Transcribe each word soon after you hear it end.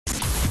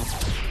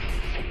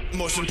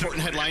Most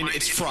important headline,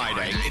 it's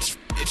Friday. It's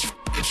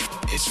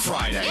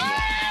Friday.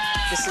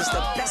 This is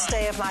the best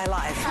day of my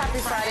life. Happy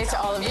Friday to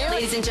all of you.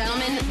 Ladies and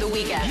gentlemen, the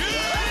weekend.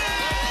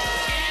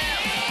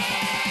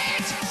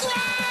 It's Friday!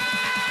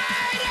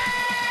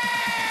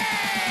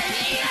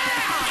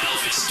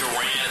 Elvis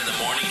Duran in the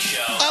morning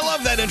show. I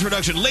love that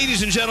introduction.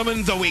 Ladies and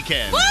gentlemen, the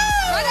weekend. Woo!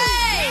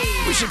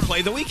 Friday! We should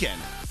play the weekend.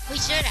 We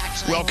should,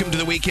 actually. Welcome to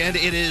the weekend.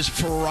 It is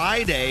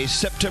Friday,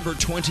 September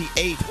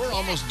 28th. We're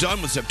almost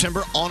done with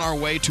September, on our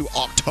way to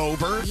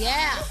October.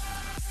 Yeah.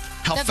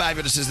 How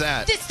fabulous is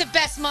that? It's the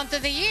best month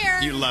of the year.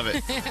 You love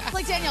it.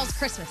 Like Danielle's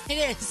Christmas. It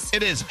is.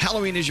 It is.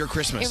 Halloween is your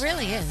Christmas. It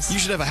really is. You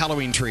should have a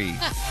Halloween tree.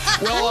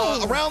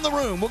 Well, around the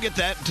room, we'll get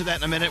to that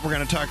in a minute. We're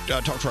going to talk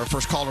to our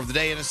first caller of the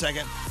day in a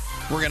second.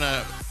 We're going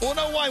to, well,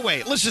 no, why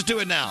wait? Let's just do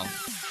it now.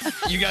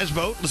 You guys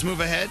vote. Let's move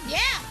ahead. Yeah.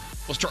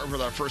 We'll start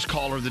with our first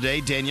caller of the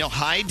day, Danielle.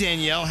 Hi,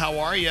 Danielle. How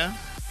are you?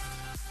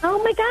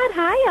 Oh, my God.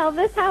 Hi,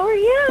 Elvis. How are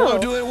you? Oh,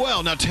 doing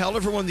well. Now, tell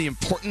everyone the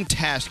important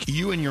task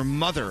you and your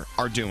mother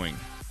are doing.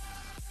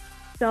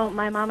 So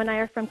my mom and I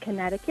are from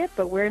Connecticut,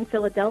 but we're in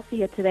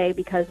Philadelphia today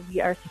because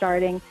we are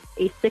starting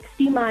a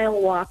 60-mile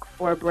walk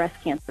for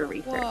breast cancer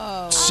research.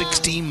 Whoa.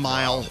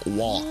 60-mile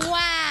walk. Wow.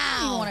 I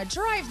don't want to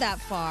drive that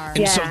far.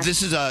 And so Yeah.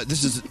 this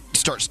is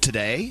starts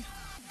today?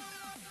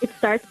 It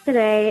starts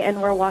today,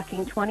 and we're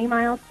walking 20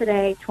 miles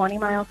today, 20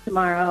 miles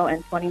tomorrow,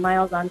 and 20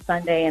 miles on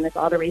Sunday, and it's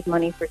all to raise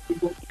money for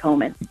Susan G.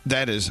 Komen.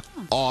 That is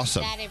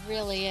awesome. That it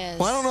really is.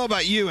 Well, I don't know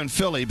about you in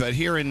Philly, but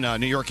here in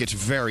New York, it's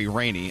very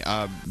rainy.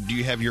 Do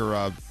you have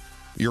your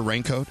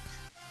raincoat?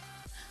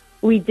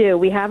 We do.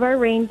 We have our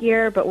rain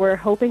gear, but we're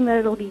hoping that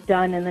it'll be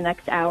done in the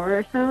next hour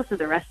or so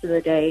the rest of the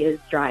day is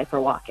dry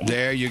for walking.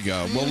 There you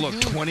go. Well,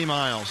 look, 20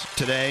 miles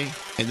today,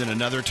 and then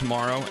another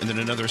tomorrow, and then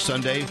another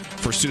Sunday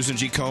for Susan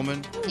G.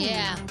 Komen.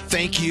 Yeah.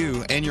 Thank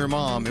you and your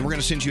mom, and we're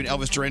going to send you an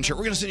Elvis Duran shirt.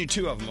 We're going to send you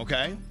 2 of them,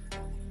 okay?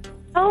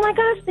 Oh, my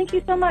gosh. Thank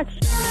you so much.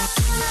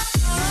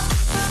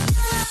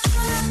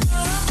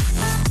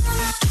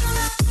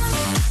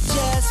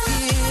 Just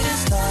getting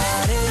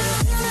started.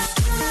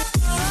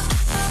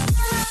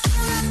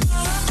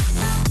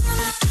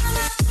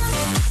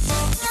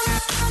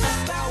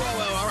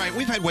 Well, all right.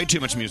 We've had way too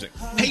much music.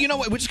 Hey, you know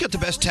what? We just got the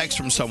best text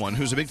from someone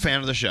who's a big fan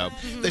of the show.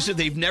 They said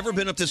they've never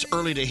been up this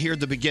early to hear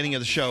the beginning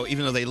of the show,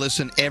 even though they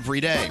listen every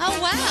day. Oh,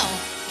 wow.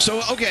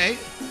 So, okay,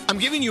 I'm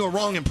giving you a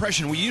wrong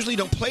impression. We usually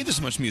don't play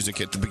this much music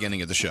at the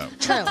beginning of the show.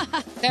 True.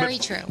 Very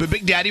true. But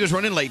Big Daddy was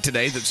running late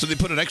today, so they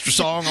put an extra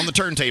song on the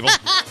turntable.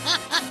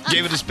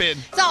 Gave it a spin.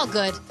 It's all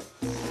good.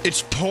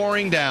 It's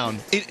pouring down.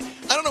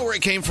 I don't know where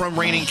it came from,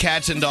 raining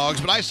cats and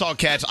dogs, but I saw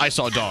cats, I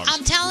saw dogs.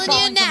 I'm telling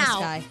Falling you from the now,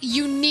 sky.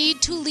 you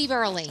need to leave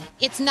early.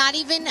 It's not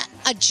even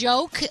a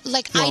joke.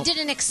 Like, I Well,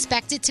 didn't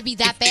expect it to be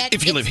that bad.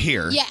 if you live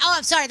here. Yeah. Oh,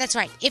 I'm sorry. That's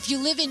right. If you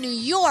live in New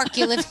York,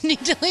 you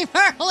need to leave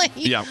early.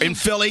 Yeah, in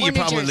Philly, Or you New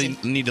probably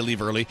Jersey. need to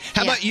leave early.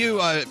 How Yeah. about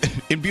you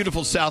in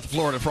beautiful South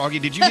Florida, Froggy?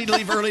 Did you need to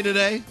leave early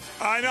today?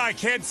 I know. I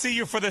can't see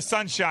you for the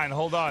sunshine.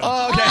 Hold on.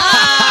 Oh, okay.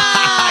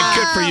 Ah!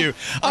 Good for you.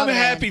 I'm man.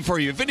 happy for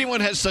you. If anyone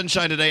has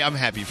sunshine today, I'm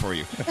happy for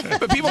you.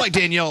 But people like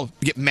Danielle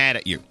get mad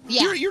at you.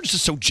 Yeah. You're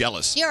just so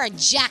jealous. You're a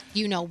jack,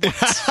 you know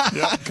what.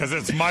 Yeah, because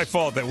it's my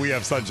fault that we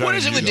have sunshine. What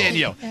is it and with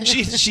you don't. Danielle?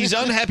 She's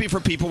unhappy for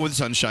people with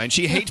sunshine.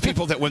 She hates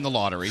people that win the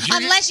lottery.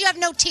 Unless you have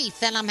no teeth,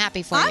 then I'm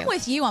happy for you. I'm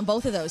with you on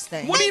both of those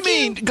things. What do you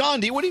mean,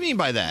 Gandhi? What do you mean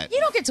by that? You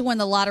don't get to win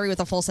the lottery with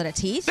a full set of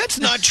teeth. That's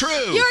not true.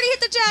 You already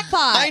hit the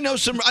jackpot. I know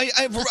some.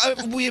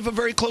 We have a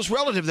very close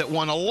relative that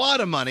won a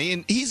lot of money,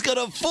 and he's got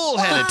a full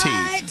head of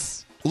teeth.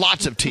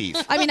 Lots of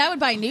teeth. I mean, I would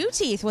buy new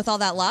teeth with all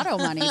that lotto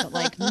money, but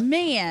like,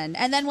 man.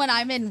 And then when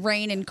I'm in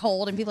rain and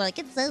cold and people are like,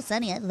 it's so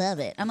sunny, I love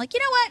it. I'm like, you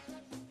know what?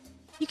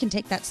 You can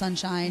take that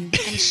sunshine.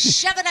 And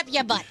shove it up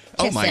your butt.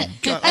 Oh Kiss my it.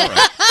 God! All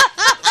right.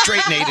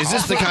 Straight Nate, is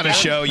this the kind of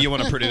show you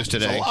want to produce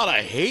There's today? a lot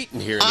of hate in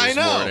here this I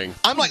know. morning.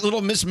 I'm like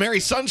little Miss Mary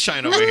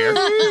Sunshine over here.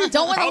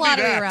 Don't win the I'll be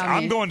lottery back. around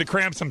I'm me. going to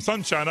cram some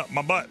sunshine up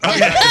my butt.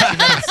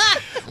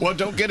 Well,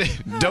 don't get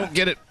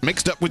it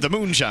mixed up with the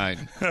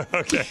moonshine.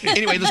 Okay.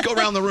 Anyway, let's go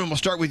around the room. We'll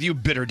start with you,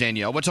 Bitter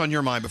Danielle. What's on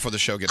your mind before the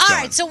show gets All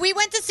going? right, so we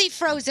went to see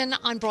Frozen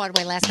on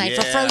Broadway last night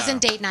for Yeah. Frozen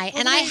Date Night.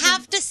 And I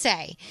have to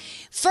say,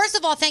 first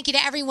of all, thank you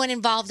to everyone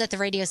involved at the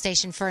radio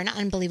station for an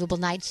unbelievable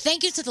night.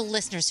 Thank you to the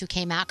listeners who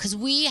came out because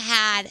we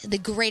had the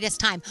greatest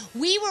time.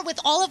 We were with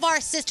all of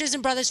our sisters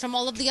and brothers from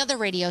all of the other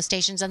radio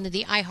stations under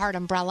the iHeart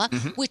umbrella,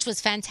 which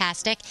was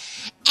fantastic.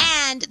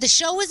 And the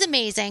show was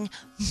amazing,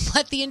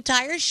 but the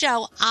entire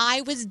show,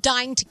 I was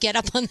dying to get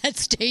up on that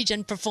stage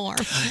and perform.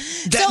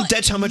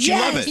 That's how much you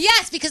love it.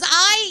 Yes, because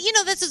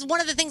this is one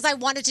of the things I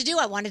wanted to do.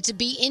 I wanted to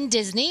be in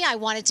Disney. I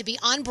wanted to be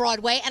on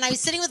Broadway. And I was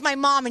sitting with my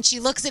mom, and she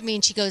looks at me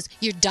and she goes,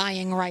 "You're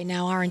dying right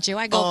now, aren't you?"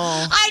 I go,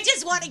 "I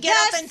just want to get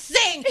up and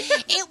sing."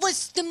 It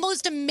was the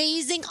most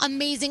amazing,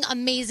 amazing,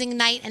 amazing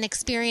night and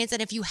experience.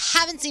 And if you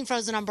haven't seen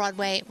Frozen on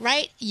Broadway,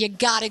 right, you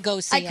got to go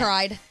see it. I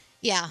cried.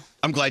 Yeah.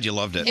 I'm glad you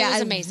loved it. Yeah. was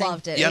I amazing.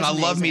 loved it. Yeah, It and was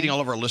I love amazing. meeting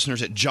all of our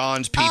listeners at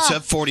John's Pizza,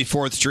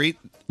 44th Street.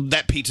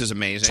 That pizza's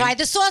amazing. Tried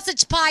the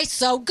sausage pie,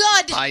 so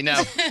good. I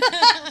know.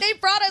 They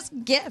brought us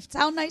gifts.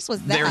 How nice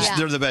was that?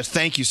 They're the best.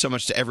 Thank you so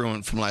much to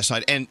everyone from last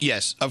night. And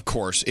yes, of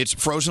course, it's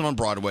Frozen on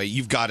Broadway.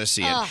 You've got to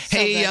see it. Oh, so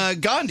hey,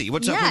 good. Gandhi,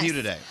 what's up with Yes. you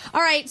today?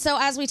 All right, so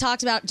as we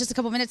talked about just a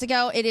couple minutes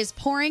ago, it is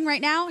pouring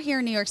right now here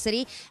in New York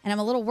City, and I'm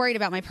a little worried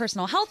about my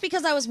personal health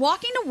because I was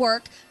walking to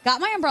work,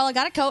 got my umbrella,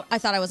 got a coat. I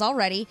thought I was all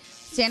ready.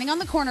 Standing on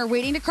the corner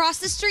waiting to cross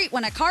the street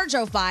when a car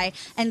drove by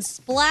and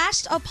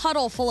splashed a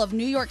puddle full of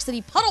New York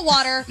City puddle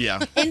water Yeah.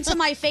 into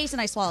my face,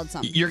 and I swallowed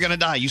some. You're going to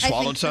die. You I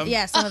swallowed think- some?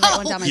 Yeah, some of it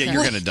went down my Yeah, throat.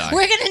 you're going to die.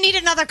 We're going to need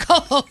another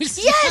co-host.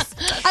 Yes!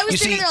 I was You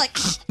sitting see, there like,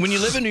 when you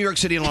live in New York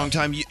City a long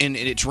time and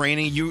it's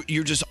raining, you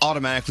just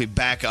automatically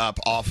back up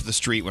off the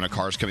street when a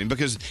car's coming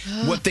because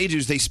what they do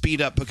is they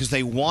speed up because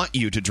they want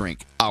you to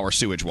drink our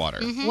sewage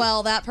water.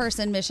 well, that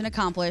person, mission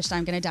accomplished.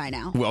 I'm going to die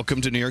now. Welcome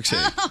to New York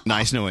City.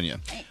 Nice knowing you.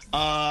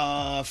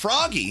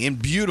 Froggy in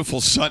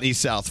beautiful sunny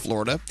South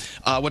Florida.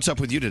 What's up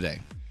with you today?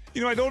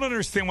 You know, I don't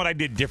understand what I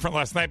did different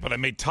last night, but I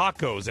made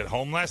tacos at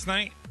home last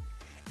night,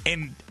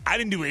 and I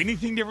didn't do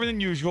anything different than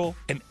usual,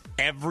 and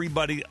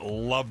everybody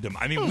loved them.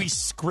 I mean, we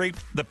scraped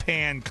the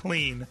pan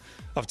clean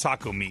of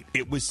taco meat.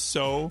 It was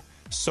so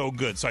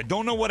good. So I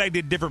don't know what I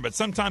did different, but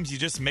sometimes you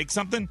just make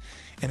something,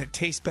 and it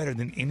tastes better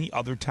than any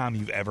other time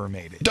you've ever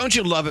made it. Don't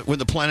you love it when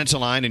the planets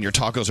align and your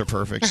tacos are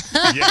perfect?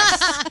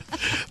 Yes.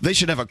 They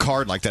should have a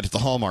card like that at the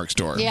Hallmark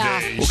store. Yeah.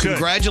 They Well, should.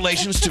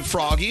 congratulations to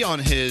Froggy on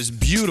his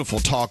beautiful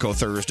Taco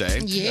Thursday.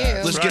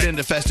 Yeah. Let's Right. get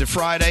into Festive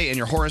Friday and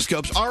your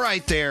horoscopes. All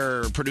right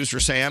there, producer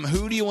Sam.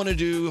 Who do you want to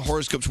do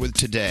horoscopes with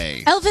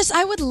today? Elvis,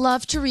 I would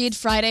love to read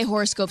Friday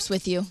horoscopes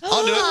with you.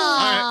 I'll do it. All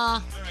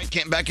right. All right.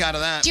 Can't back out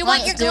of that. Do you want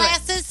your Let's do it.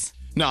 glasses?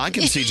 No, I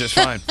can see just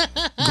fine.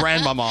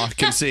 Grandmama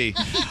can see.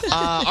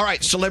 All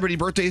right, celebrity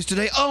birthdays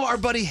today. Oh, our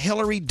buddy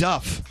Hillary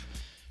Duff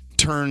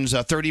turns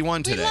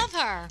 31 today. love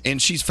her. And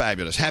she's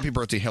fabulous. Happy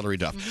birthday, Hillary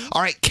Duff.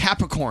 All right,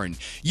 Capricorn,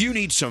 you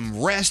need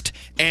some rest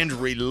and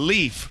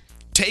relief.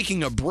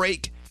 Taking a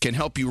break can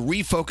help you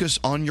refocus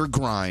on your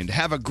grind.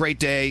 Have a great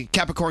day.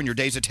 Capricorn, your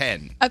day's a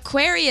 10.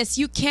 Aquarius,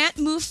 you can't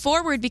move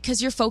forward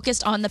because you're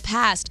focused on the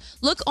past.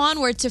 Look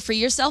onward to free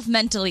yourself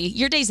mentally.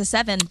 Your day's a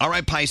 7. All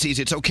right, Pisces,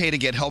 it's okay to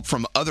get help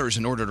from others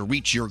in order to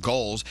reach your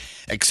goals.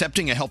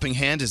 Accepting a helping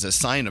hand is a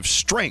sign of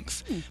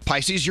strength.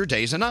 Pisces, your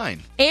day's a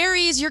 9.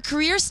 Aries, your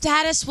career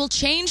status will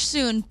change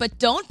soon, but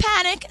don't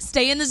panic.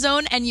 Stay in the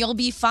zone and you'll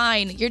be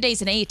fine. Your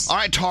day's an 8. All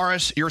right,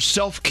 Taurus, your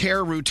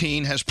self-care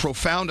routine has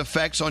profound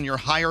effects on your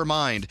higher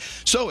mind.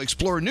 So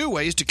explore new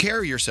ways to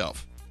carry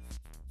yourself.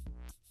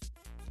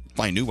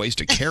 Find new ways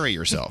to carry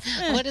yourself.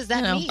 What does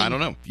that mean? I don't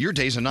know. Your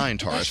day's a 9,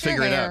 Taurus.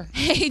 Figure it out.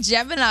 Hey,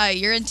 Gemini,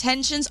 your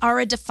intentions are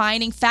a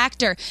defining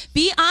factor.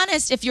 Be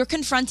honest if you're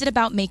confronted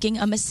about making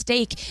a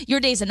mistake. Your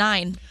day's a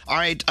 9. All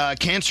right,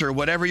 Cancer,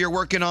 whatever you're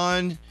working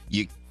on,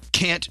 you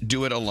can't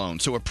do it alone.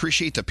 So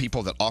appreciate the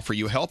people that offer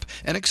you help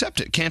and accept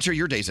it. Cancer,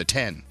 your day's a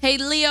 10. Hey,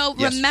 Leo,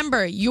 Yes.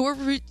 remember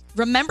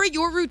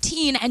your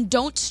routine and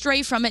don't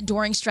stray from it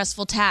during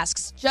stressful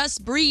tasks.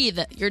 Just breathe.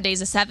 Your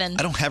day's a 7.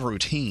 I don't have a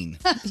routine.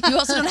 You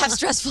also don't have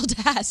stressful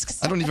tasks.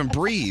 I don't even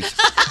breathe.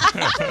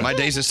 My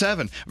day's a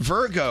 7.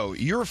 Virgo,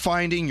 you're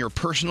finding your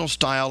personal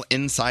style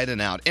inside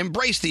and out.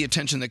 Embrace the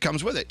attention that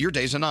comes with it. Your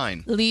day's a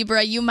 9.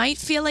 Libra, you might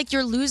feel like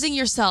you're losing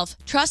yourself.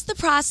 Trust the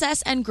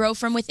process and grow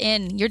from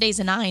within. Your day's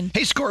a 9.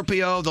 Hey,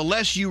 Scorpio, the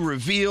less you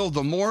reveal,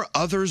 the more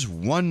others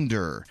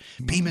wonder.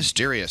 Be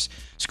mysterious.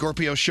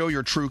 Scorpio, show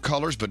your true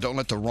colors, but don't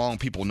let the wrong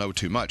people know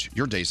too much.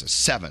 Your day's a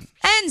 7.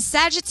 And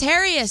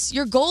Sagittarius,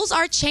 your goals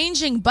are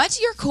changing, but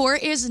your core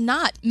is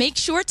not. Make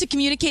sure to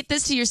communicate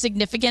this to your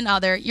significant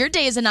other. Your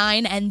day is a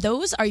 9, and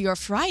those are your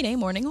Friday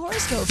morning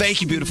horoscopes.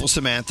 Thank you, beautiful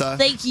Samantha.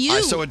 Thank you.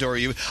 I so adore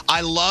you.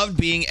 I loved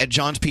being at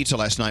John's Pizza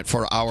last night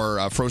for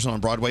our Frozen on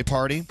Broadway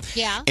party.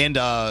 Yeah.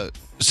 And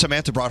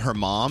Samantha brought her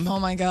mom. Oh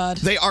my God.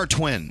 They are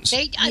twins.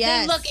 They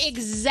look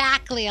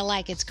exactly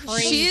alike. It's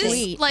crazy.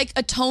 She's like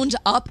a toned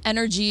up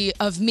energy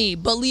of me,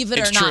 believe it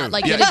It's or not. true.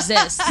 Like Yeah. it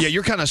exists. Yeah,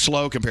 you're kind of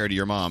slow compared to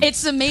your mom.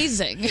 It's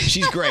amazing.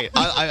 She's great.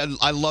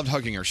 I loved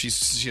hugging her. She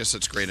has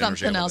such great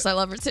energy. Something love else. it. I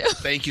love her too.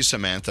 Thank you,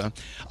 Samantha.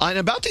 And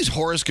about these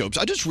horoscopes,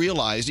 I just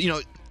realized,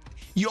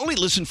 you only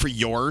listen for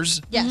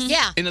yours. Yes.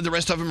 Yeah. And then the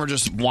rest of them are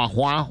just wah,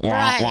 wah, wah,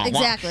 Right. wah, wah.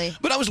 Exactly.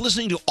 But I was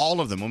listening to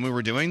all of them when we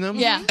were doing them.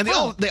 Yeah. And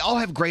they all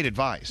have great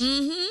advice.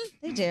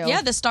 They do.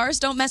 Yeah, the stars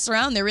don't mess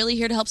around. They're really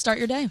here to help start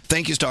your day.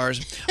 Thank you,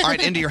 stars. All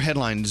right, into your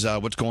headlines.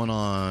 What's going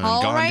on,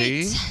 All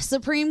Gandhi? right.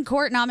 Supreme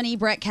Court nominee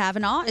Brett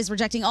Kavanaugh is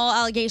rejecting all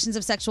allegations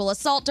of sexual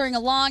assault during a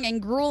long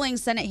and grueling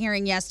Senate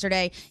hearing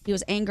yesterday. He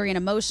was angry and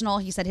emotional.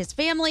 He said his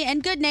family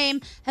and good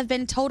name have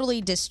been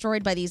totally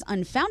destroyed by these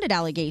unfounded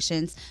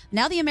allegations.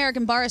 Now the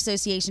American Bar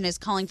Association is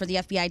calling for the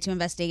FBI to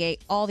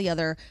investigate all the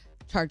other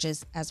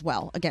charges as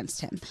well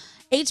against him.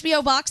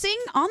 HBO Boxing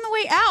on the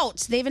way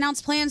out. They've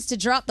announced plans to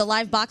drop the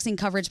live boxing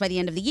coverage by the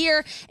end of the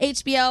year.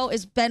 HBO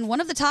has been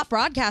one of the top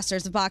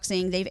broadcasters of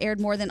boxing. They've aired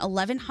more than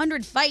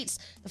 1,100 fights,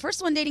 the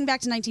first one dating back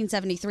to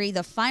 1973.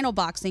 The final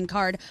boxing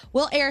card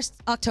will air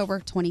October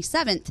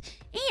 27th.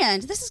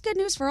 And this is good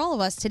news for all of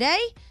us. Today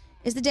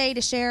is the day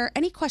to share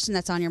any question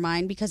that's on your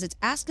mind because it's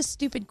Ask a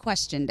Stupid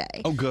Question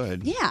Day. Oh,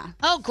 good. Yeah.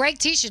 Oh, Greg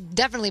T should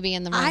definitely be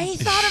in the room. I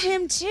thought of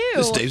him too.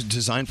 This day's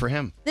designed for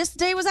him. This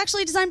day was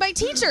actually designed by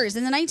teachers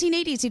in the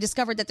 1980s who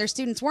discovered that their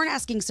students weren't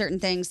asking certain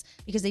things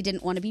because they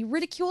didn't want to be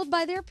ridiculed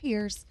by their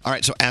peers. All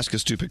right, so ask a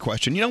stupid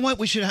question. You know what?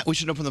 We should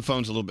open the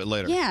phones a little bit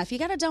later. Yeah, if you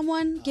got a dumb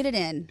one, get it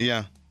in.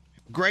 Yeah.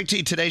 Greg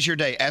T, today's your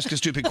day. Ask a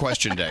stupid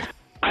question day.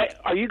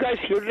 Are you guys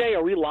here today?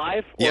 Are we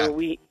live? Or Yeah. Are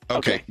we?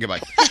 Okay, goodbye.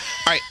 All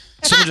right.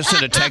 Someone just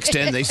sent a text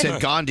in. They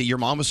said, Gandhi, your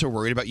mom was so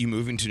worried about you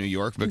moving to New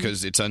York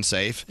because it's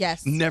unsafe.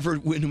 Yes. Never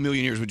in a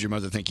million years would your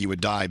mother think you would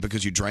die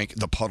because you drank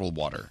the puddle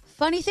water.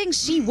 Funny thing,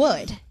 she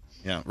would.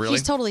 Yeah, really?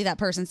 She's totally that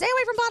person. Stay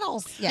away from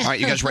bottles. Yeah. All right,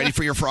 you guys ready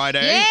for your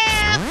Friday?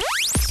 Yeah.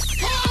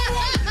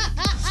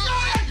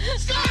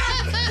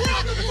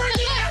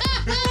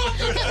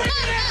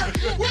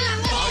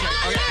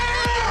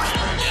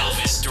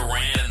 Elvis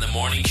Duran in the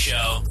morning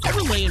show.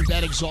 Ever lay in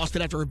bed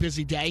exhausted after a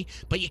busy day,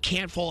 but you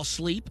can't fall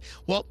asleep?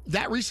 Well,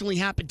 that recently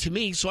happened to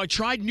me, so I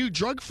tried new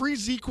drug-free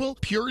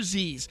ZzzQuil Pure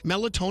Z's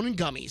melatonin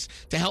gummies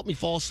to help me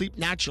fall asleep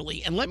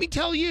naturally. And let me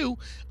tell you,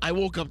 I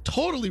woke up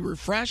totally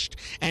refreshed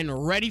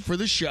and ready for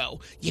the show.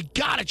 You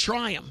gotta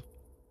try them.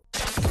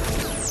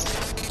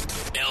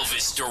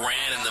 Elvis Duran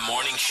in the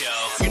morning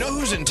show. You know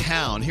who's in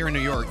town here in New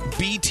York?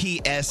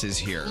 BTS is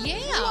here.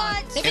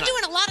 Yeah. They've been And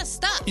doing a lot of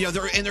stuff. Yeah,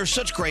 they're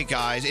such great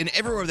guys, and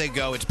everywhere they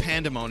go, it's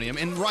pandemonium,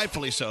 and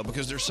rightfully so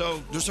because they're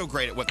so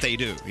great at what they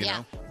do. You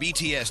know,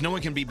 BTS. No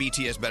one can be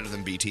BTS better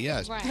than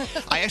BTS.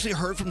 Right. I actually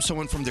heard from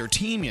someone from their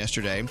team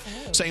yesterday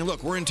saying,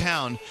 "Look, we're in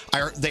town."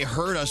 They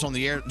heard us on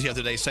the air the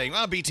other day saying,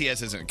 "Oh,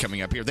 BTS isn't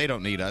coming up here. They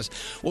don't need us."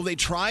 Well, they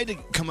tried to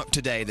come up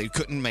today. They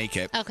couldn't make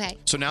it. Okay.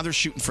 So now they're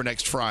shooting for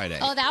next Friday.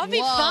 Oh, that would be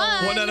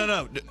fun. Well,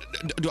 no.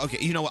 Okay,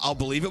 you know what? I'll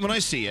believe it when I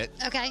see it.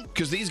 Okay.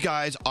 Because these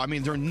guys, I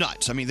mean, they're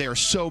nuts. I mean, they are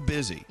so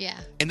busy. Yeah.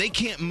 And they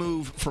can't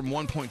move from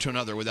one point to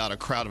another without a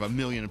crowd of 1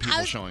 million people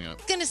I was showing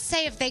up. gonna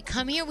say if they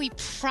come here, we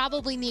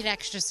probably need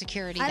extra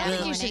security. I that don't think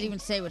you morning. should even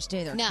say which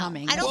day they're No,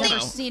 coming. I don't I've think-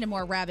 never seen a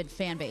more rabid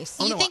fan base.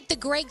 You think the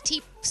Greg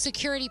T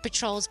security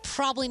patrol is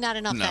probably not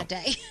enough No. that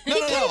day?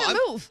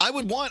 No. I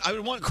would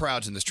want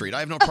crowds in the street. I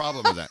have no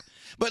problem with that.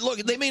 But look,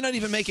 they may not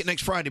even make it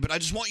next Friday, but I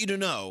just want you to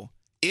know,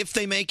 if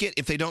they make it,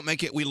 if they don't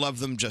make it, we love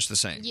them just the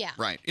same. Yeah.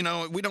 Right. You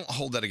know, we don't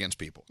hold that against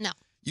people. No.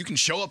 You can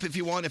show up if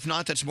you want. If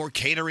not, that's more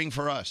catering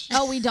for us.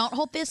 Oh, we don't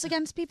hold this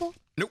against people?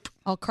 Nope.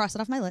 I'll cross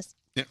it off my list.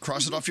 Yeah,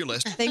 cross it off your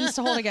list. Things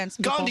to hold against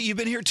people. Gandhi, you've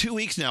been here 2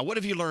 weeks now. What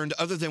have you learned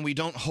other than we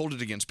don't hold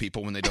it against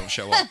people when they don't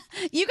show up?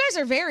 You guys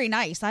are very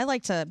nice. I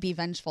like to be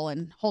vengeful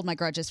and hold my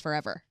grudges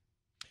forever.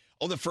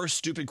 Oh, the first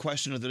stupid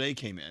question of the day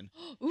came in.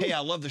 Hey, I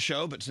love the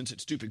show, but since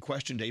it's stupid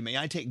question day, may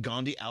I take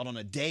Gandhi out on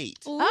a date?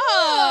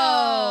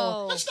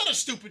 Oh. That's not a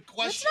stupid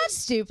question. That's not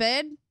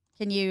stupid.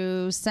 Can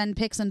you send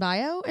pics and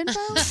bio info?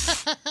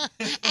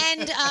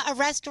 And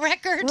arrest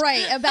record?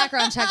 Right. A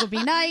background check would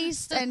be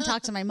nice. And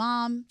talk to my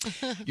mom.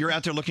 You're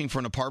out there looking for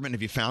an apartment.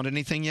 Have you found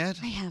anything yet?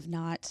 I have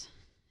not.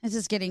 It's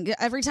just getting,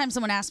 every time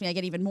someone asks me, I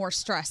get even more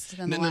stressed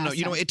than the last No.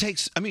 You know, time. it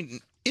takes, I mean,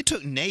 it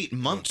took Nate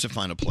months to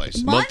find a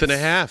place. Month and a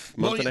half.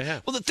 Well,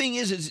 the thing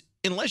is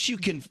unless you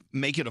can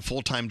make it a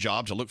full-time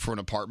job to look for an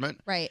apartment,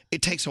 right?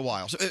 It takes a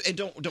while. So, and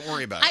don't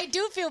worry about it. I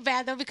do feel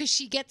bad though because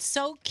she gets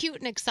so cute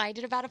and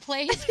excited about a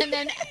place, and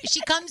then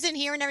she comes in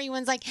here and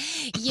everyone's like,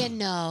 you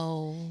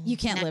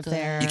can't live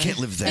there. You can't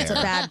live there. It's a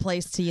bad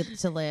place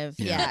to live.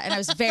 Yeah. Yeah. And I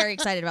was very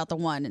excited about the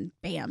one, and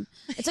bam,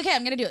 it's okay.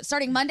 I'm gonna do it.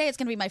 Starting Monday, it's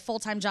gonna be my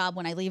full-time job.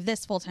 When I leave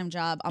this full-time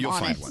job, I'm You'll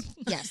on find it. one.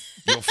 Yes.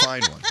 You'll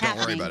find one. Don't worry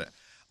Happening. about it.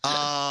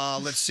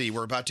 Let's see.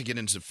 We're about to get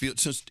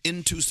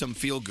into some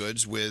feel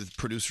goods with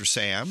producer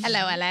Sam.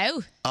 Hello.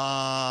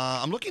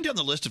 I'm looking down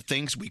the list of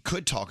things we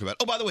could talk about.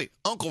 Oh, by the way,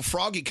 Uncle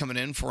Froggy coming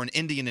in for an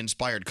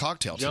Indian-inspired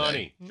cocktail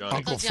today. Johnny.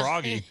 Uncle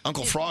Froggy.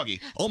 Uncle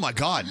Froggy. Oh my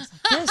God.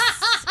 This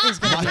is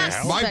gonna be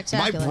My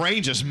spectacular.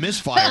 brain just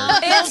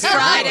misfired. It's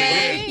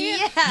Friday.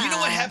 Yeah. You know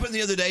what happened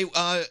the other day?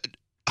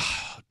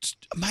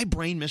 My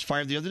brain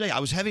misfired the other day. I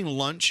was having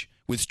lunch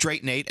with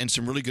Straight Nate and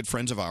some really good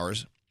friends of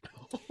ours.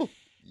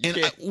 And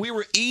we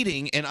were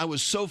eating, and I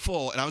was so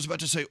full, and I was about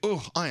to say,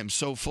 "Oh, I am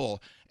so full."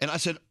 And I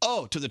said,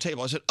 "Oh," to the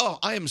table. I said, "Oh,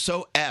 I am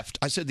so effed."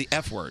 I said the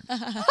F word.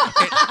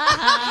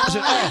 I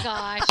said, "Oh,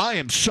 gosh. I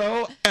am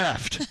so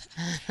effed."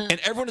 And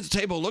everyone at the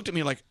table looked at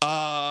me like,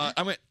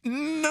 I went,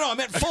 "No, I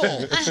meant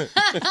full."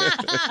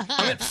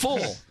 I meant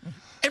full.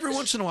 Every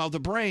once in a while, the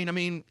brain, I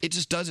mean, it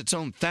just does its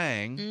own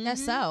thing.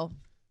 Yes, so.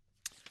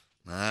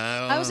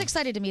 I was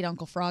excited to meet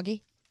Uncle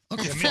Froggy.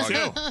 Okay, Me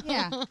too.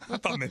 Yeah. I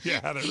thought maybe I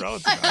had a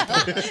relative.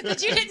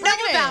 that you didn't know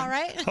about,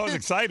 right? I was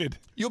excited.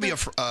 You'll be a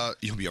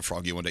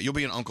froggy one day. You'll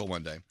be an uncle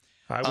one day.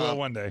 I will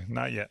one day.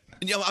 Not yet.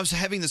 You know, I was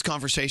having this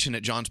conversation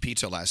at John's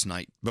Pizza last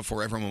night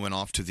before everyone went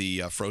off to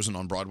the Frozen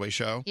on Broadway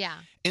show. Yeah.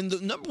 And the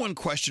number one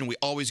question we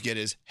always get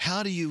is,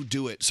 how do you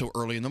do it so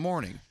early in the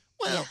morning?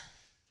 Well,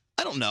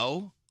 I don't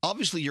know.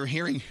 Obviously, you're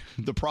hearing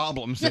the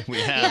problems that we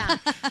have.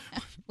 Yeah.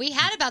 We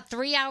had about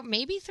 3 hours,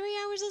 maybe 3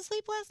 hours of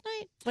sleep last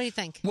night. What do you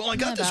think? Well, I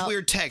got this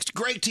weird text.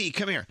 Greg T,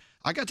 come here.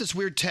 I got this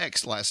weird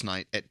text last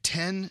night at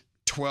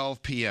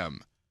 10:12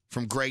 p.m.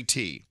 from Greg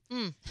T.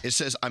 Mm. It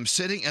says, I'm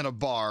sitting at a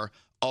bar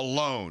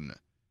alone.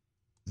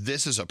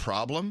 This is a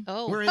problem?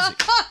 Oh. Where is he?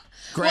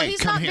 Greg, well, he's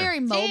come not here. very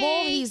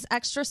mobile. He's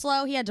extra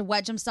slow. He had to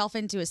wedge himself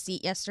into a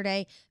seat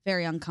yesterday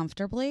very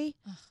uncomfortably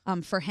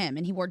for him.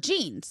 And he wore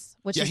jeans,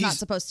 which Yeah, he's not he's-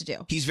 supposed to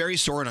do. He's very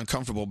sore and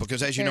uncomfortable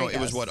because, as you There know, he it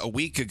was, goes. a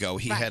week ago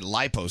he Right. had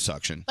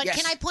liposuction. But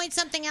can I point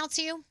something out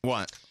to you?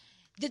 What?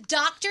 The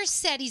doctor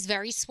said he's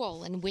very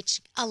swollen,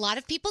 which a lot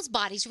of people's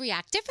bodies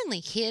react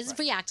differently. His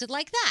reacted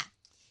like that.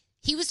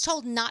 He was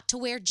told not to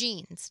wear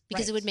jeans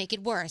because it would make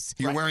it worse.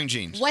 You're wearing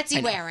jeans. What's he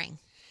I know. wearing?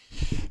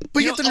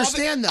 But you have to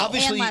understand, though.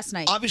 Obviously, And last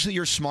night. obviously,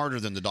 you're smarter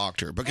than the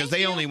doctor because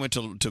they only went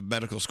to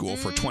medical school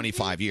for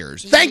 25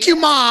 years. Thank you,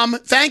 Mom.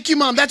 Thank you,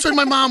 Mom. That's what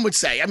my mom would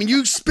say. I mean,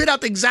 you spit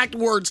out the exact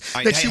words All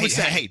right, that hey, she hey, would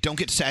say. Hey, don't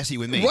get sassy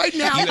with me. Right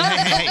now-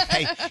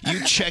 hey,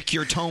 you check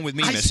your tone with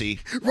me, Missy.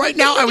 Right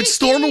now, I would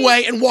storm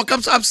away and walk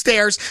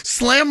upstairs,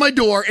 slam my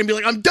door, and be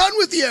like, I'm done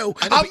with you.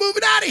 I'm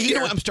moving out of here. You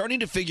know, I'm starting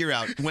to figure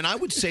out when I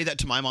would say that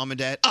to my mom and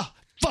dad.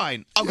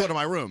 Fine, I'll go to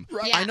my room.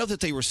 Right. I know that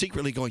they were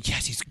secretly going,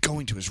 yes, he's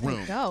going to his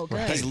room. go,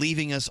 good. He's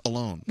leaving us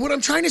alone. What I'm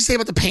trying to say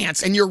about the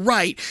pants, and you're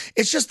right,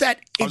 it's just that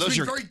Are it's those been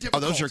your very difficult.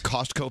 Are those your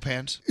Costco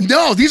pants?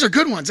 No, these are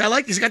good ones. I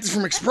like these. I got this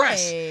from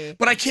Express.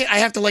 But I can't. I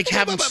have to like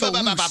have them so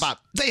loose.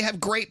 They have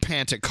great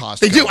pants at Costco.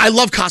 They do. I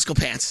love Costco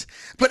pants.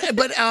 But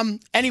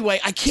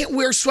anyway, I can't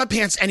wear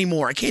sweatpants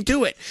anymore. I can't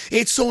do it.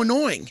 It's so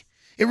annoying.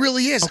 It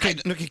really is. Okay,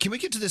 okay, can we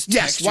get to this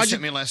Yes, text you why'd sent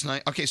you- me last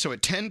night? Okay, so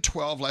at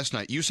 10:12 last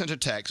night, you sent a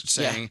text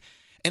saying,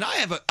 and I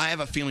have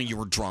a feeling you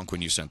were drunk when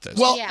you sent this.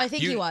 Well, I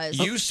think he was.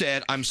 You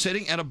said, I'm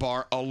sitting at a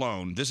bar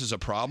alone. This is a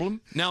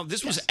problem. Now,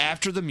 this was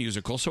after the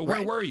musical, so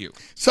where were you?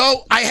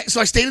 So I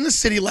stayed in the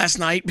city last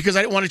night because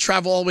I didn't want to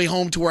travel all the way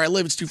home to where I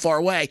live. It's too far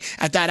away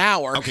at that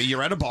hour. Okay,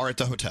 you're at a bar at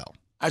the hotel.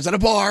 I was at a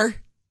bar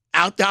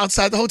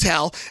outside the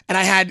hotel, and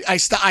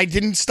I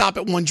didn't stop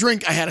at one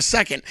drink. I had a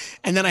second,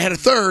 and then I had a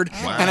third.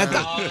 Wow. And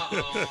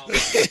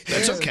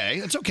That's okay.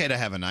 It's okay to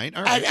have a night.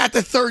 All right. at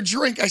the third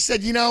drink, I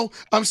said,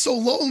 I'm so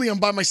lonely. I'm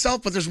by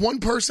myself, but there's one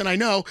person I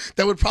know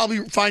that would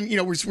probably find,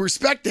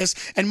 respect this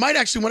and might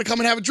actually want to come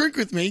and have a drink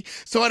with me.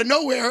 So out of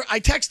nowhere,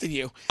 I texted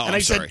you, Oh, and I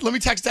I'm sorry. said, let me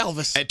text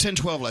Elvis. At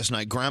 10:12 last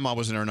night, Grandma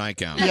was in her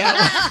nightgown.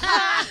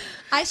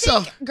 I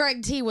think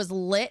Greg T was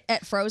lit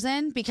at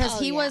Frozen because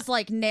he was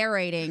like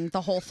narrating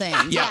the whole thing.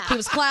 Yeah. He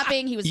was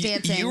clapping, he was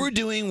dancing. You were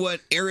doing what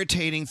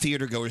irritating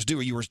theater goers do.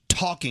 You were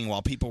talking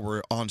while people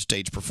were on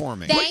stage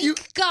performing.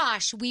 Thank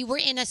gosh we were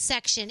in a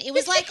section. It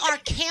was like our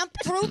camp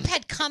group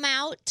had come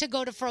out to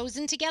go to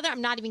Frozen together.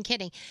 I'm not even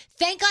kidding.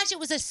 Thank gosh it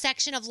was a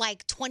section of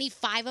like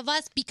 25 of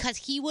us because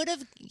he would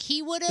have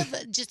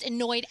just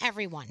annoyed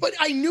everyone. But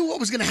I knew what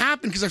was going to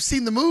happen because I've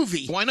seen the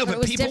movie. Well, I know,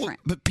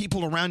 but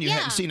people around you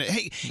hadn't seen it.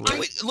 Hey,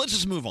 let's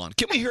just move on.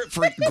 Can we hear it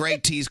for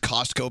Greg T's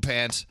Costco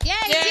pants? Yay,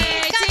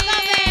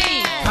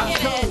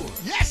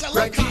 Costco. Yes, I love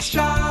Greg T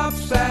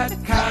shops at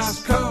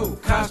Costco.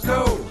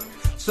 Costco.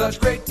 Such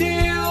great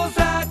deals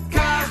at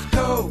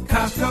Costco.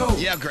 Costco.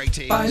 Yeah, Greg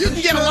T. You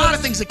can get a lot of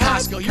things at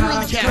Costco. You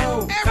really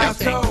can.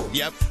 Everything.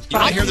 Yep. You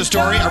want to hear the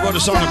story? I wrote a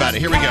song about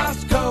it. Here we go.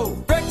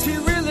 Costco. Greg T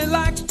really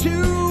likes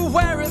to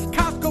wear his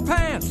Costco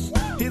pants.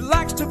 He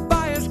likes to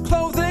buy his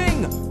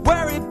clothing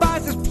where he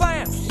buys his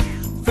plants.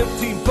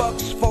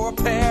 $15 for a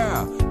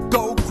pair.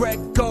 Go,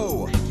 Greg,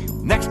 go.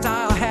 Next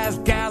aisle has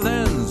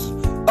gallons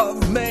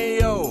of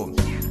mayo.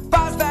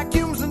 Buys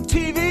vacuums and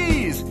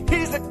TVs.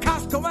 He's a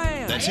Costco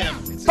man. That's him.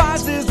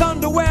 Buys his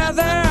underwear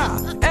there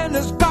and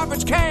his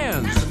garbage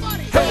cans.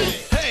 Hey,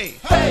 hey,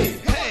 hey,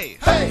 hey,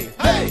 hey,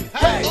 hey,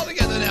 hey. All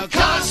together now.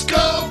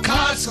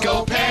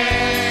 Costco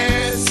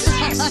pants.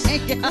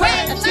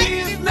 When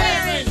she's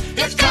married,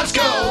 it's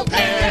Costco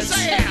pants. Yes,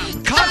 I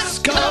am.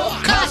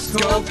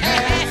 Costco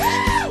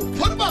pants.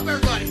 Put them up,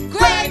 everybody.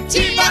 Greg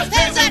T buys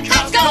pants at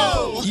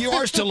Costco. You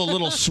are still a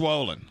little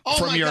swollen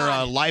from my your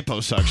God.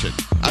 liposuction.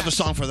 I have a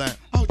song for that.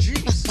 Oh,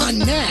 jeez. My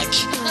neck,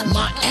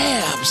 my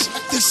abs,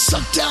 they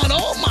suck down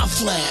all my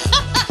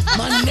flab.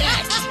 My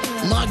neck,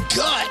 my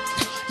gut.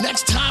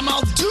 Next time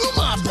I'll do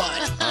my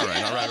butt. All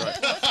right.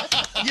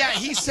 Yeah,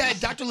 he said,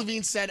 Dr.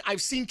 Levine said,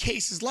 I've seen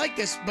cases like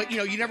this, but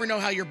you never know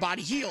how your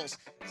body heals.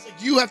 He's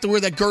like, you have to wear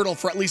that girdle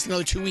for at least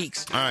another 2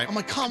 weeks. All right. I'm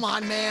like, come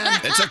on, man.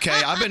 It's okay.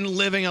 I've been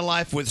living a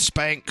life with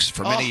Spanx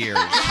for many years.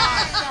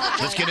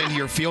 Let's get into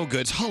your feel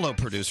goods. Hello,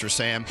 producer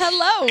Sam.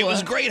 Hello. It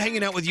was great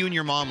hanging out with you and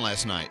your mom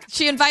last night.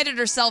 She invited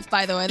herself,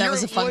 by the way. That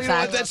was a fun Well, you know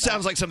what? fact. That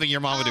sounds like something your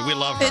mom would do. We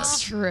love her.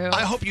 It's true.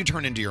 I hope you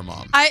turn into your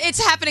mom.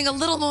 It's happening a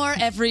little more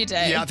every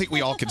day. Yeah, I think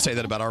we all can say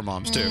that about our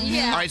moms too.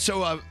 Yeah. All right,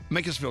 so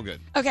make us feel good.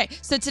 Okay,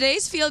 so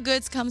today's Feel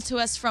Goods comes to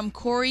us from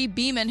Corey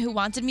Beeman, who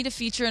wanted me to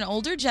feature an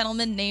older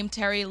gentleman named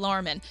Terry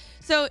Larman.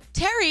 So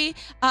Terry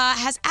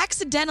has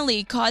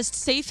accidentally caused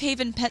Safe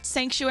Haven Pet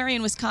Sanctuary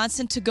in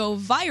Wisconsin to go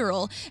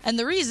viral, and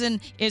the reason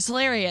is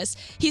hilarious.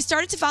 He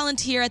started to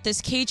volunteer at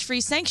this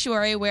cage-free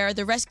sanctuary where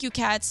the rescue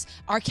cats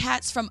are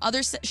cats from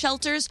other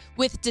shelters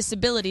with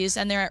disabilities,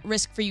 and they're at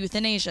risk for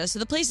euthanasia. So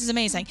the place is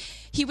amazing.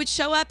 He would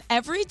show up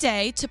every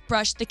day to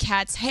brush the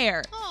cat's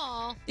hair.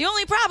 Aww. The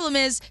only problem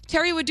is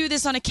Terry would do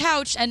this on a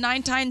couch and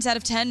 9 times out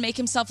of 10 make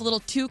himself a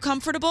little too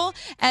comfortable,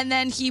 and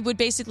then he would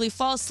basically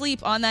fall asleep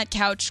on that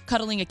couch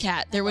cuddling a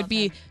cat. There would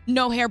be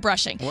no hair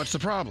brushing. What's the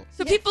problem?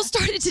 So people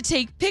started to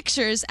take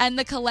pictures, and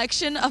the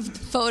collection of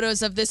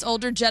photos of this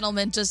older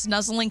gentleman just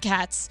nuzzling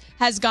cats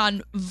has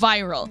gone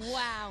viral.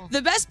 Wow.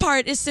 The best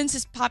part is since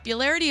his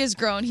popularity has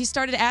grown, he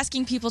started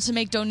asking people to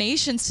make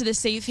donations to the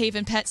Safe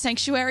Haven Pet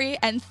Sanctuary,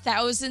 and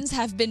thousands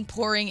have been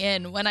pouring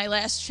in. When I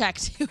last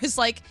checked, it was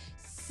like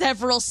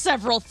several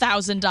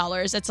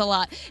 $1,000s. It's a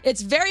lot.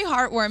 It's very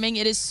heartwarming.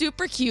 It is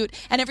super cute.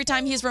 And every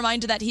time he's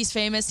reminded that he's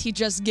famous, he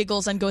just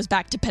giggles and goes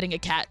back to petting a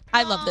cat.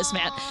 I love this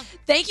man.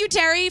 Thank you,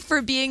 Terry,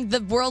 for being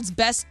the world's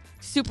best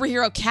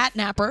superhero cat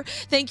napper.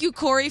 Thank you,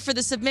 Corey, for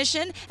the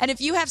submission. And if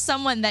you have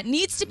someone that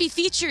needs to be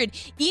featured,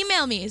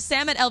 email me,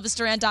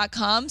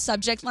 sam@elvisduran.com,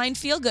 subject line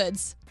feel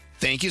goods.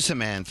 Thank you,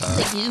 Samantha.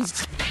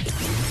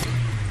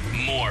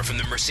 More from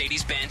the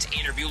Mercedes-Benz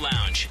Interview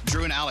Lounge.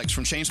 Drew and Alex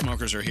from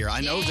Chainsmokers are here.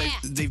 I know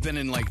they've been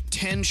in like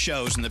 10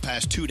 shows in the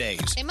past 2 days.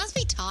 They must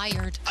be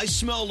tired. I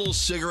smell a little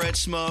cigarette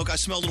smoke. I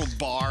smell a little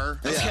bar.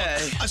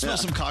 Okay. I smell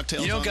some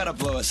cocktails. You don't got to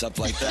blow us up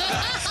like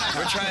that.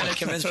 We're trying to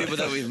convince people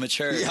that we've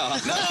matured.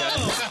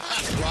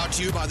 Brought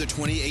to you by the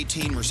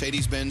 2018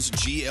 Mercedes-Benz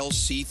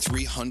GLC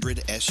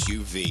 300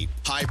 SUV.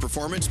 High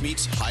performance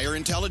meets higher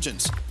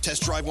intelligence.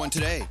 Test drive one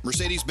today.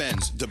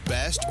 Mercedes-Benz, the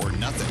best or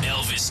nothing.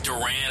 Elvis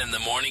Duran in the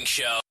Morning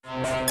Show.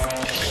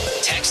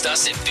 Text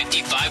us at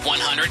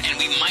 55100 and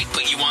we might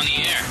put you on the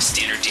air.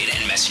 Standard data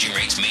and messaging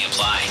rates may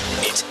apply.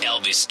 It's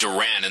Elvis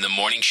Duran in the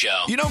Morning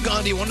Show. You know,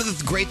 Gandhi, one of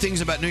the great things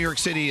about New York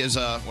City is,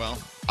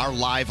 our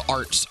live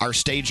arts, our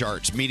stage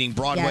arts, meaning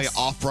Broadway, Yes.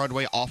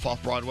 off-Broadway,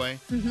 off-Broadway.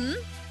 Mm-hmm.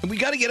 And we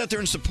got to get out there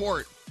and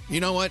support. You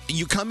know what?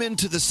 You come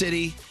into the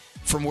city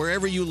from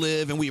wherever you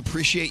live, and we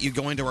appreciate you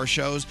going to our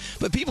shows.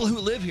 But people who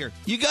live here,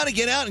 you got to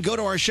get out and go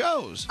to our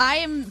shows. I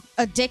am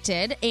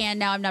addicted, and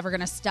now I'm never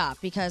going to stop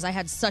because I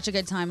had such a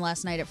good time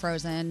last night at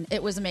Frozen.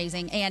 It was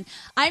amazing. And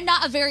I'm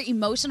not a very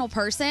emotional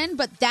person,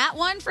 but that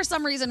one, for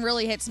some reason,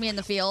 really hits me in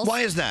the feels. Why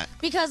is that?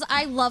 Because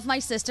I love my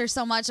sister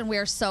so much, and we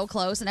are so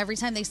close. And every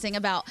time they sing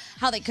about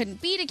how they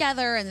couldn't be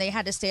together and they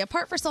had to stay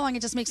apart for so long,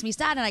 it just makes me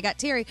sad. And I got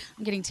teary.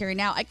 I'm getting teary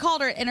now. I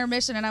called her at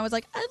intermission, and I was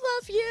like, I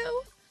love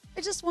you. I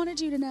just wanted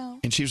you to know.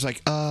 And she was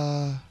like,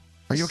 are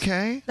you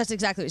okay? That's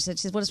exactly what she said.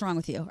 She said, what is wrong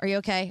with you? Are you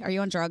okay? Are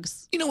you on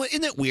drugs? You know what?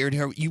 Isn't that weird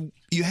how you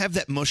have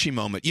that mushy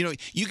moment? You know,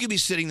 you could be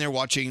sitting there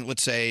watching,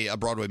 let's say, a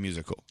Broadway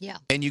musical. Yeah.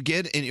 And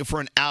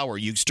for an hour,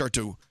 you start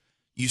to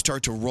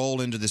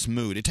roll into this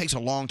mood. It takes a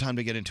long time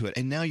to get into it.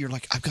 And now you're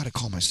like, I've got to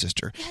call my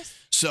sister. Yes.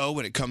 So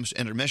when it comes to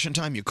intermission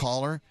time, you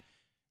call her.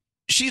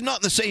 She's not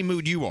in the same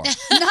mood you are. Not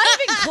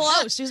even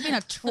close. She was being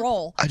a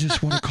troll. I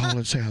just want to call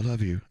and say I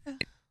love you.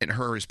 And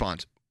her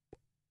response,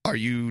 are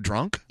you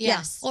drunk?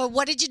 Yes. Or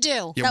what did you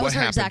do? Yeah, That what was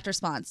her happened? exact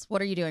response.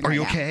 What are you doing Are right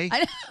you now? okay?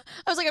 I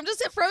was like, I'm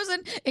just at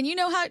Frozen, and you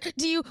know how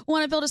do you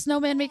want to build a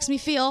snowman makes me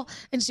feel?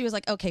 And she was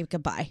like, okay,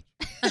 goodbye.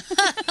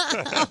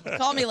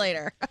 Call me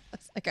later. I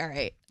was like, all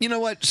right. You know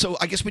what? So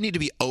I guess we need to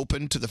be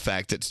open to the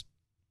fact that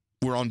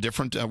we're on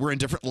different we're in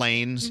different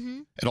lanes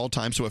at all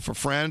times. So if a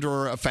friend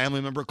or a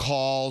family member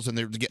calls and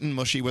they're getting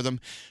mushy with them,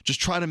 just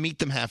try to meet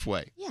them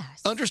halfway.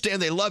 Yes.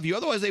 Understand they love you.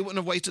 Otherwise, they wouldn't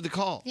have wasted the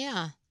call.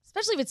 Yeah.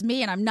 Especially if it's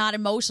me and I'm not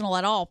emotional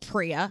at all,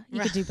 Priya.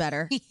 You could do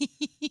better.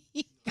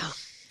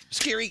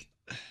 Scary.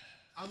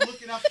 I'm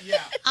looking up,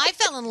 yeah. I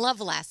fell in love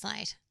last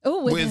night.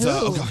 Oh, with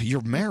who?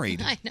 You're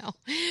married. I know.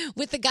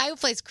 With the guy who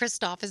plays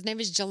Kristoff. His name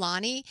is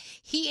Jelani.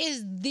 He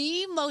is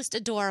the most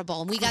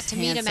adorable. And we got to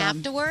meet him handsome.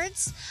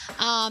 afterwards.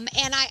 And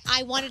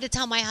I wanted to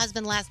tell my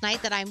husband last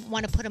night that I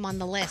want to put him on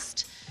the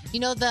list. You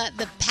know,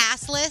 the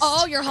pass list?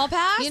 Oh, your hall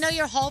pass? You know,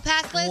 your hall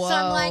pass list? So Whoa.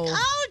 I'm like,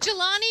 oh,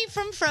 Jelani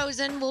from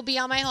Frozen will be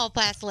on my hall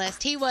pass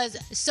list. He was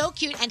so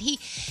cute. And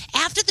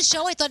after the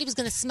show, I thought he was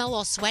going to smell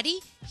all sweaty.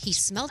 He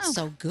smelled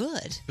so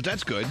good. But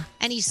that's good.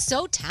 And he's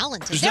so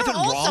talented. There's They're nothing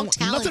all wrong. so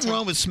talented. Nothing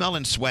wrong with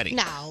smelling sweaty.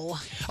 No.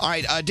 All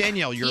right,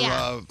 Danielle, your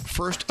Yeah.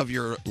 first of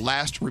your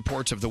last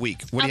reports of the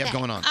week. What do you have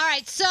going on? All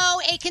right, so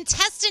a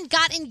contestant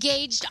got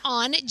engaged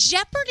on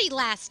Jeopardy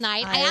last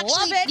night. I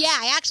love it. Yeah,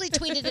 I actually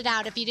tweeted it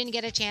out. If you didn't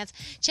get a chance,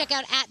 check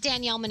out at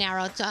Danielle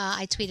Monaro.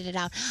 I tweeted it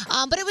out.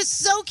 But it was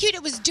so cute.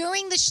 It was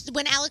during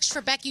when Alex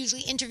Trebek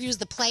usually interviews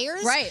the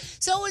players. Right.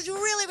 So it was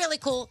really, really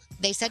cool.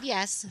 They said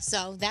yes,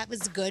 so that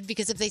was good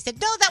because if they said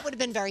no, that would have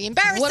been very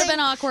embarrassing. Would have been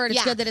awkward. It's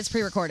Yeah. good that it's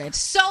pre-recorded.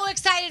 So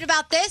excited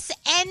about this.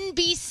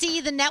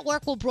 NBC, the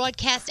network, will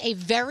broadcast a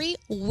very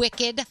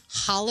wicked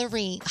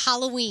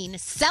Halloween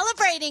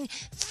celebrating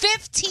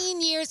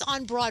 15 years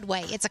on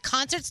Broadway. It's a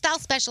concert-style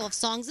special of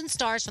songs and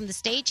stars from the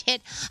stage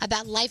hit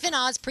about life in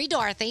Oz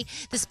pre-Dorothy.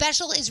 The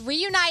special is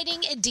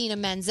reuniting Idina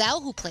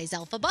Menzel, who plays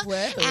Elphaba,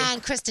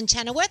 and Kristen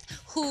Chenoweth,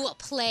 who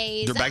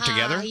plays... They're back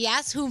together?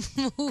 Yes, who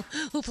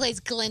plays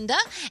Glinda.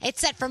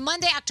 It's set for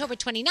Monday, October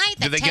 29th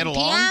Do at they 10 get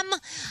along? p.m.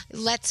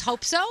 Let's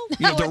hope so.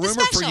 You know, the With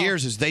rumor for special.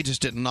 years is they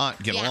just did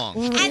not get along.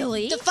 And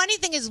the funny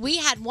thing is we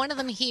had one of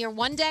them here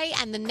one day,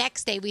 and the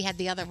next day we had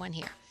the other one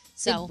here.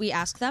 So Did we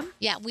ask them?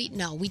 Yeah, we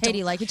don't. Hey, do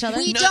you like each other?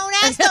 We don't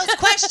ask those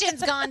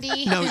questions,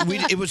 Gandhi. No,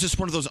 it was just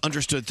one of those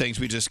understood things.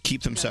 We just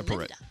keep them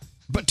separate.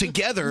 But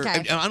together,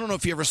 Okay. and I don't know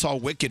if you ever saw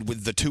Wicked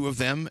with the two of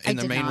them in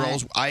the did main not.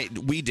 roles.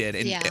 We did,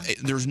 and Yeah.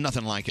 there's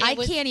nothing like it. I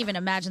can't even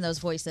imagine those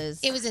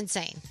voices. It was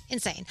insane.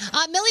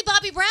 Millie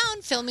Bobby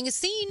Brown filming a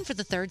scene for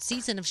the 3rd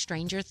season of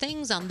Stranger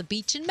Things on the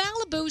beach in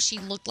Malibu. She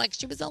looked like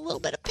she was in a little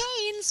bit of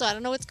pain, so I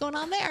don't know what's going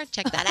on there.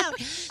 Check that out.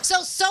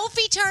 So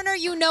Sophie Turner,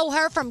 you know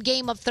her from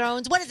Game of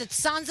Thrones. What is it,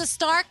 Sansa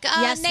Stark?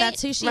 Yes, Nate?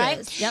 that's who she Right?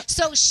 is. Yep.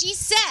 So she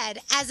said,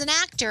 as an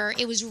actor,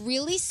 it was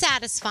really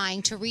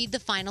satisfying to read the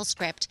final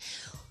script.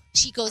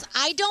 She goes,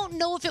 I don't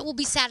know if it will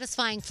be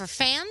satisfying for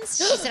fans.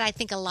 She said, I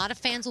think a lot of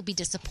fans will be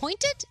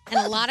disappointed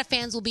and a lot of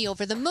fans will be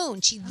over the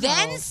moon. She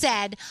then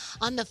said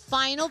on the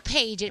final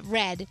page, it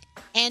read,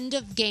 end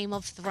of Game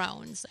of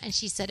Thrones. And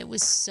she said it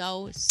was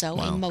so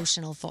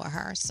emotional for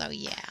her. So,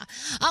 yeah.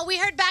 We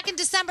heard back in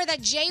December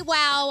that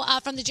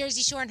JWoww from the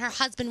Jersey Shore and her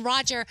husband,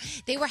 Roger,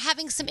 they were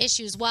having some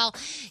issues. Well,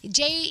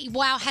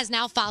 JWoww has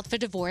now filed for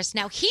divorce.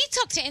 Now, he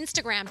took to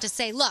Instagram to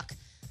say, look,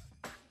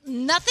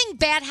 nothing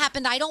bad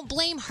happened. I don't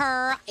blame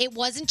her. It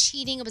wasn't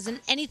cheating. It wasn't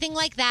anything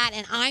like that.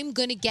 And I'm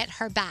going to get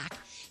her back.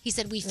 He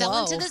said, we fell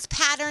Whoa. into this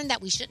pattern that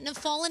we shouldn't have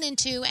fallen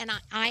into. And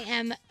I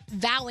am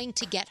vowing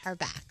to get her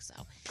back. So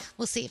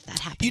we'll see if that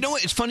happens. You know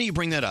what? It's funny you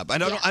bring that up. I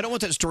don't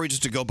want that story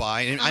just to go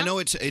by. And Uh-huh. I know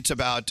it's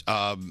about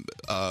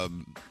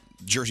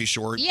Jersey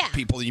Shore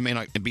people that you may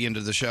not be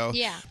into the show.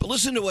 Yeah. But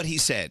listen to what he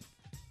said.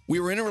 We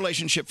were in a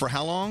relationship for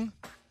how long?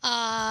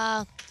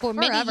 For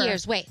many Forever.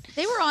 years. Wait.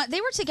 They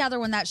were together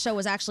when that show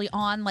was actually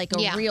on, like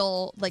a Yeah.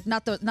 real, like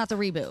not the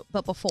reboot,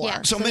 but before.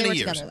 Yeah. So they many were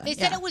years. together then. They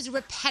said Yeah. it was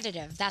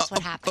repetitive. That's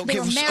what happened. okay, They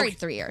were so- married okay.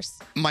 3 years.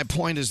 My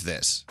point is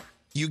this.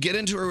 You get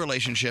into a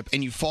relationship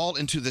and you fall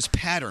into this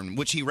pattern,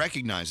 which he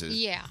recognizes.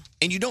 Yeah.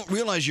 And you don't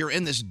realize you're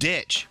in this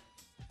ditch.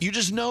 You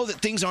just know that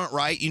things aren't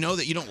right. You know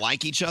that you don't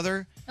like each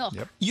other. Oh.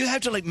 You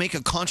have to make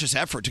a conscious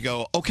effort to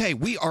go, okay,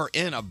 we are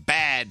in a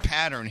bad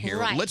pattern here.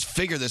 Right. Let's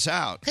figure this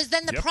out. Because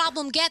then the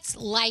problem gets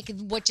like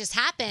what just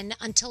happened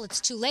until it's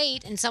too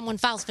late and someone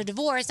files for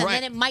divorce and Right.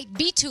 then it might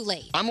be too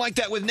late. I'm like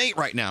that with Nate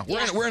right now.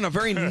 We're in a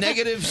very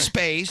negative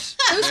space.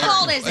 Whose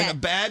fault is In it? a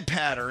bad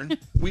pattern.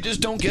 We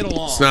just don't get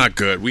along. It's not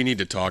good. We need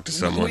to talk to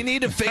someone. We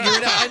need to figure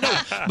it out. I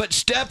know. But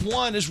step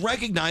one is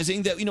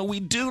recognizing that, we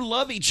do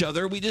love each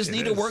other. We just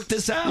need to work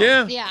this out.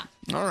 Yeah. Yeah.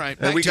 All right.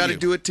 And we got to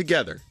do it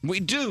together. We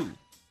do.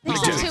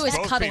 Step 2 is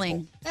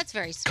cuddling. That's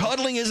very sweet.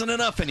 Cuddling isn't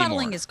enough anymore.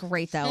 Cuddling is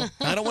great, though.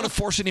 I don't want to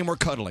force any more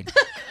cuddling.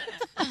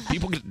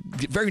 People get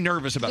very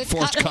nervous about With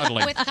forced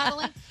cuddling. With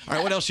cuddling? All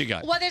right, what else you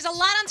got? Well, there's a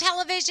lot on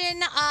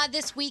television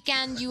this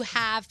weekend. You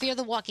have Fear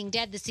the Walking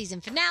Dead, the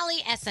season finale.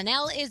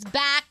 SNL is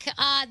back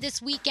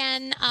this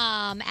weekend.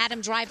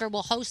 Adam Driver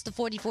will host the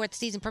 44th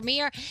season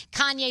premiere.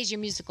 Kanye's your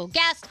musical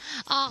guest.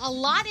 A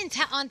lot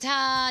on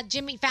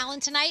Jimmy Fallon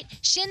tonight.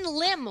 Shin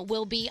Lim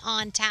will be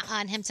on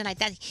him tonight.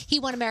 That he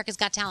won America's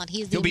Got Talent.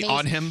 He'll be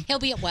on him? He'll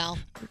be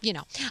you've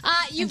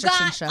Interesting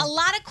got show. a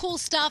lot of cool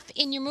stuff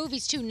in your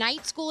movies too.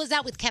 Night School is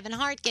out with Kevin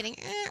Hart getting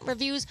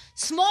reviews.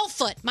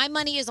 Smallfoot. My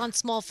money is on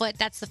Smallfoot.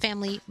 That's the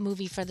family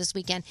movie for this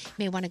weekend. You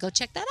may want to go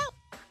check that out.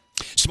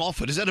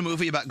 Smallfoot. Is that a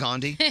movie about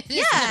Gandhi?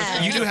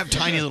 Yeah. You do have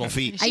tiny little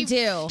feet. I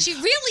do. She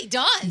really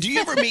does. Do you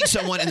ever meet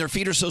someone and their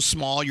feet are so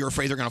small you're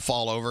afraid they're going to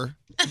fall over?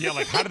 Yeah,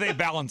 like how do they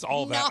balance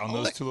all that on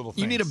those two little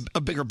things? You need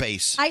a bigger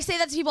base. I say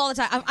that to people all the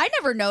time. I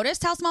never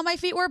noticed how small my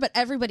feet were, but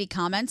everybody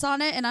comments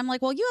on it, and I'm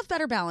like, well, you have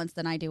better balance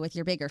than I do with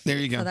your bigger feet. There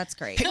you go. So that's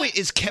great. Hey, wait,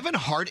 is Kevin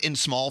Hart in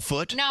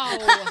Smallfoot? No.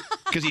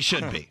 Because he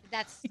should be.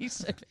 He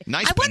should be.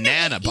 Nice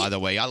banana, by the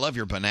way. I love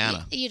your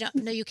banana. You don't.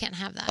 No, you can't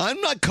have that.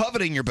 I'm not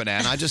coveting your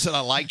banana. I just said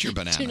I liked your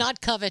banana. Do not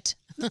covet.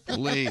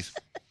 Please.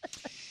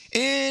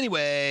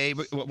 Anyway,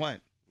 what?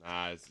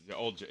 Nah, it's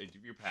old.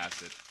 You're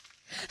past it.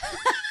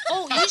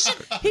 Oh, you should.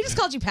 He just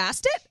called you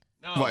past it?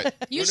 No. What?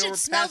 You should we're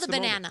smell past the the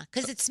moment. banana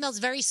because it smells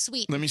very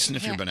sweet. Let me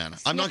sniff your Here, banana.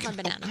 Sniff I'm not my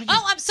gonna- banana.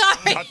 Oh, I'm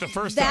sorry. Not the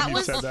first That time you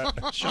was said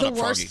that. Shut the up,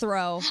 worst Froggy.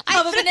 throw of I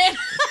a banana.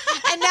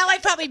 and now I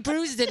probably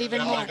bruised it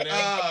even more.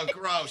 Oh,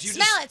 gross. You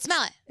Smell it.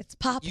 Smell it. It's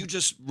popping. You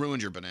just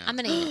ruined your banana. I'm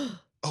gonna eat it.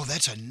 Oh,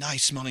 that's a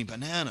nice smelling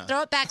banana.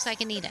 Throw it back so I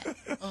can eat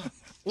it.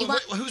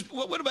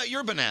 What about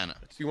your banana?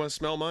 Do you want to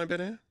smell my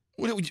banana?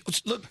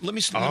 Look, let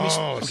me.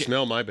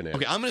 Smell my banana.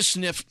 Okay, I'm going to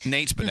sniff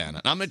Nate's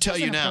banana. I'm going to tell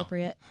That's you now.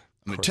 inappropriate.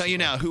 I'm going to tell you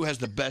now who has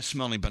the best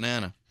smelling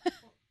banana.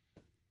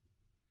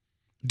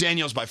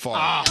 Danielle's by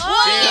far.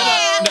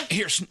 Oh, No,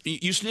 here,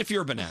 you sniff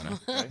your banana.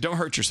 Don't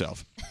hurt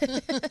yourself.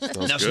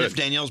 Now sniff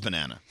Danielle's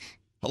banana.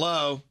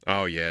 Hello.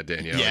 Oh yeah,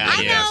 Danielle. Yeah.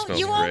 I know smells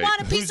you won't great.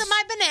 want a piece of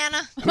my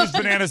banana. Whose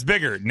banana's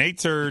bigger,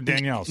 Nate's or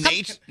Danielle's?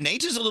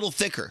 Nate's is a little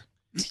thicker.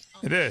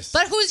 It is.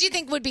 But whose do you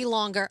think would be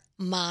longer?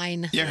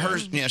 Mine. Yeah,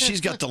 hers. Yeah,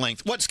 she's got the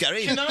length. What,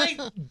 Scary? Can I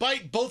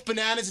bite both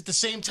bananas at the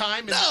same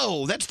time?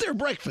 No, that's their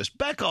breakfast.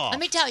 Back off. Let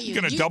me tell you.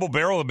 You're going to you- double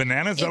barrel of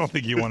bananas? I don't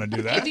think you want to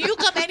do that. If you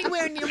come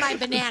anywhere near my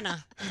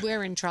banana,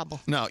 we're in trouble.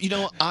 No, you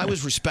know, I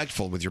was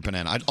respectful with your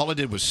banana. All I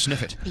did was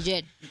sniff it. You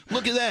did.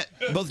 Look at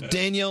that. Both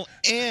Danielle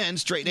and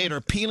Straight Nate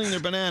are peeling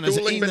their bananas.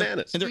 Dueling eating them-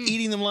 bananas. and they're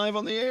eating them live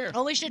on the air.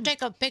 Oh, we should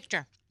take a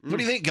picture. What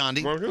do you think,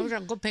 Gandhi?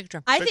 Good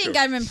picture. I think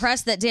I'm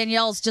impressed that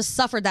Danielle's just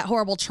suffered that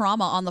horrible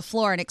trauma on the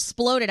floor and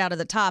exploded out of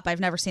the top.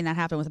 I've never seen that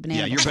happen with a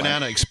banana. Yeah, your before.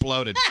 banana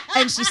exploded.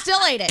 And she still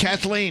ate it.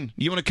 Kathleen,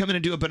 you want to come in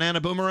and do a banana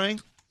boomerang?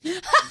 She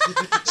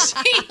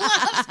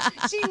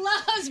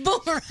loves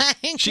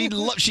boomerangs.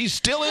 She's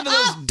still into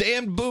those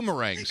damn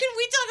boomerangs. Can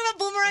we talk about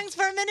boomerangs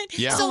for a minute?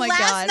 Yeah. So Oh my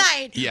last God.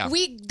 night, Yeah.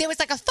 there was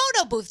like a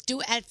photo booth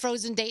at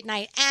Frozen Date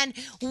Night, and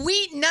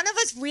none of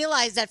us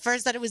realized at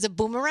first that it was a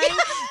boomerang.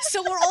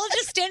 So we're all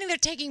just standing there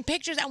taking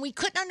pictures, and we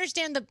couldn't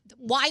understand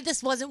why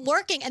this wasn't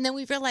working. And then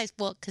we realized,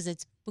 well, because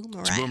it's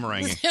boomerang. It's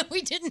boomeranging.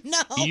 We didn't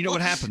know. You know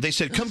what happened? They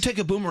said, "Come take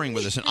a boomerang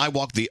with us," and I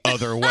walked the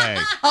other way.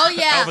 Oh,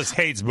 yeah. Elvis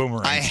hates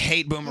boomerangs. I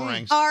hate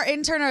boomerangs. Our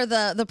intern or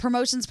the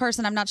promotions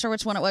person, I'm not sure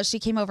which one it was, she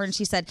came over and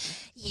she said,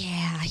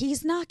 yeah,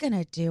 he's not going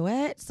to do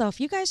it. So if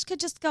you guys could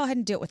just go ahead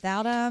and do it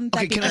without him, Okay,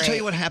 that'd be can I tell great."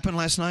 you what happened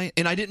last night?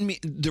 And I didn't mean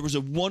there was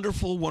a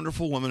wonderful,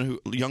 wonderful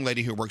young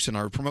lady who works in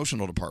our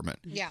promotional department.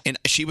 Yeah. And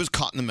she was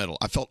caught in the middle.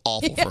 I felt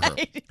awful for her.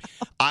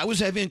 I was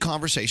having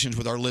conversations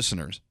with our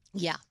listeners.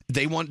 Yeah.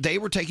 They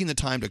were taking the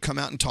time to come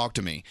out and talk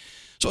to me.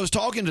 So I was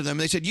talking to them. And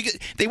they said,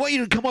 they want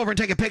you to come over and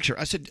take a picture.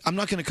 I said, I'm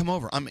not going to come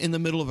over. I'm in the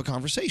middle of a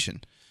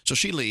conversation. So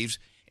she leaves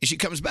and she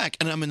comes back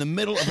and I'm in the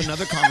middle of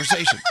another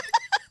conversation.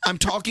 I'm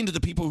talking to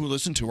the people who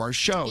listen to our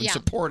show and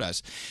support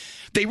us.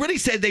 They really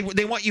said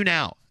they want you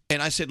now.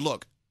 And I said,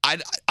 look,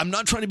 I'm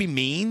not trying to be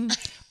mean.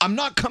 I'm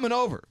not coming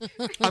over.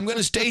 I'm going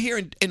to stay here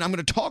and I'm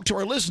going to talk to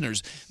our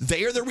listeners.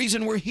 They are the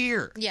reason we're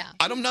here. Yeah.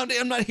 I'm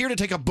not here to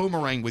take a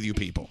boomerang with you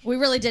people. We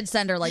really did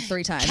send her like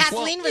 3 times.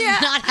 Kathleen was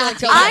not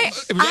happy.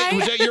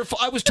 Was that your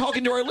fault? I was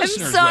talking to our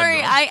listeners. I'm sorry.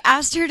 Webmo. I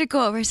asked her to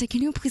go over. I said,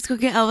 "Can you please go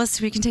get Elvis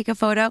so we can take a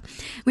photo?"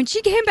 When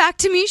she came back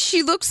to me,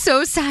 she looked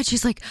so sad.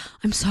 She's like,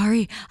 "I'm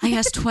sorry. I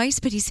asked twice,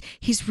 but he's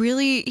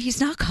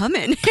not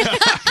coming."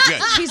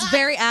 She's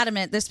very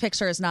adamant this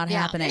picture is not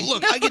happening.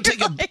 Look, I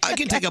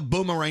can take a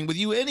boomerang with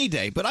you any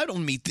day, but I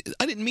didn't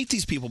meet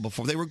these people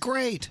before. They were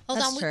great. Hold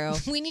on,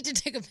 we need to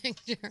take a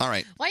picture. All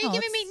right. Why are you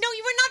giving me? No,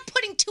 you were not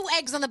putting 2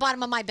 eggs on the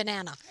bottom of my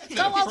banana.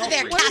 Go over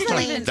there,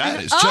 Kathleen.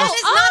 That is That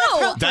is not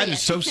appropriate. that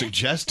is so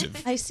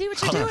suggestive. I see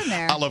what you're doing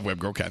there. I love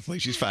Webgirl Kathleen.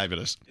 She's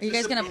fabulous. Are you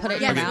guys going to put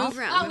it in your mouth?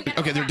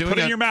 Okay, they're doing Put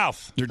it in your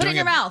mouth. They're Put it doing in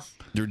your mouth.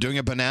 They're doing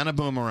a banana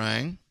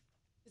boomerang.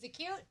 Is it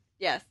cute?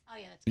 Yes. Oh,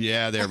 yeah.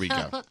 Yeah, there we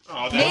go.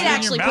 Nate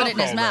actually put it in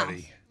his mouth.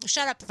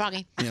 Shut up,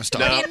 Froggy. Yeah,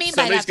 stop. What do you mean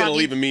by somebody's that, going to Froggy?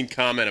 leave a mean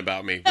comment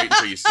about me. Wait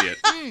until you see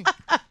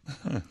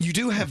it. You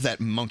do have that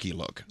monkey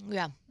look.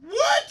 Yeah.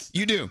 What?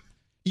 You do.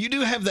 You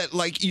do have that,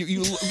 like,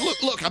 you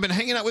look, I've been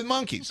hanging out with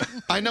monkeys.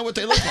 I know what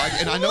they look like,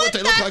 and I know what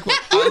they look like.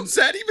 What does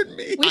that even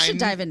mean? We should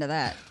dive into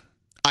that.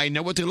 I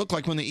know what they look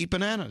like when they eat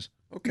bananas.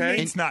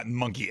 Okay. It's not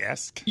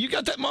monkey-esque. You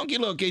got that monkey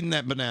look eating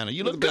that banana.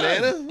 You look The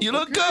good. banana? You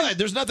look good.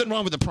 There's nothing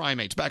wrong with the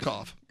primates. Back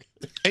off.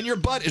 And your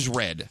butt is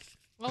red.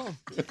 Oh,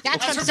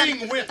 that's for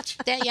being whipped.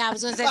 Yeah, I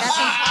was going to say that's.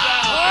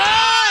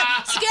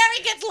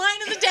 Scary gets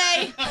line of the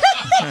day.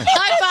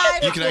 High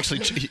five.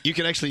 You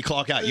can actually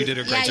clock out. You did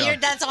a great job.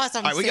 That's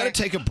awesome. All right, we got to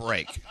Scary. take a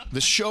break.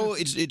 The show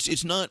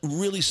it's not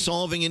really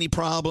solving any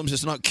problems.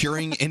 It's not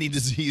curing any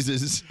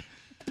diseases.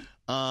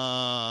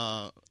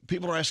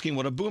 People are asking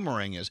what a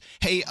boomerang is.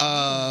 Hey,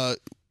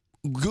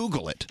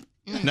 Google it.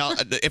 Now,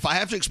 if I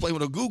have to explain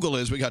what a Google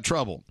is, we got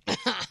trouble.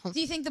 Do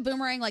you think the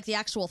boomerang, like the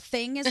actual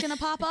thing, is going to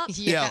pop up?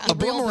 Yeah, The a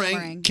real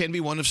boomerang can be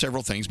one of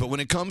several things, but when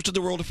it comes to the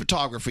world of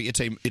photography,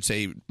 it's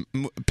a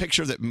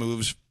picture that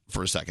moves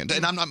for a second.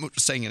 And I'm not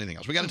saying anything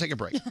else. We got to take a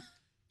break.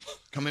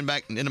 Coming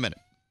back in a minute.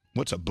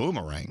 What's a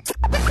boomerang?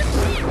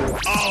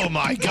 Oh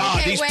my God,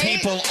 Okay, these wait.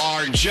 people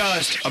are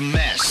just a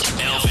mess.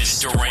 Elvis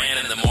Duran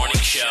in the morning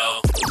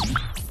show.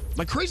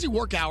 My crazy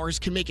work hours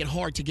can make it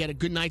hard to get a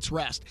good night's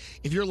rest.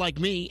 If you're like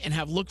me and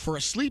have looked for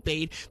a sleep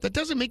aid that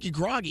doesn't make you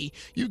groggy,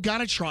 you've got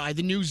to try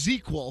the new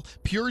ZzzQuil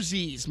Pure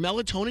Z's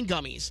melatonin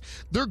gummies.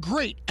 They're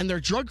great and they're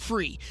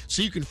drug-free,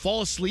 so you can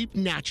fall asleep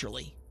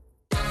naturally.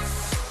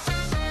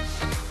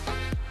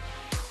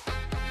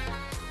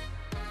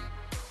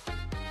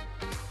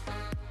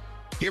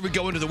 Here we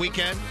go into the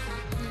weekend.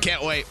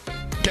 Can't wait.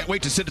 Can't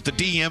wait to sit at the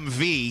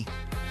DMV.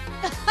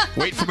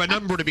 Wait for my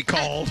number to be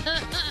called.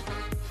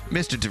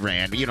 Mr.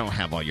 Duran, you don't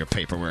have all your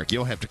paperwork.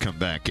 You'll have to come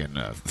back in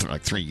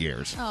like 3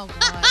 years. Oh,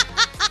 God.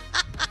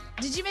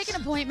 Did you make an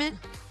appointment?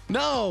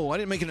 No, I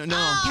didn't make it.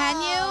 No. Can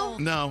you?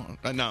 No.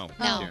 No. No.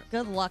 Yeah.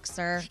 Good luck,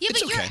 sir. Yeah,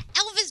 but It's you're okay.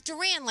 Elvis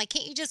Duran. Like,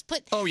 can't you just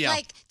put, Oh, yeah.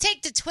 like,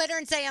 take to Twitter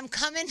and say, I'm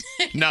coming?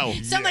 No.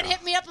 Someone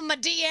hit me up in my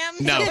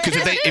DM? No, because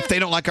if they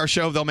don't like our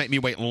show, they'll make me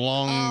wait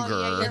longer.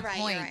 You're right, you're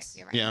right,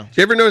 you're right. Yeah. Did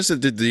you ever notice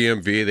that the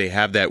DMV, they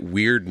have that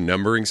weird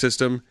numbering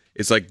system?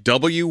 It's like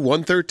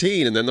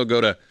W113, and then they'll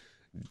go to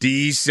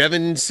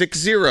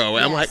D760.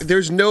 And I'm like,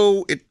 there's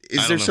no, Is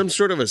I there don't know. some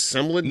sort of a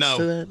semblance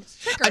to that?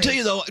 I tell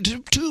you though,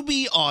 to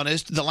be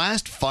honest, the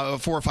last 4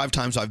 or 5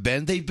 times I've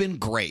been, they've been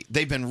great.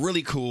 They've been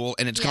really cool,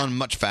 and it's gone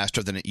much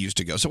faster than it used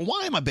to go. So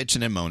why am I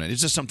bitching and moaning?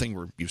 It's just something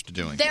we're used to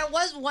doing. There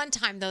was one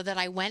time though that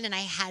I went and I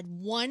had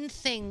one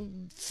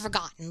thing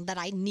forgotten that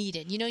I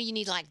needed. You know, you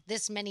need like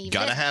this many.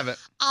 Gotta this. have it.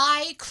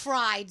 I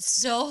cried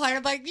so hard.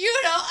 I'm like, you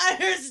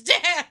don't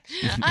understand.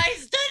 I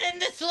stood in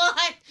this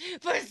line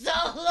for so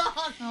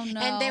long. Oh no!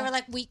 And they were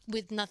like, "We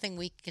with nothing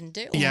we can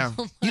do." Yeah.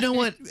 You know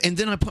what? And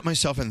then I put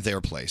myself in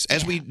their place.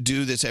 As we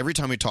do this, every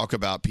time we talk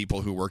about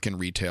people who work in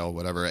retail,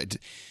 whatever,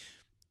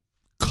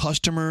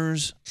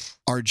 customers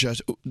are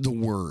just the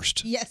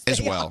worst Yes, as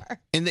they well. are.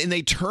 And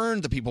they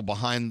turn the people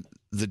behind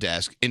the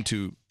desk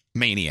into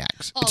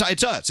maniacs. Oh.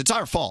 It's us. It's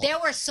our fault. There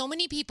were so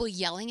many people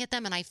yelling at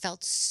them, and I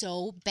felt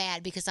so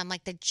bad because I'm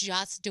like, they're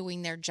just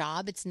doing their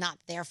job. It's not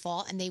their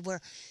fault. And they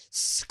were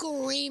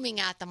screaming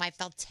at them. I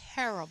felt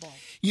terrible.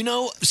 You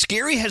know,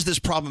 Scary has this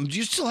problem. Do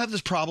you still have this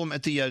problem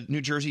at the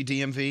New Jersey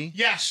DMV?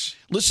 Yes.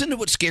 Listen to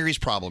what Scary's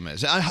problem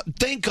is.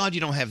 Thank God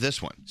you don't have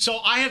this one. So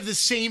I have the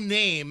same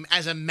name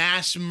as a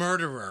mass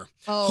murderer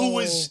who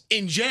was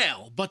in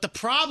jail. But the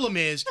problem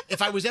is,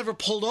 if I was ever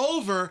pulled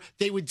over,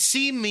 they would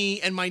see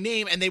me and my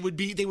name, and they would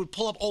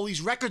pull up all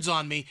these records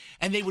on me,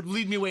 and they would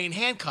lead me away in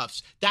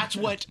handcuffs. That's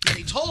what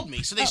they told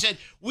me. So they said,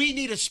 we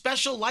need a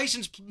special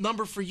license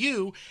number for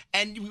you,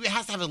 and it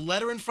has to have a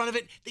letter in front of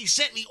it. They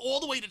sent me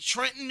all the way to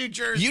Trenton, New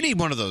Jersey. You need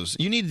one of those.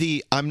 You need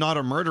the I'm not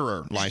a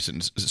murderer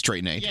license,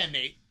 straight Nate. Yeah,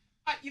 Nate.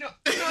 We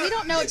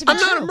don't know it to be I'm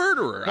not true. a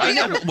murderer.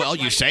 Well,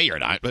 you say you're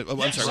not. But, I'm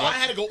sorry. So what? I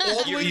had to go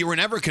all the way. You were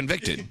never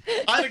convicted.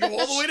 I had to go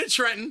all the way to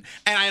Trenton,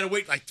 and I had to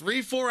wait like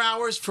 3-4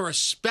 hours for a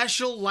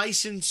special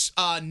license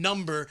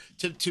number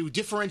to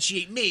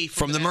differentiate me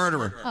From the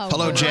murderer. Oh,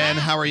 Hello, wow. Jen.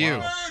 How are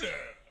you?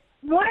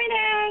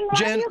 Morning. Love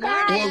Jen, you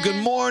guys. well,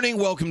 good morning.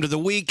 Welcome to the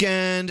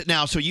weekend.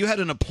 Now, so you had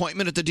an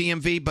appointment at the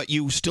DMV, but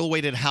you still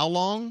waited how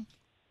long?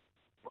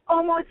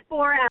 Almost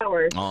 4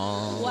 hours.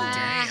 Oh,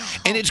 Wow.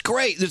 and it's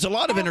great. There's a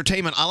lot of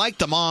entertainment. I like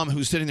the mom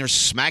who's sitting there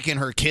smacking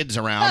her kids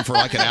around for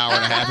like an hour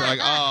and a half. You're like,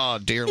 oh,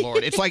 dear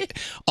Lord. It's like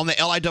on the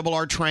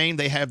LIRR train,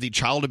 they have the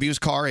child abuse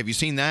car. Have you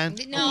seen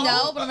that?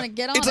 No, but I'm gonna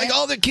get on It's like it.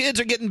 all the kids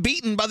are getting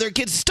beaten by their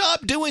kids.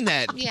 Stop doing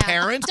that, Yeah.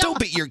 parents. Don't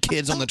beat your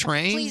kids on the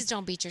train. Please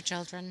don't beat your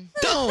children.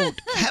 Don't.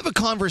 Have a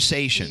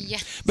conversation.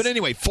 Yes. But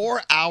anyway,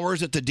 4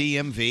 hours at the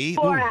DMV.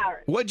 4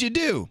 hours. What'd you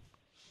do?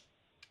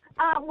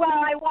 Well,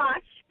 I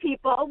watched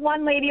people.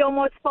 One lady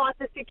almost fought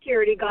the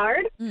security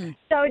guard.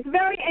 So it's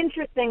very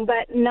interesting,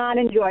 but not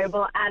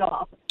enjoyable at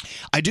all.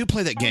 I do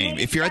play that game.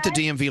 If you're at the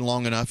DMV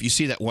long enough, you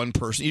see that one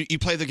person. You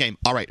play the game.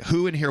 All right,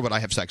 who in here would I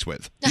have sex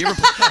with? Do you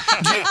ever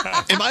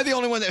am I the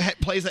only one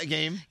that plays that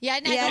game? Yeah,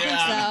 no, Yeah, I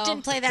think so.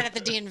 didn't play that at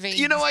the DMV.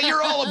 You know what?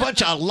 You're all a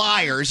bunch of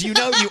liars. You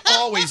know, you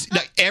always,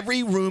 like,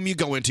 every room you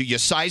go into, you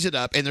size it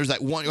up, and there's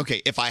that one.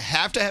 Okay, if I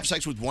have to have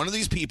sex with one of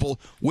these people,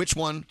 which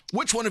one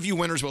of you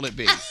winners will it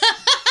be?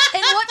 In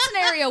what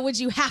scenario would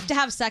you have to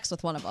have sex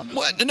with one of them?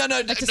 What? No,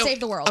 Like to save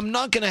the world. I'm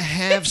not going to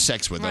have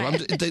sex with them.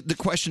 Right. The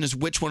question is,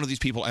 which one of these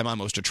people am I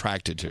most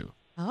attracted to?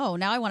 Oh,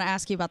 now I want to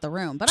ask you about the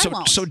room, but I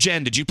won't. So,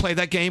 Jen, did you play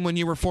that game when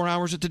you were 4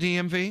 hours at the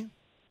DMV?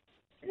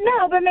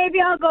 No, but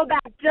maybe I'll go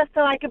back just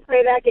so I can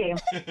play that game.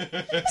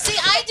 See,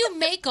 I do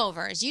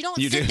makeovers. You don't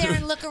You sit do? there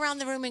and look around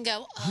the room and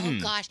go, oh,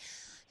 gosh,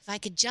 if I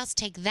could just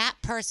take that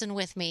person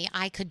with me,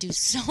 I could do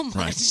so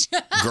much.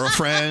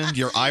 Girlfriend,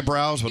 your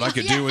eyebrows, what I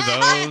could do with those.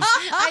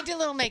 I do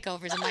little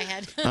makeovers in my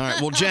head. All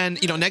right. Well, Jen,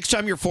 next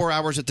time you're 4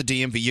 hours at the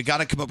DMV, you got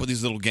to come up with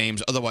these little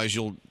games. Otherwise,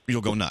 you'll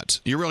go nuts.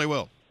 You really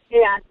will.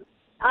 Yeah,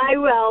 I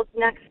will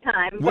next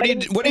time. What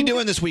are you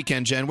doing this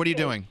weekend, Jen? What are you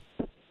doing?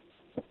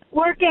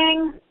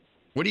 Working.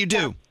 What do you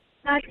do?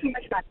 Not too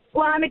much fun.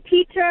 Well, I'm a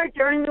teacher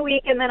during the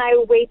week, and then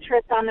I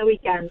waitress on the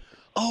weekends.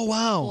 Oh,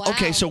 wow. Wow.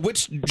 Okay, so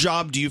which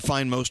job do you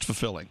find most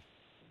fulfilling?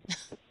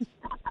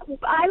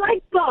 I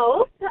like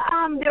both.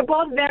 They're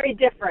both very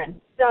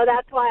different. So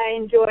that's why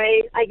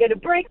I get a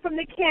break from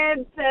the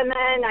kids, and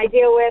then I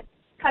deal with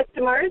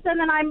customers, and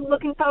then I'm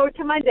looking forward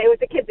to Monday with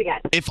the kids again.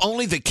 If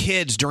only the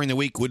kids during the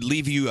week would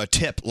leave you a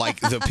tip like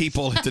the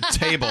people at the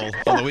table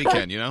on the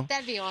weekend,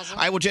 That'd be awesome.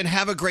 All right, well, Jen,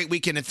 have a great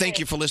weekend, and thank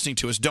you for listening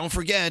to us. Don't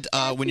forget,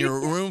 when you're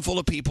a room full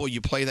of people,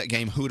 you play that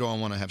game, Who Do I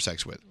Want to Have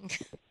Sex With?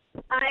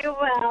 I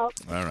will.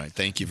 All right,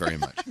 thank you very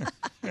much.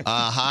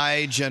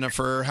 Hi,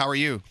 Jennifer. How are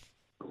you?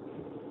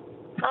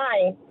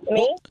 Hi,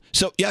 me?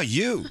 So, yeah,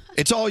 you.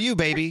 It's all you,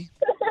 baby.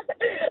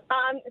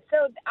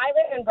 So I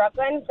live in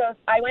Brooklyn, so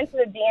I went to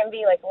the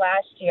DMV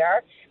last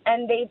year,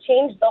 and they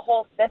changed the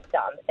whole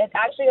system. It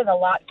actually is a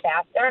lot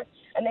faster,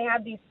 and they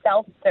have these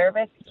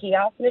self-service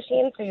kiosk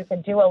machines, so you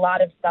can do a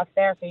lot of stuff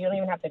there, so you don't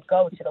even have to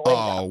go to the window.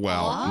 Oh,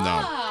 well,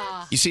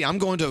 no. You see, I'm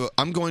going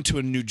to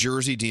a New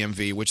Jersey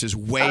DMV, which is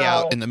way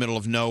out in the middle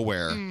of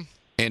nowhere.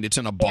 And it's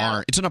in a barn.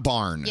 Yeah. It's in a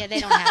barn. Yeah, they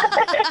don't have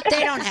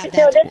that.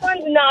 No, this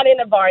one's not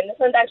in a barn. This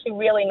one's actually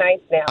really nice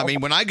now. I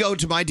mean, when I go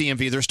to my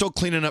DMV, they're still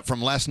cleaning up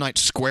from last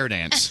night's square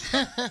dance. You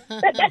know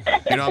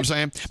what I'm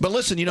saying? But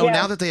listen,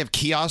 now that they have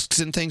kiosks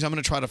and things, I'm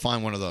going to try to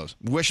find one of those.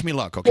 Wish me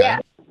luck, okay? Yeah.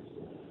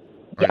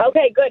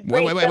 Okay, good.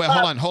 Wait, great.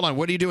 hold on.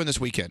 What are you doing this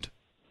weekend?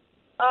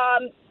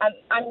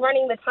 I'm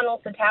running the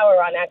Tunnels to Tower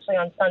run actually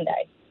on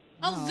Sunday.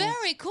 Oh,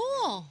 very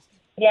cool.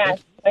 Yeah,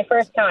 my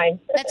first time.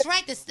 That's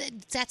right.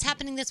 That's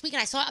happening this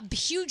weekend. I saw a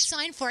huge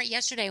sign for it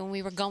yesterday when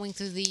we were going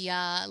through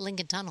the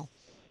Lincoln Tunnel.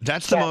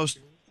 That's the most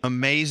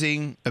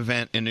amazing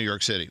event in New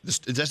York City.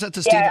 That's at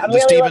the I'm the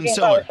really Steven looking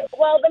Siller. forward.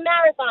 Well, the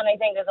marathon I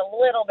think is a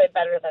little bit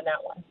better than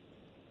that one.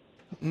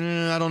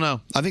 I don't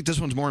know. I think this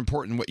one's more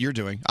important than what you're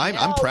doing.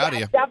 I'm proud of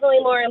you.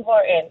 Definitely more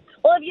important.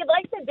 Well, if you'd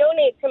like to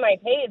donate to my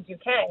page, you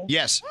can.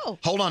 Yes.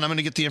 Hold on. I'm going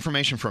to get the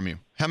information from you.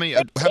 How many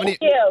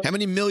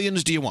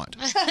millions do you want?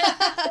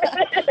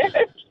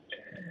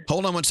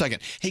 Hold on one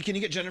second. Hey, can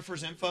you get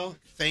Jennifer's info?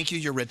 Thank you,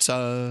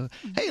 Yuritsa.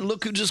 Hey,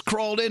 look who just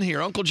crawled in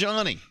here, Uncle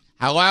Johnny.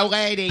 Hello,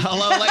 lady.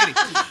 Hello, lady.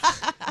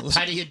 What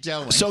are you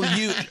doing? So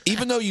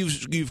even though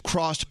you've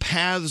crossed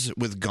paths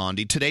with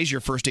Gandhi, today's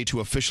your first day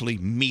to officially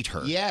meet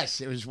her. Yes,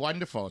 it was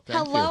wonderful. Thank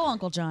you. Hello,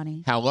 Uncle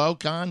Johnny. Hello,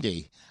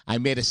 Gandhi. I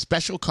made a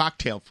special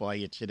cocktail for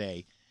you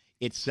today.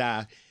 It's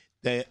the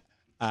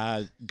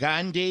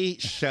Gandhi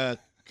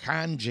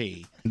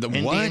Shikanji. The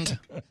Indian, what?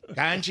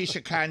 Gandhi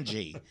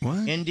Shikanji.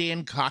 What?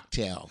 Indian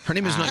cocktail. Her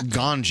name is not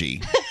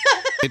Ganji.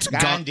 It's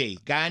Gandhi.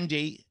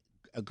 Gandhi.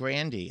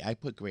 Grandy. I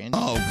put Grandy.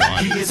 Oh,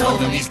 God. He is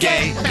old and he's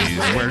gay. He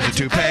wears a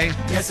toupee.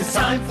 Yes, it's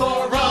time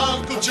for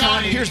Uncle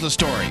Johnny. Here's the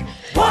story.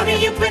 What are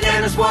you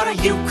bananas? What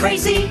are you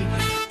crazy?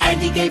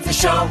 And he gave the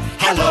show,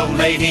 hello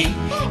lady.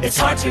 It's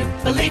hard to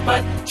believe,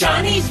 but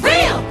Johnny's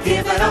real.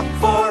 Give it up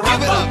for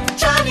Uncle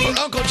Johnny.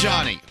 Uncle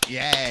Johnny.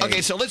 Yay.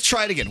 Okay, so let's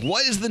try it again.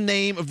 What is the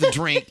name of the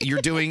drink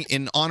you're doing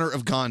in honor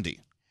of Gandhi?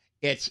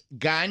 It's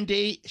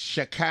Gandhi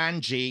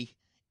Shikanji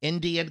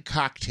Indian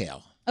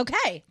cocktail.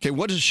 Okay. Okay,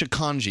 what does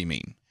shikanji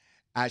mean?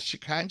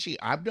 Shikanji,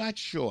 I'm not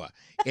sure.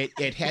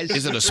 It has.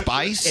 Is it a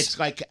spice? It's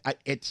like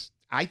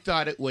I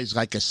thought it was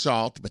like a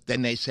salt, but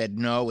then they said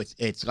no.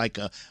 It's like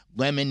a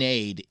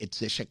lemonade.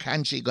 It's a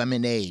Shikanji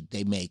lemonade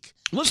they make.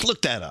 Let's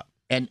look that up.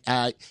 And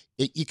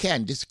you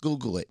can just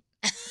Google it.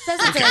 Says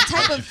it's a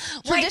type of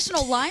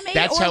traditional limeade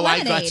That's or how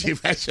lemonade. I got the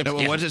recipe.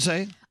 What does it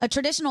say? A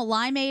traditional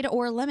limeade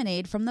or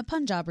lemonade from the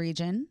Punjab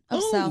region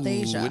of South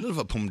Asia. We love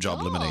a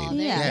Punjab lemonade.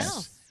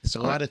 Yes. There's a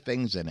lot of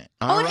things in it.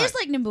 It is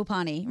like Nimbu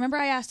Pani. Remember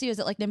I asked you, is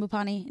it like Nimbu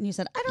Pani? And you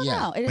said, I don't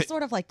know. It is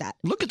sort of like that.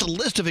 Look at the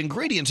list of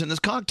ingredients in this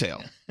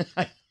cocktail.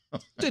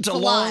 It's a a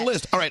long lot.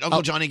 list. All right,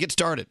 Uncle Johnny, get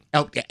started.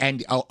 Oh,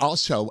 and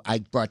also I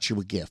brought you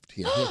a gift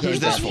here. Who's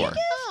this for?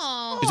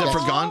 Is that for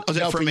Gandhi? Oh, is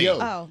that No, for for me? you.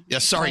 Oh. Yeah,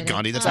 sorry,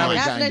 Gandhi. That's Sorry,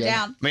 mine. Passing it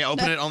down. May I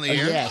open it on the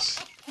air?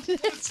 Yes.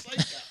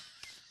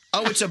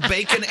 Oh, it's a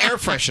bacon air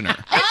freshener.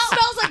 It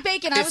smells like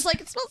bacon. I was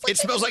like, it smells like It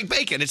smells like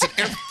bacon. It's an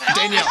air.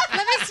 Danielle,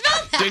 Let me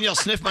smell that. Danielle,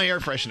 sniff my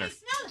air freshener.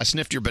 I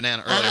sniffed your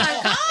banana Oh earlier.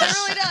 my gosh. It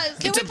really does.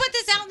 Can we put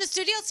this out in the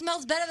studio? It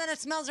smells better than it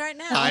smells right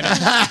now. I know.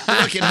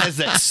 Look, it has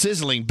that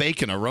sizzling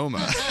bacon aroma.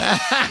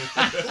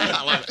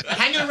 I love it.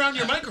 Hang it around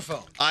your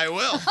microphone. I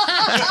will.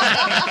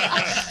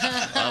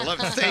 I love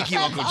it. Thank you,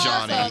 Uncle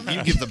Johnny. awesome.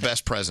 You give the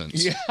best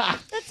presents. Yeah. That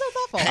sounds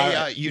awful.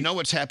 Hey, you know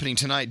what's happening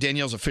tonight?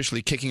 Danielle's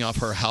officially kicking off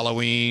her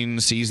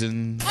Halloween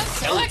season.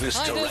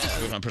 Elvis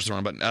Duran. I pushed the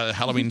wrong button.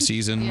 Halloween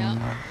season.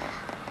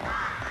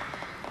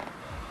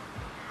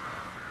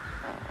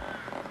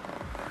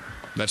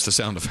 That's the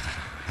sound of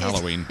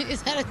Halloween.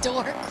 Is that a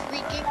door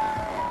creaking?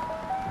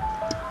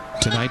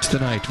 Tonight's the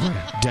night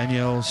where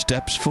Danielle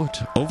steps foot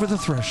over the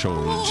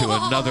threshold to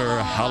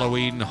another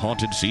Halloween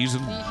haunted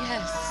season.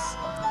 Yes.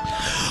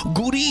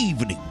 Good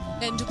evening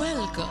And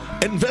welcome.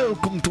 and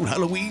welcome to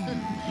Halloween.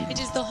 It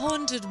is the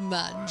Haunted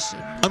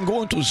Mansion. I'm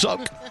going to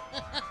suck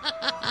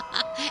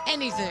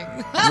Anything.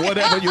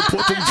 whatever you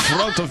put in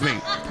front of me.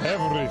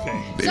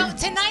 Everything. So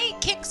tonight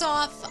kicks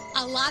off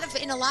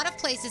in a lot of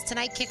places.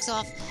 Tonight kicks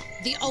off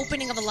the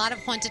opening of a lot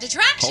of haunted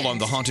attractions. Hold on,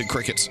 the haunted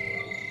crickets.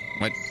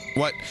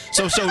 What?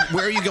 So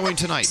where are you going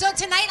tonight? So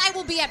tonight I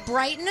will be at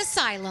Brighton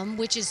Asylum,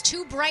 which is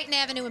 2 Brighton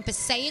Avenue in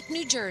Passaic,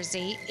 New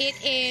Jersey. It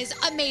is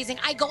amazing.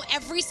 I go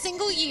every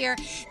single year.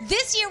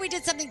 This year we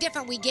did something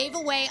different. We gave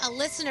away a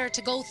listener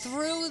to go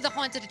through the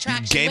haunted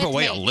attraction. Gave with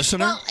away me. a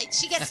listener? Well,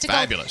 she gets to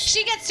Fabulous. go.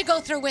 She gets to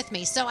go through with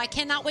me. So I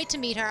cannot wait to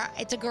meet her.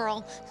 It's a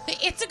girl.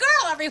 It's a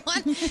girl,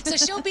 everyone. So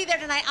she'll be there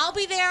tonight. I'll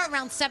be there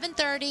around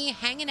 7:30,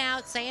 hanging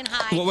out, saying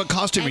hi. Well, what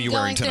costume are and you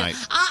wearing going through. tonight?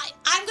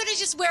 I'm going to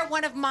just wear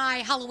one of my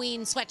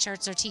Halloween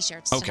sweatshirts or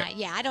T-shirts Okay. tonight.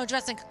 Yeah, I don't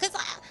dress in because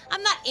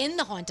I'm not in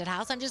the haunted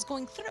house. I'm just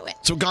going through it.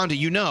 So Gandhi,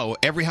 you know,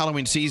 every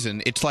Halloween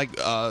season, it's like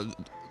a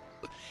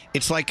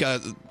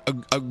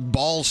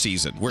ball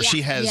season where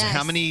she has Yes.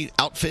 how many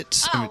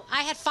outfits? I mean,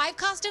 I had 5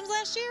 costumes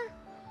last year.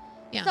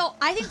 Yeah. So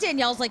I think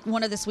Danielle's like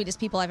one of the sweetest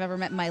people I've ever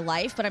met in my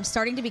life, but I'm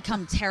starting to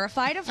become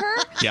terrified of her.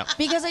 Yeah.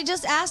 Because I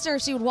just asked her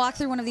if she would walk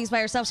through one of these by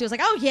herself. She was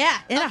like, "Oh yeah,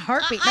 in a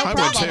heartbeat, no I would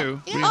problem."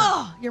 too. Yeah.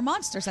 Oh, you're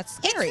monsters. That's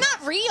scary. It's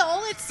not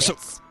real. So-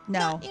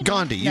 no.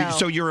 Gandhi, No.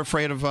 so you're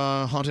afraid of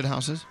haunted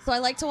houses? So I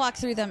like to walk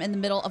through them in the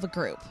middle of a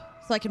group.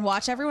 so I can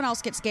watch everyone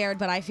else get scared,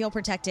 but I feel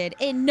protected.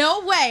 In no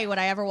way would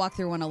I ever walk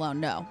through one alone.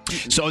 No.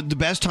 So the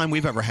best time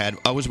we've ever had,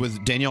 I was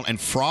with Danielle and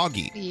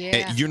Froggy Yeah.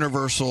 at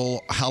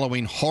Universal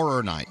Halloween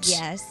Horror Nights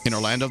Yes. in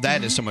Orlando.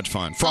 That is so much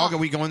fun. Frog, are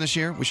we going this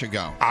year? We should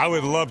go. I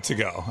would love to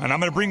go, and I'm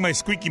going to bring my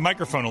squeaky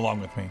microphone along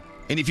with me.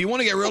 And if you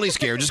want to get really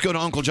scared, just go to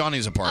Uncle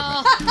Johnny's apartment.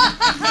 All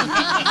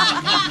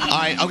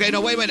right. Okay.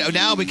 No, wait.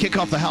 Now we kick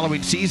off the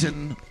Halloween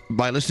season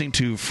by listening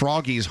to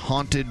Froggy's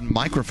haunted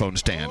microphone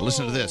stand.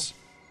 Listen to this.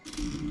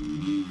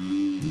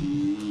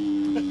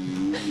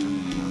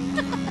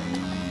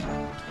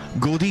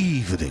 Good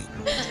evening.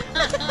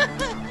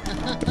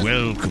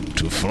 Welcome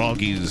to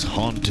Froggy's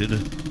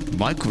haunted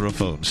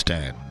microphone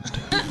stand.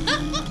 That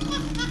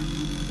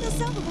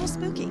sounds a little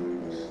spooky.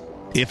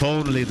 If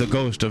only the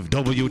ghost of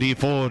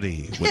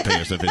WD-40 would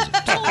pay us a visit.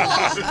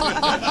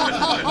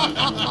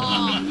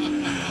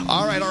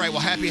 All right. Well,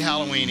 happy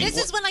Halloween. This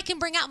is when I can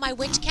bring out my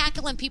witch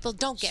cackle and people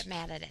don't get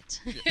mad at it.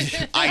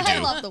 I do. I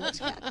love the witch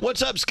cackle.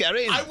 What's up,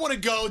 Scary? I want to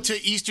go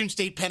to Eastern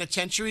State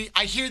Penitentiary.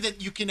 I hear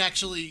that you can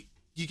actually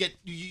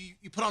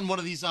you put on one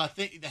of these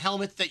the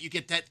helmets that you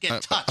get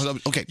touched.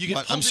 Okay, You get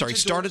I'm pulled sorry.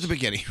 into Start doors. at the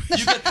beginning.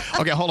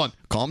 Okay, hold on.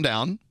 Calm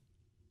down.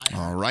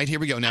 All right, here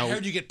we go. Now, I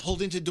heard you get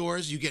pulled into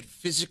doors. You get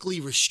physically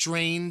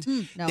restrained.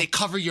 no. They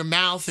cover your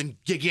mouth and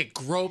you get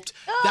groped.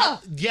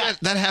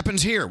 that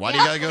happens here. Why do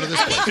you got to go to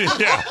this place?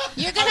 Yeah.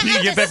 You're gonna You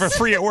have get this- that for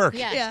free at work.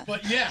 Yeah.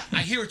 But yeah,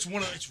 I hear it's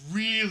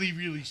really,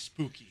 really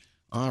spooky.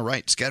 All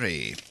right,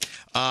 Scary.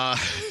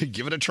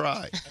 Give it a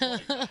try.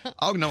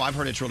 Oh, no, I've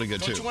heard it's really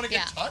good, Don't too. you want to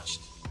get touched?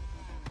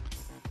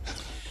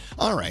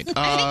 All right.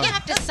 I think you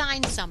have to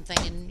sign something,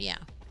 and yeah.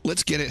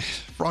 Let's get it.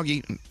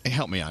 Froggy,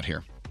 help me out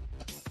here.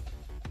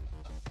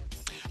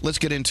 Let's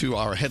get into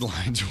our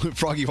headlines.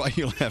 Froggy, why are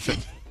you laughing?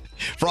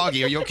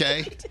 Froggy, are you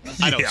okay?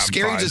 I know. Yeah, I'm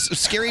Scary fine. just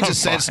I'm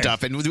said fine.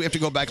 stuff, and we have to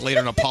go back later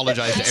and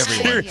apologize to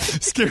everyone.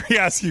 Scary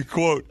asks you,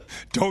 quote,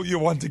 "Don't you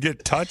want to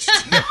get touched?"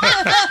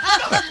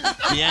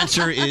 The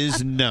answer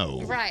is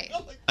no. Right.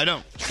 I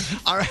don't.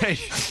 All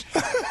right.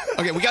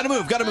 Okay, we got to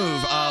move.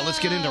 Let's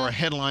get into our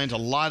headlines. A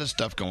lot of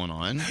stuff going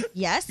on.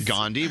 Yes.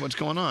 Gandhi, what's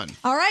going on?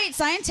 All right,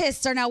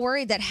 scientists are now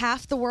worried that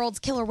half the world's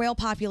killer whale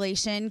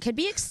population could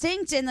be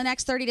extinct in the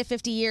next 30 to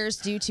 50 years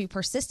due to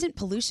persistent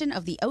pollution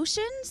of the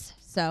oceans.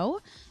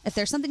 So, if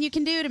there's something you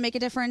can do to make a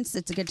difference,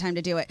 it's a good time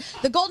to do it.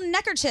 The golden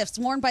neckerchiefs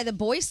worn by the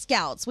Boy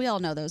Scouts. We all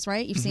know those,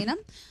 right? You've seen them?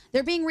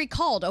 They're being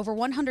recalled. Over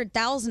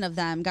 100,000 of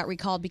them got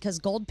recalled because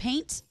gold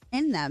paint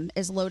in them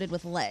is loaded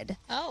with lead.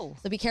 Oh.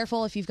 So be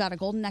careful if you've got a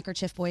golden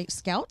neckerchief, Boy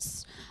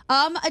Scouts.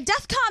 A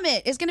death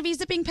comet is going to be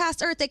zipping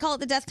past Earth. They call it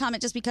the death comet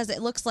just because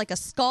it looks like a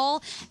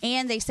skull,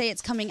 and they say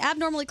it's coming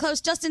abnormally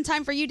close just in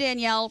time for you,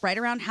 Danielle, right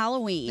around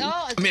Halloween.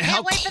 Oh,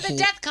 can't wait for the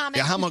death comet.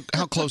 Yeah,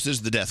 how close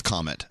is the death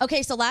comet?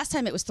 Okay, so last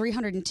time it was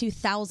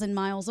 302,000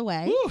 miles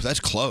away. Ooh, that's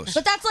close.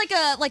 But that's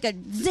like a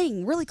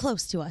zing, really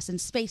close to us in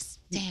space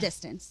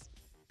distance.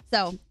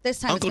 So this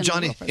time Uncle it's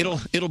gonna be Johnny, a little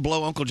further. it'll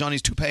blow Uncle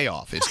Johnny's toupee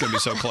off. It's going to be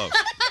so close.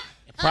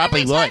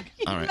 Probably would.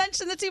 You All right.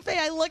 mentioned the toupee.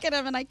 I look at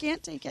him and I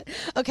can't take it.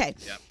 Okay.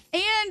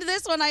 And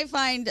this one I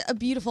find a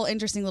beautiful,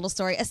 interesting little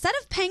story. A set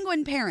of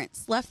penguin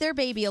parents left their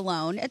baby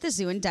alone at the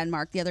zoo in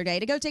Denmark the other day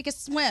to go take a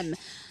swim.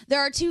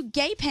 There are two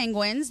gay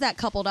penguins that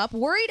coupled up,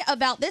 worried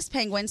about this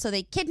penguin, so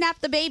they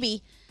kidnapped the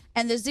baby.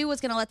 And the zoo was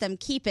going to let them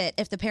keep it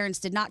if the parents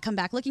did not come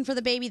back looking for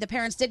the baby. The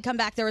parents did come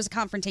back. There was a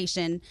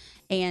confrontation,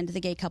 and the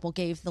gay couple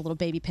gave the little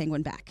baby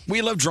penguin back.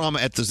 We love drama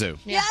at the zoo.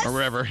 Yes. Or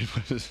wherever.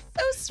 So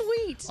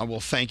sweet. Well,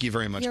 thank you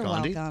very much, You're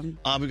Gandhi. welcome.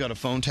 We got a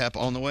phone tap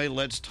on the way.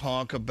 Let's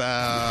talk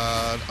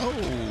about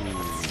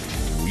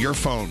your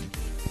phone.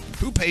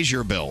 Who pays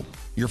your bill?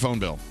 Your phone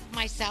bill?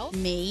 Myself?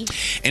 Me.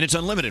 And it's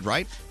unlimited,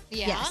 right?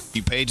 Yeah. Yes.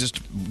 You pay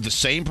just the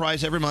same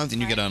price every month,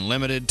 and you get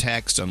unlimited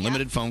text,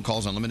 unlimited phone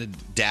calls, unlimited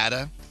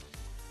data.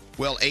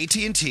 Well,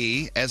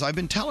 AT&T, as I've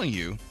been telling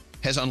you,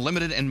 has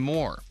unlimited and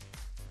more.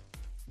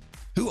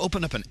 Who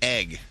opened up an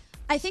egg?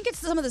 I think it's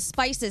some of the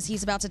spices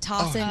he's about to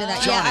toss into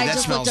that. Johnny, I that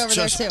just looked smells over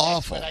there just too.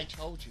 awful. It's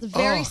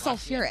very Oh.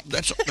 sulfuric.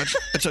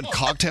 That's a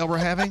cocktail we're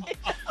having.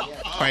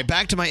 All right,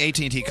 back to my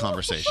AT&T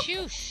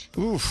conversation.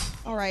 Oof.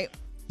 All right,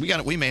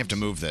 We may have to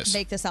move this.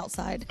 make this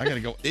outside. I gotta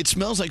go. It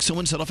smells like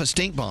someone set off a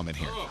stink bomb in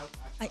here.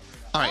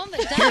 All right, Oh my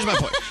God. here's my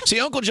point. See,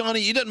 Uncle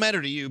Johnny, it doesn't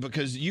matter to you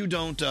because you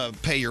don't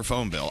pay your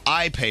phone bill.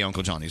 I pay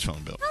Uncle Johnny's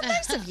phone bill. How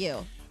nice of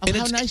you. And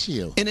how it's- nice of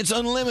you. And it's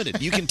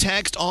unlimited. You can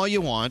text all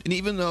you want, and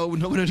even though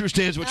no one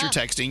understands what you're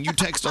texting, you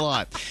text a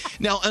lot.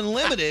 Now,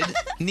 unlimited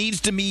needs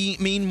to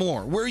mean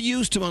more. We're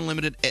used to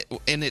unlimited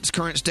in its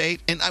current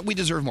state, and we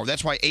deserve more.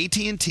 That's why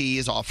AT&T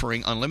is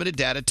offering unlimited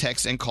data,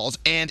 text, and calls,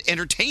 and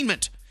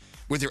entertainment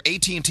with their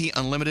AT&T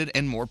Unlimited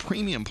and More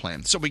premium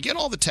plan. So we get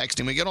all the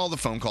texting, we get all the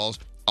phone calls,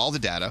 all the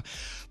data,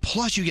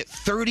 plus you get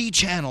 30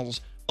 channels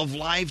of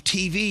live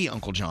TV,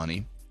 Uncle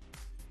Johnny.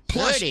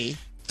 Plus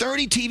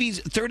 30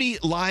 TVs, 30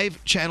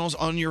 live channels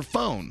on your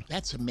phone.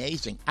 That's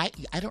amazing. I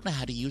don't know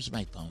how to use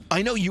my phone.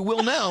 I know you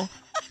will now.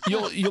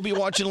 You'll be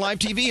watching live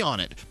TV on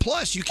it.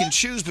 Plus, you can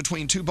choose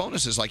between two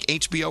bonuses like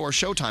HBO or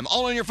Showtime,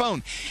 all on your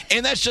phone,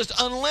 and that's just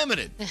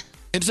unlimited.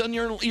 It's on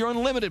your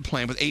unlimited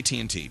plan with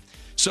AT&T.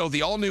 So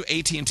the all-new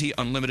AT&T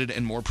Unlimited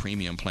and More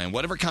Premium plan.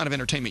 Whatever kind of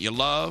entertainment you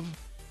love,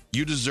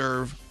 you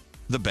deserve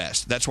the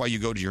best. That's why you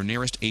go to your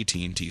nearest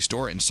AT&T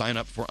store and sign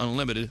up for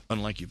Unlimited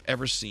unlike you've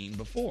ever seen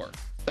before.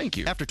 Thank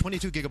you. After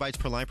 22 gigabytes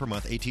per line per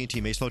month, AT&T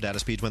may slow data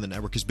speeds when the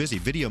network is busy.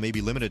 Video may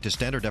be limited to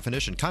standard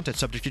definition. Content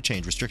subject to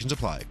change. Restrictions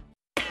apply.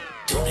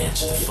 Don't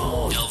answer the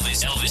phone.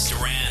 Elvis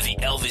Duran, the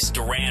Elvis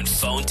Duran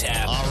phone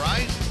tap. All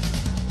right.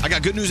 I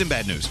got good news and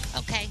bad news.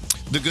 Okay.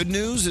 The good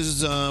news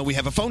is we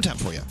have a phone tap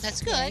for you.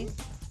 That's good.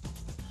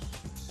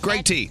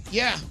 Greg T.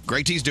 Yeah.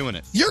 Greg T's doing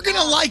it. You're going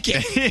to like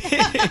it.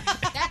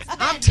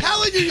 I'm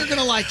telling you, you're going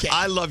to like it.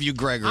 I love you,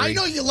 Gregory. I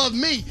know you love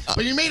me,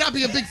 but you may not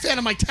be a big fan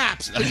of my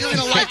taps, but you're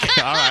going to like it.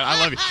 All right,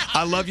 I love you.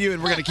 I love you,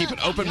 and we're going to keep an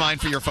open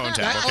mind for your phone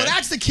tap, okay? Oh,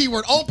 that's the key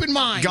word, open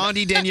mind.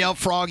 Gandhi, Danielle,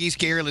 Froggy,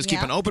 Scary, let's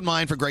keep an open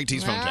mind for Greg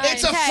T's phone tap.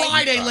 It's a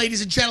Friday,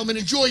 ladies and gentlemen.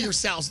 Enjoy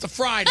yourselves. It's a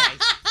Friday.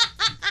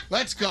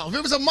 Let's go. If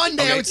it was a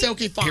Monday, I would say,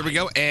 okay, fine. Here we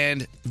go,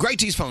 and Greg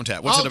T's phone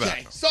tap. What's it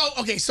about?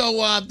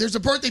 So there's a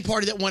birthday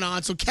party that went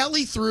on. So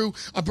Kelly threw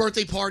a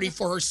birthday party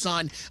for her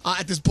son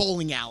at this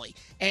bowling alley.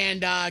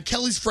 And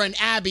Kelly's friend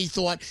Abby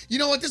thought, you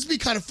know what, this would be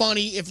kind of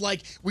funny if,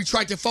 like, we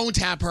tried to phone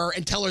tap her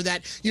and tell her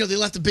that, you know, they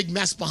left a big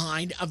mess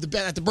behind at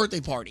the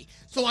birthday party.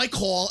 So I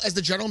call as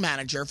the general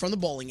manager from the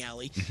bowling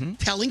alley,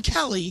 telling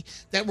Kelly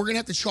that we're going to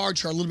have to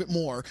charge her a little bit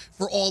more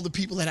for all the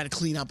people that had to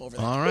clean up over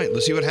there. All right,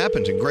 let's see what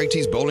happens in Greg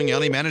T's bowling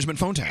alley management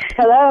phone tap.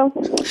 Hello.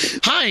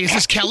 Hi, is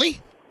this Kelly?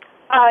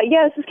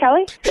 Yeah, this is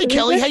Kelly. Hey,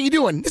 Kelly, how you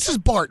doing? This is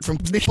Bart from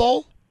Big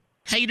Bowl.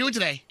 How you doing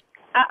today?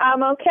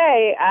 I'm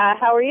okay.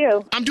 How are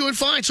you? I'm doing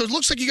fine. So it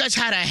looks like you guys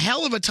had a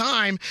hell of a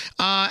time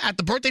at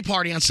the birthday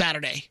party on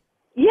Saturday.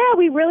 Yeah,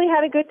 we really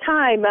had a good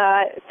time.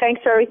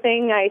 Thanks for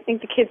everything. I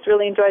think the kids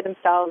really enjoyed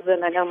themselves,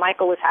 and I know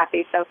Michael was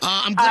happy. So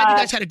I'm glad you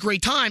guys had a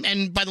great time.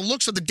 And by the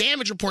looks of the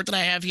damage report that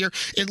I have here,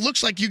 it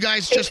looks like you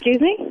guys just... Excuse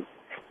me?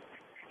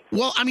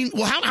 Well, I mean,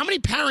 how many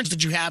parents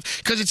did you have?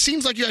 Because it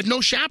seems like you had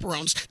no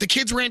chaperones. The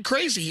kids ran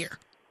crazy here.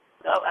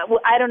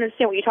 I don't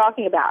understand what you're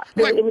talking about.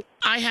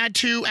 I had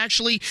to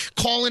actually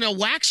call in a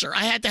waxer.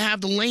 I had to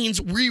have the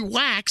lanes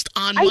re-waxed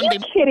on Are Monday. you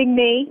kidding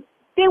me?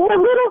 They were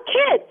little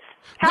kids.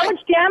 How much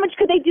damage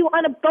could they do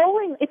on a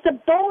bowling? It's a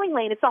bowling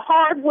lane. It's a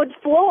hardwood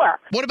floor.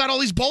 What about all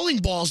these bowling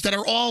balls that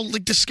are all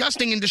like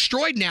disgusting and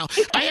destroyed now?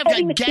 I have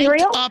heavy got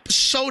material? ganked up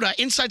soda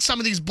inside some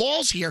of these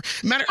balls here.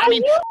 Are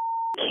you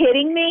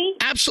kidding me?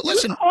 Absolutely.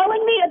 Listen. You're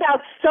calling me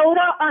about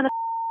soda on a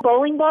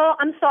bowling ball?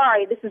 I'm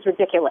sorry. This is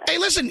ridiculous. Hey,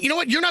 listen, you know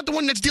what? You're not the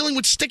one that's dealing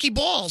with sticky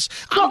balls.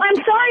 Well, I'm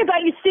sorry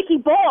about your sticky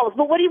balls,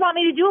 but what do you want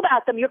me to do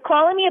about them? You're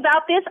calling me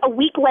about this a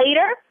week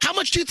later? How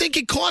much do you think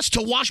it costs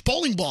to wash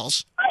bowling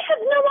balls? I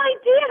have no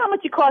idea how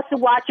much it costs to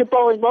watch a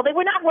bowling ball. They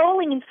were not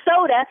rolling in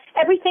soda.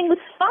 Everything was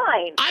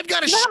fine.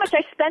 You know how much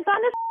I spent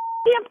on this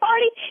damn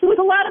party? It was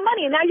a lot of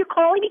money, and now you're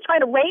calling me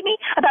trying to rate me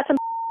about some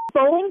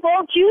bowling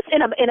ball juice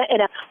in a.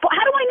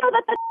 How do I know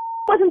that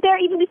wasn't there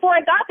even before I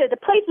got there? The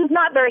place was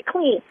not very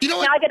clean. Now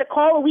I get a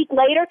call a week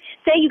later,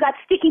 say you got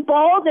sticky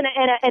balls and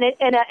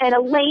a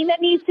lane that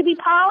needs to be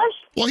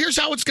polished. Well, here's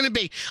how it's going to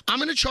be. I'm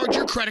going to charge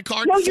your credit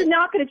card. No, you're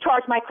not going to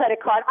charge my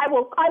credit card. I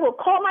will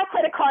call my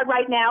credit card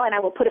right now, and I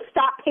will put a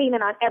stop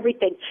payment on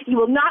everything. You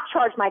will not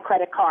charge my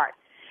credit card.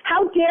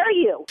 How dare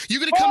you? You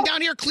going to come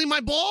down here and clean my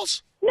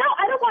balls? No,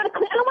 I don't want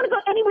to go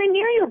anywhere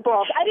near your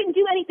balls. I didn't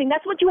do anything.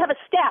 That's what you have a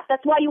staff.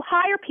 That's why you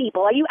hire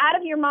people. Are you out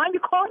of your mind?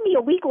 You're calling me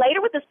a week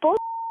later with this bull.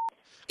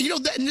 You know,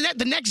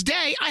 the next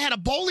day, I had a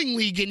bowling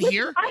league in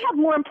here. I have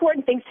more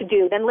important things to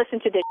do than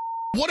listen to this.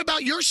 What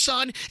about your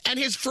son and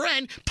his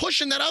friend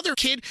pushing that other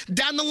kid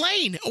down the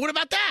lane? What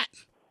about that?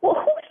 Well,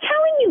 who's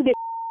telling you this?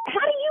 How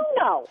do you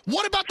know?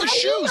 What about the How do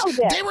you shoes? know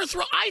this? They were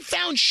I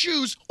found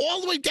shoes all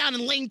the way down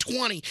in lane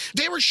 20.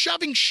 They were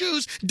shoving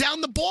shoes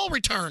down the ball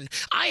return.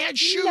 I had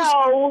shoes.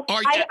 No,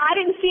 I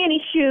didn't see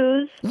any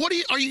shoes. What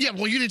are you? Yeah,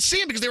 well, you didn't see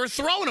them because they were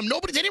throwing them.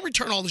 They didn't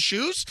return all the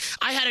shoes.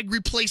 I had to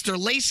replace their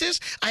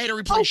laces. I had to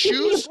replace Give me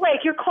shoes. a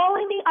break. You're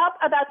calling me up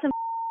about some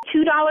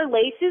 $2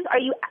 laces? Are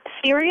you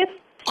serious?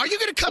 Are you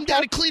going to come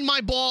down and clean my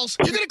balls?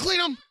 You're going to clean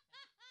them?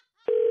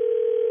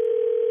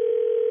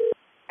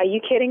 Are you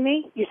kidding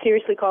me? You're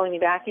seriously calling me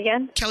back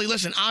again? Kelly,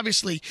 listen,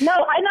 obviously. No,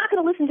 I'm not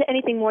going to listen to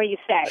anything more you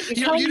say.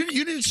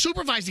 You didn't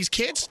supervise these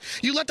kids.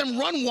 You let them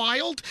run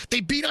wild.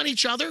 They beat on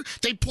each other.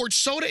 They poured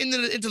soda into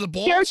the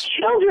balls. They're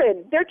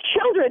children. They're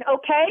children,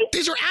 okay?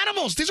 These are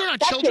animals. These are not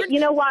That's children. It. You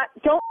know what?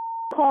 Don't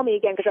call me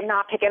again because I'm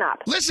not picking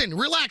up. Listen,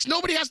 relax.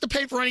 Nobody has to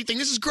pay for anything.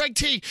 This is Greg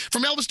T.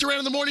 from Elvis Duran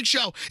in the Morning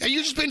Show. And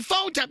you just been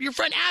phone tapped. Your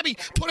friend Abby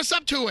put us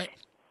up to it.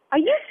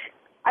 I'm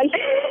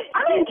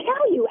going to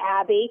tell you,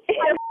 Abby.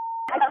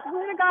 I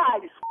swear to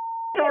God.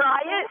 A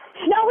riot?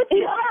 No, it's not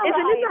a riot.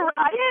 Isn't this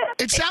a riot?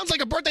 It sounds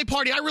like a birthday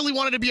party I really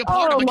wanted to be a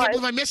part of. I can't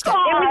believe I missed it. It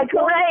was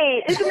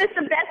great. Isn't this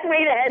the best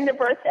way to end a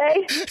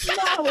birthday?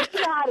 No, it's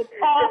not. It's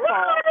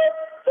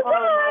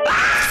awful.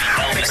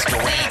 Elvis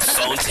Duran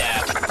phone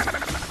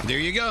tap. There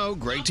you go.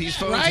 Greg T's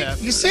phone Right? tap.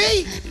 You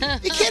see?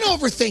 You can't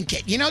overthink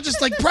it. You know, just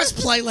like press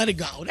play, let it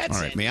go. That's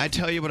All right, it. may I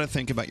tell you what I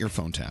think about your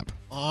phone tap?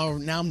 Oh,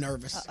 now I'm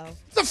nervous.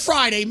 It's a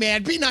Friday,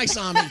 man. Be nice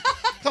on me.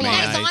 Come May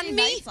on.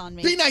 I- On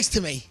me? Be nice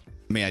to me.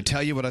 May I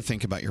tell you what I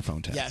think about your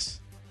phone tap? Yes.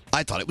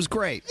 I thought it was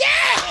great. Yeah!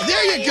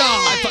 There you go.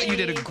 I thought you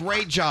did a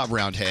great job,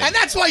 Roundhead. And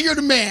that's why you're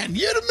the man.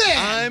 You're the man.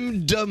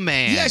 I'm the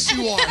man. Yes,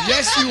 you are.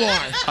 Yes, you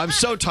are. I'm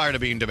so tired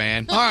of being the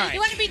man. All right. You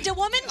want to be the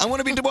woman? I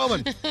want to be the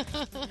woman.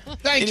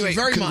 Thank Anyway, you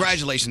very much.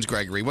 congratulations,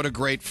 Gregory. What a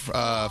great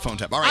phone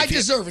tap. All right, I if you-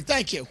 deserve it.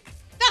 Thank you.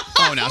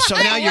 Oh, now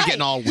you're getting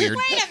all weird.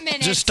 Wait a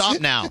minute. Just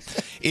stop now.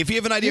 If you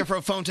have an idea for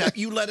a phone tap,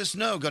 you let us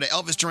know. Go to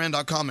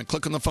ElvisDuran.com and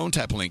click on the phone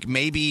tap link.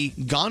 Maybe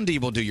Gandhi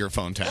will do your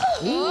phone tap.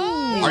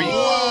 Are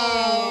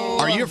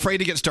you afraid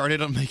to get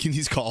started on making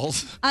these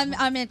calls?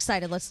 I'm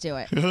excited. Let's do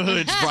it.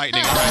 It's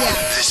frightening.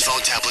 Right? This phone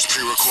tap was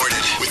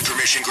pre-recorded with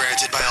permission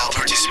granted by all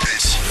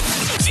participants.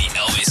 The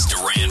Elvis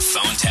Duran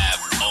phone tap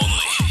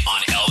only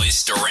on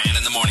Elvis Duran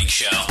in the Morning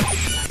Show.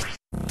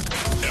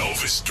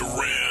 Elvis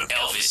Duran.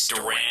 Elvis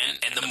Duran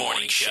and the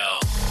Morning Show.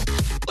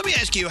 Let me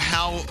ask you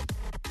how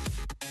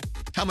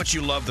much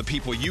you love the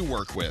people you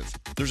work with.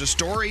 There's a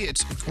story.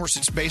 Of course,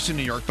 it's based in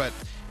New York, but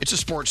it's a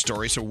sports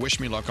story, so wish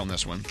me luck on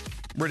this one.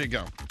 Where'd it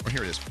go? Oh,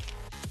 here it is.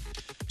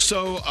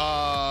 So,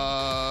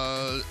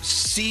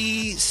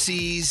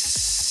 CC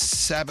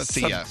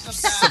Sabathia.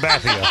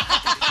 Sabathia.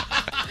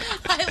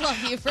 I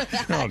love you for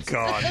that. Oh,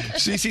 God.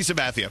 CC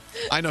Sabathia.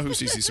 I know who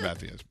CC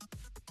Sabathia is.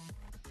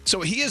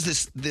 So he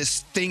has this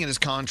thing in his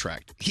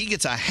contract. He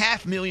gets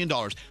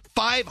 $500,000,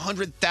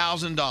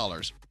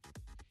 $500,000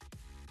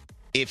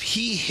 if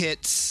he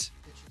hits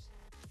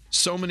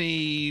so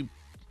many.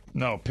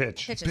 No,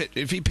 pitch.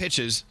 If he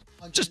pitches,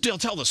 just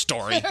tell the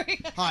story. All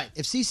right.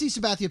 If CC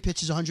Sabathia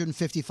pitches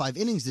 155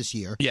 innings this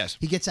year, yes,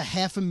 he gets a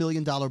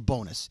 $500,000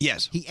 bonus.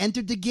 Yes. He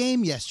entered the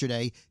game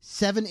yesterday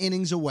 7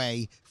 innings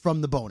away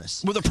from the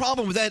bonus. Well, the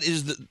problem with that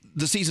is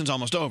the season's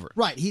almost over.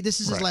 Right. This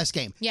is his last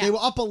game. Yeah. They were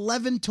up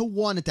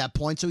 11-1 at that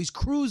point, so he's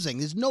cruising.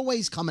 There's no way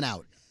he's coming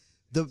out.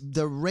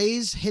 The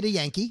Rays hit a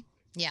Yankee.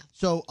 Yeah.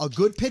 So a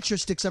good pitcher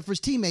sticks up for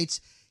his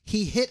teammates.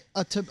 He hit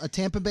a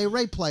Tampa Bay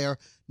Ray player,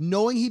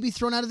 knowing he'd be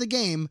thrown out of the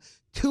game,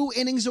 2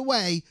 innings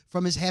away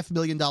from his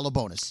 $500,000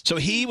 bonus. So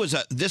he was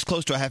this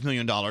close to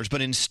 $500,000,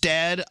 but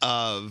instead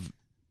of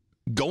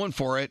going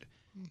for it,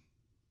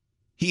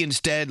 he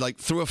instead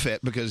threw a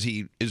fit because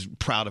he is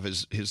proud of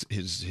his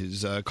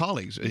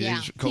colleagues,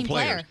 his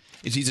co-players.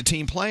 He's a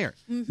team player.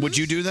 Mm-hmm. Would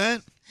you do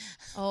that?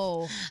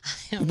 Oh.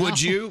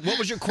 Would you? What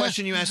was your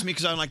question you asked me?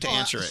 Because I'd like to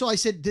answer it. So I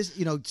said,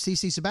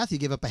 CC Sabathia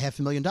gave up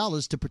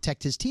 $500,000 to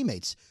protect his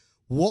teammates.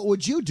 What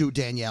would you do,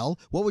 Danielle?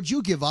 What would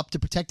you give up to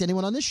protect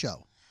anyone on this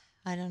show?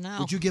 I don't know.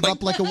 Would you give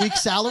up a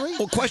week's salary?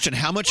 Well, question: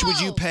 how much would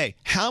you pay?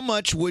 How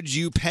much would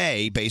you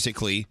pay,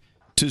 basically,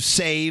 to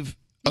save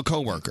a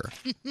coworker?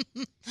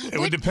 It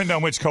would depend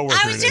on which coworker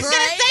I was it just is.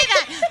 going to say that.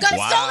 I'm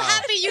Wow. so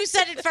happy you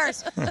said it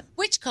first.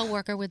 Which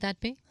coworker would that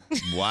be?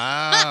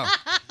 Wow.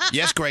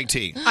 Yes, Greg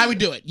T. I would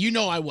do it. You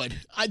know I would.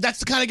 That's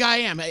the kind of guy I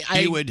am.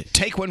 You would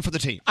take one for the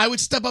team. I would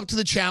step up to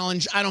the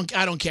challenge. I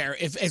don't care.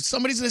 If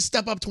somebody's going to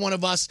step up to one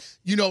of us,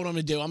 you know what I'm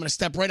going to do. I'm going to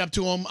step right up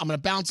to him. I'm going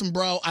to bounce him,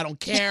 bro. I don't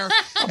care.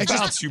 I'll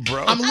bounce you,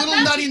 bro. I'm a little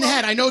nutty in the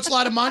head. I know it's a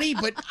lot of money,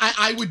 but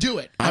I would do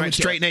it. All right,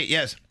 Straight Nate,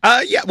 yes.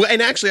 Yeah, well,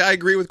 and actually, I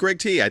agree with Greg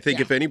T. I think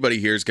if anybody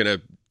here is going to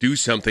do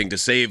something to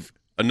save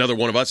another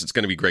one of us, it's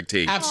going to be Greg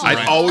T.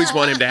 Absolutely. I'd always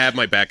want him to have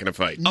my back in a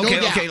fight.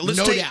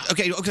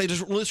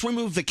 Let's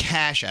remove the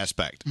cash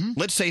aspect.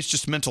 Let's say it's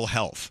just mental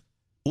health.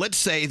 Let's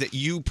say that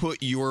you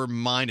put your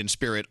mind and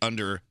spirit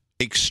under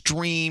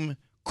extreme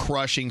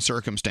crushing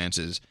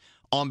circumstances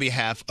on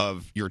behalf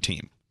of your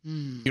team.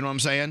 You know what I'm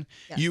saying?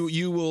 Yes.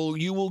 You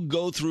will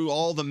go through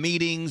all the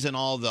meetings and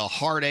all the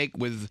heartache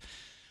with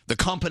the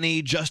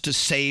company just to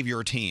save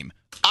your team.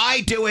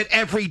 I do it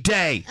every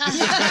day.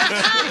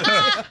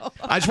 I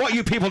just want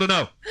you people to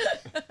know.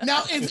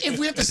 Now, if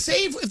we have to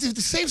save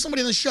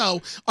somebody on the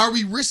show, are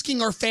we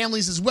risking our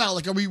families as well?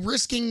 Are we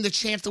risking the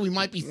chance that we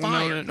might be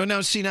fired?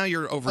 No. See, now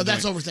you're overthinking. Oh,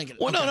 that's overthinking it.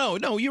 Well, Okay.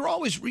 no. You're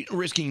always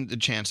risking the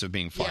chance of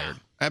being fired.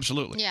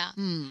 Absolutely. Yeah.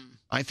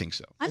 I think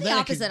so. I'm the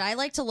opposite. I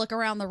like to look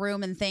around the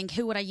room and think,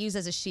 who would I use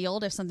as a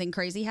shield if something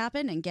crazy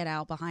happened, and get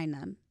out behind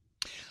them.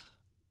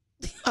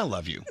 I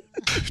love you.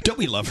 Don't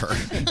we love her?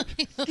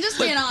 I'm just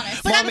being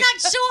honest. But I'm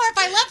not sure if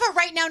I love her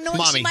right now, knowing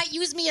Mommy. she might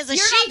use me as a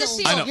You're shield. not the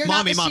shield. I know. You're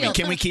not Mommy, the shield.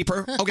 can we keep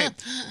her? Okay.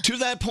 To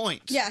that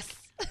point, Yes.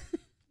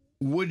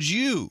 would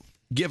you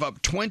give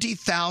up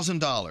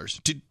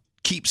 $20,000 to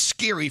keep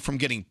Scary from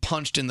getting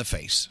punched in the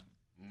face?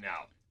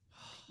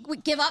 We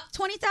give up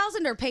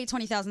 $20,000 or pay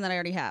 $20,000 that I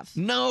already have?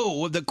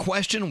 No. The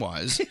question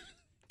was,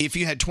 if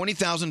you had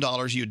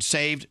 $20,000 you'd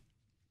saved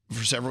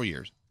for several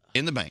years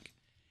in the bank,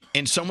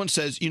 and someone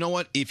says, you know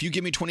what, if you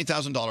give me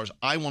 $20,000,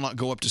 I will not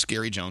go up to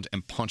Scary Jones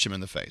and punch him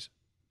in the face.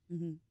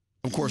 Mm-hmm.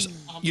 Of course,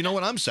 you know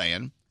what I'm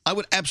saying. I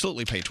would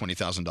absolutely pay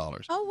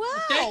 $20,000. Oh,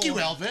 wow. Thank you,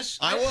 Elvis.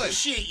 I would.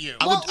 appreciate you.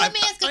 Well, let me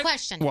ask a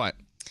question. What?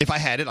 If I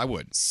had it, I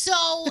would.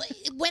 So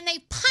when they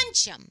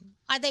punch him,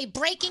 are they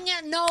breaking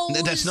a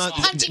nose? That's not.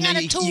 punching out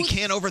a tooth. You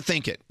can't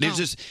overthink it. There's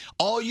just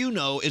all you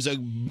know is a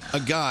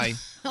guy.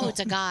 Oh, it's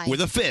a guy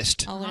with a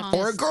fist, Oh, with a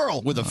or a fist.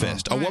 girl with a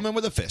fist, a woman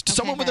with a fist,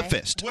 someone with a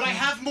fist. Would I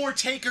have more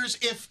takers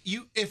if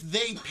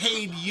they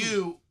paid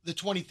you the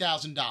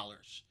 $20,000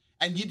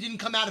 and you didn't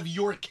come out of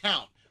your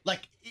account?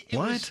 Like it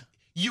What? was-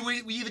 you were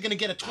either going to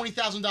get a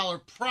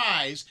 $20,000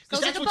 prize because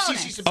So that's it's what like a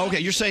CC bonus.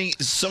 Okay, you're saying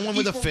someone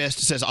with a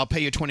fist says, "I'll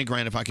pay you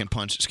 $20,000 if I can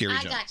punch Scary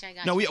I Joe." gotcha, I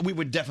gotcha. No, we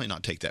would definitely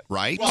not take that,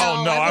 right?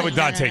 Oh, no, I would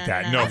not take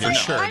that. No, for I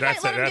sure. might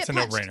That's let him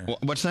a get no-brainer.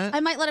 What's that?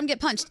 I might let him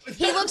get punched.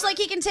 He looks like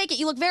he can take it.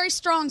 You look very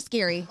strong,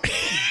 Scary.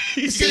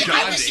 See,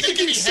 I was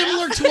thinking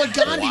similar to what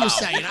Gandhi was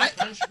saying.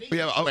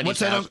 What's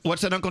that?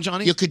 What's that, Uncle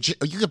Johnny? You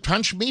could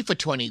punch me for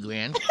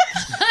 $20,000.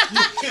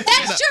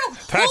 That's true.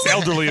 That's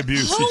elderly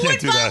abuse. Who You can't would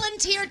do that.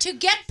 volunteer to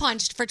get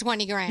punched for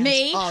 $20,000?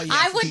 Me? Oh, yeah.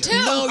 I would too.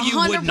 No, you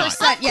would not.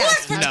 100%, Of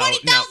yes. course, for No,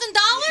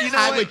 $20,000. You know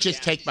I what? would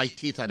just take my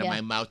teeth out of Yeah.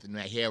 my mouth and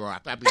my hair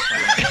off. That'd be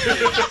fine.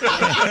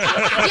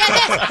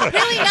 Yeah, there's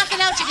really nothing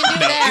else you can do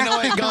there. You know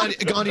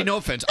what, Gandhi, no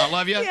offense. I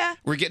love you. Yeah.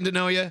 We're getting to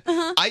know you.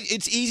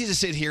 It's easy to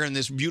sit here in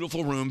this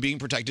beautiful room being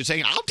protected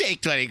saying, "I'll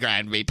take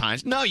 $20,000 to be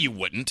punched." No, you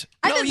wouldn't.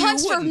 I've No, been you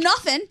punched for wouldn't.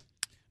 nothing.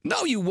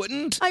 No, you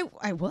wouldn't. I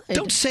would.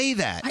 Don't say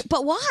that.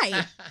 But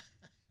why?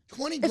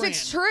 20 If grand.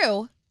 it's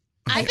true.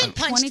 I've been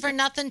punched for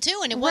nothing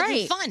too, and it wasn't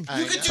Right. fun.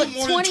 You could do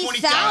more than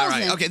 20,000. All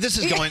right. Okay, this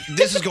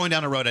is going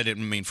down a road I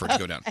didn't mean for it to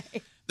go down.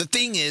 The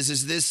thing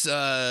is this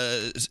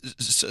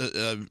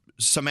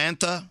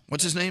Samantha?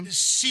 What's his name?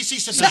 CC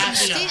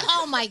Sebastian.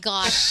 Oh my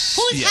God!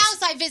 Whose Yes.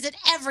 house I visit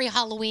every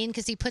Halloween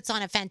because he puts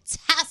on a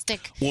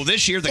fantastic. Well,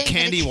 this year the Thing for the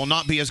candy will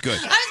not be as good.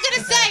 I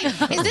was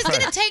gonna say, is this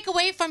gonna take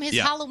away from his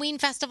Yeah. Halloween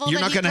festival? You're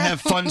that not he going to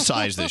have throws? fun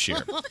size this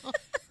year.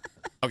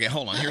 Okay,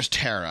 hold on. Here's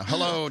Tara.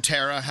 Hello,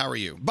 Tara. How are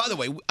you? By the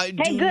way, Hey,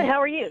 good. How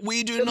are you?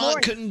 We do Good not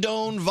morning.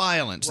 condone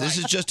violence. This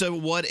is just a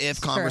what-if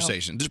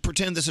conversation. Just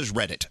pretend this is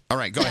Reddit. All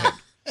right, go ahead.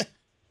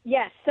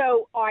 Yes.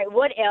 So, all right.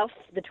 What if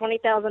the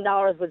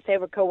 $20,000 would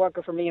save a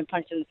coworker from being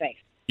punched in the face?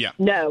 Yeah.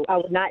 No, I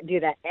would not do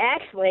that.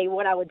 Actually,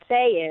 what I would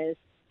say is,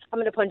 I'm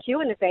going to punch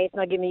you in the face,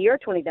 and I'll give me your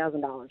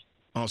 $20,000.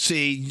 Oh,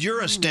 see,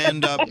 you're a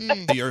stand-up.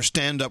 You're a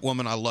stand-up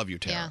woman. I love you,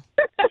 Tara.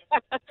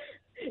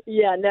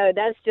 Yeah. No,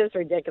 that's just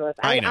ridiculous.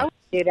 I know. I would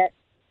do that.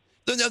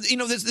 You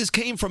know, this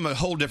came from a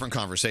whole different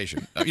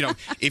conversation. You know,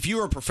 if you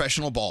were a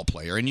professional ball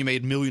player and you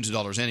made millions of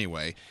dollars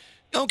anyway,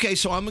 okay,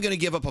 so I'm going to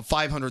give up a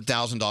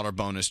 $500,000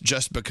 bonus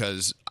just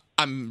because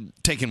I'm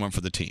taking one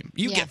for the team.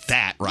 You get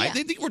that, right?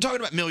 Yeah. We're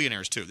talking about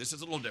millionaires, too. This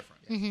is a little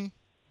different. Mm-hmm.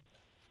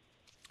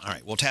 All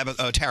right, well,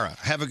 Tara,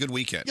 have a good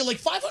weekend. Yeah, like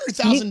 $500,000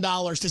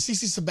 to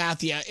CC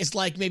Sabathia is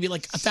like maybe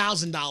like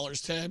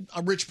 $1,000 to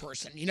a rich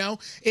person. You know,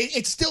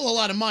 it's still a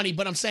lot of money,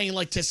 but I'm saying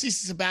like to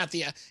CC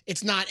Sabathia,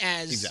 it's not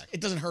as it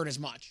doesn't hurt as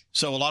much.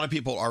 So a lot of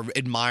people are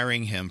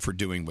admiring him for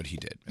doing what he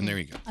did, and there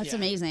you go. That's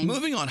amazing.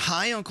 Moving on.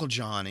 Hi, Uncle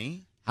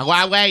Johnny.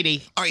 Hello,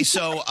 lady. All right,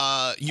 so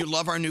you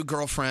love our new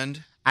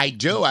girlfriend. I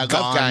do. I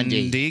love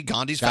Gandhi.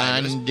 Gandhi's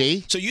fabulous.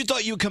 Gandhi. So you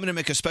thought you would come in and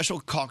make a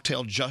special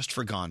cocktail just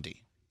for Gandhi?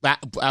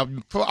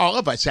 For all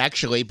of us,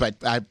 actually, but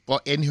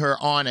in her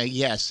honor,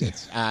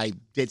 yes, I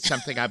did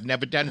something I've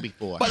never done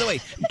before. By the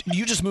way,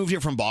 you just moved here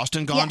from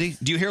Boston, Gandhi.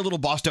 Do you hear a little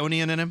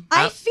Bostonian in him?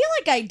 I feel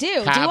like I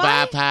do. Do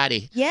I?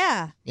 Party.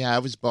 Yeah. Yeah, I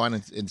was born in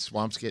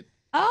Swampscott,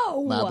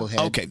 Oh. Marblehead.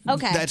 Okay,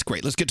 that's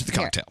great. Let's get to the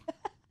cocktail.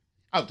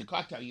 Oh, the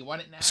cocktail. You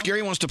want it now?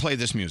 Scary wants to play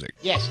this music.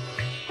 Yes.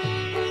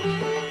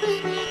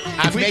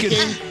 I'm we could-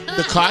 making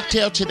the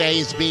cocktail today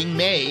is being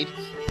made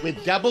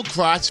with Double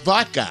Cross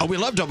vodka. Oh, we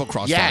love Double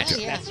Cross Yes,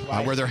 vodka. that's I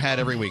right. wear their hat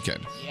every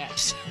weekend.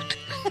 Yes.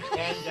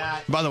 And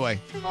By the way,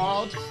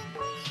 called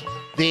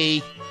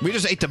we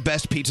just ate the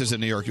best pizzas in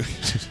New York.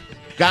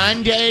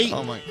 Gandhi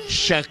Oh, my.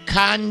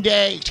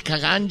 Shikanji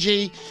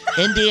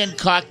Indian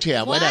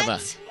cocktail, whatever.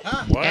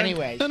 What?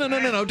 Anyway.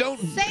 No. Don't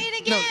say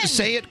it again. No,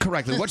 say it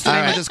correctly. What's the All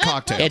name right. of this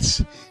cocktail?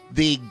 It's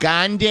the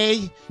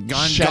Gandhi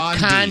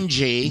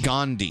Shikanji.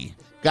 Gandhi.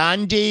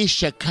 Gandhi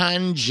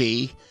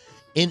Shikanji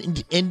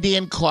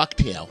Indian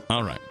cocktail.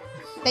 All right.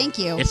 Thank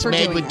you. It's for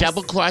made doing with this.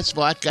 Double Cross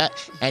vodka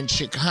and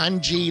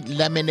Shikanji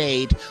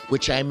lemonade,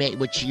 which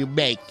you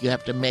make. You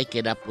have to make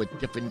it up with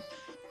different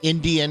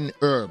Indian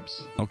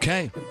herbs.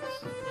 Okay.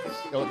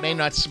 So it may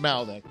not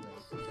smell that great.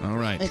 All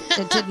right.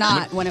 It did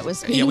not when it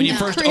was being Yeah, when you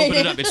first opened it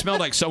created. up, it smelled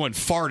like someone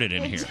farted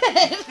in here.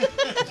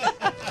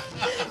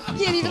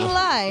 Can't even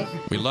lie.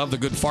 We love the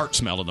good fart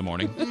smell in the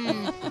morning.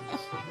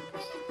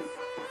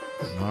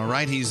 All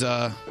right, he's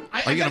are I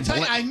you gotta gonna tell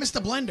you, blend? I missed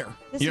the blender.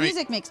 This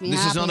music makes me This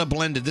happy. is not a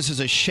blended. This is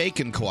a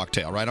shaken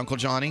cocktail, right, Uncle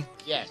Johnny?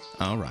 Yes.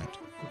 All right.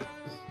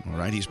 All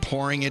right, he's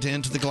pouring it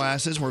into the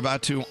glasses. We're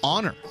about to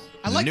honor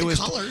I like the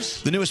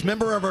colors. the newest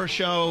member of our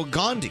show,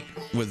 Gandhi,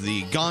 with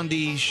the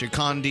Gandhi,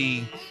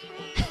 Shikandi,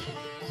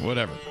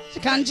 whatever.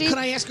 Shikanji? Could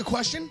I ask a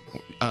question?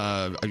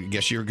 I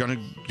guess you're going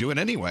to do it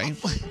anyway.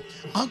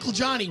 Uncle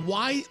Johnny,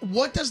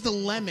 what does the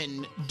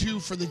lemon do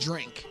for the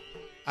drink?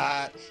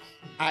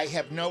 I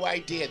have no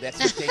idea. That's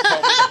what they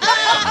told me.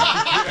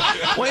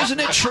 Well, isn't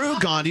it true,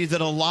 Gandhi,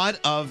 that a lot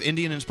of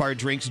Indian-inspired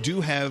drinks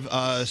do have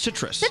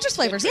citrus? Citrus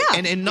flavors, yeah.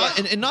 And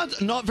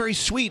not very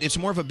sweet. It's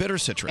more of a bitter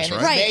citrus, And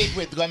right? it's made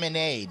with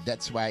lemonade.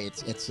 That's why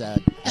it's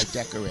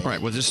decorated.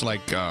 Right. Was this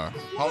like?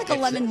 Like a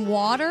lemon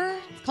water.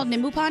 It's called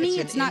nimbu pani.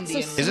 It's not so.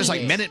 Is this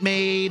like Minute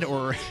Maid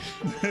or?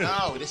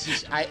 No, this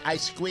is. I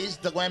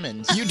squeezed the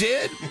lemons. You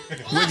did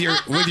with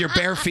your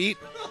bare feet.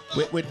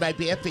 With my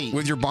bare feet.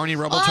 With your Barney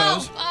Rubble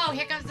toes. Oh,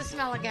 here comes the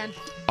smell again.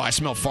 Oh, I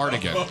smell fart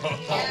again.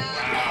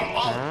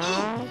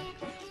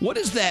 What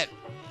is that?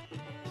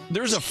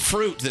 There's a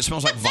fruit that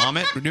smells like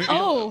vomit. You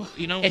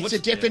know, It's the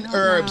different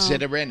herbs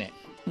that are in it.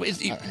 I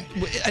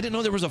didn't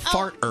know there was a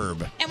fart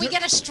herb. And we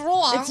get a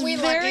straw. It's Aren't we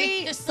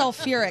very lucky?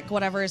 sulfuric,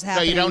 whatever is So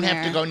happening you don't there.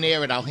 have to go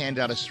near it. I'll hand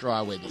out a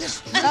straw with you.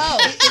 What's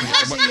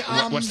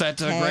that,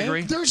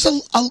 Gregory? There's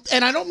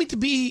and I don't mean to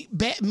be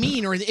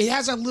mean, or it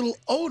has a little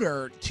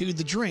odor to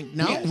the drink.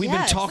 No, We've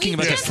been talking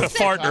about this. The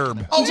fart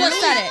herb. Oh, Just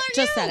really? said it.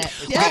 Just said it.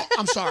 Yeah.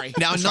 I'm sorry.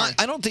 Now, I'm sorry.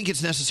 I don't think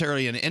it's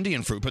necessarily an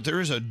Indian fruit, but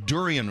there is a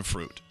durian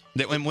fruit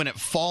that when it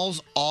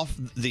falls off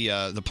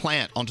the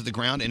plant onto the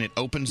ground and it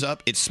opens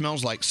up, it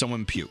smells like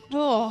someone puked.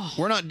 Oh.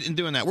 We're not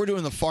doing that. We're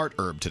doing the fart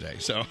herb today.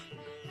 So,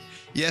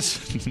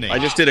 yes, Nate. I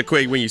just did a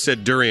quick when you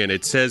said durian.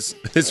 It says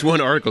this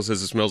one article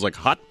says it smells like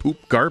hot poop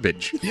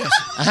garbage. Yes.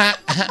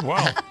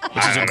 Wow.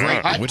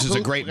 Which is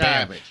a great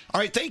band. Garbage. All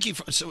right, thank you.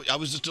 So I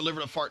was just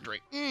delivered a fart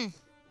drink.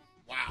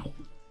 Wow.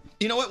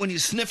 You know what? When you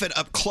sniff it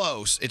up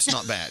close, it's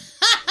not bad.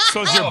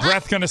 So is your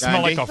breath going to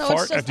smell like a So it's fart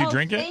just- after you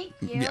drink it?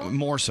 Yeah,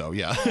 more so.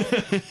 Yeah.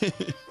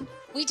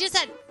 We just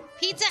had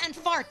pizza and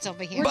farts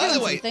over here. By the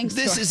way,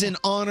 this is in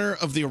honor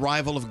of the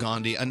arrival of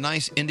Gandhi, a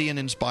nice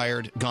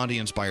Indian-inspired,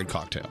 Gandhi-inspired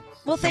cocktail.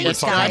 Well, And thanks,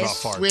 it's not guys.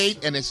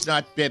 sweet and it's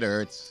not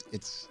bitter.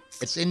 It's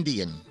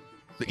Indian.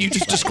 You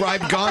just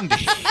described Gandhi.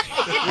 It's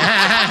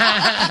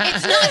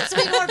not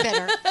sweet or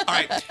bitter. All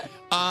right,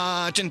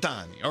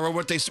 Chintani, or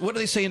what do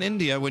they say in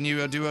India when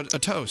you do a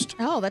toast?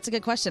 Oh, that's a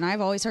good question.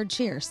 I've always heard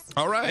cheers.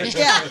 All right.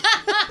 Yeah.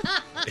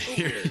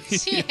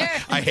 Cheers.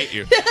 I hate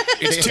you.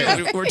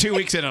 We're 2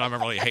 weeks in and I'm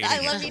really hating I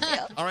love you too.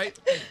 All right,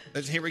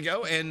 here we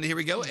go,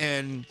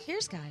 and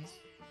Cheers, guys.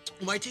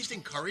 Am I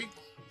tasting curry?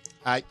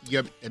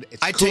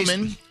 It's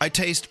cumin. I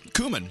taste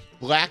cumin.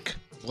 Black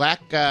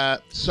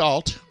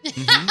salt.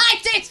 I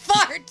taste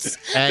farts.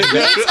 And,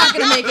 Nate's not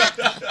going to make it.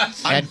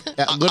 and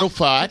little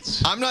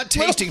farts. I'm not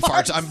tasting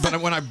farts.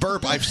 But when I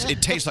burp,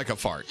 it tastes like a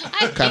fart.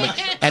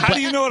 How do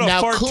you know what a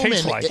now fart cumin,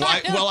 tastes like?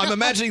 Well, I'm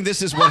imagining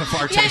this is what a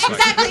fart tastes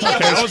exactly. like.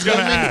 Okay, I was going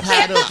to ask.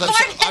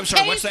 I'm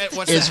sorry. What's that?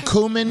 Is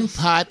cumin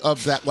part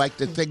of that? Like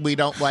the thing we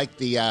don't like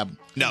the.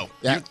 No.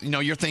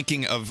 You're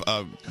thinking of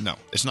no.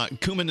 It's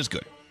not. Cumin is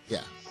good. Yeah.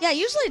 Yeah,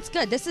 usually it's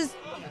good. This is.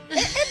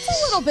 It's a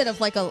little bit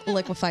of like a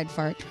liquefied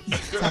fart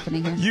that's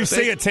happening here. You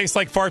say it tastes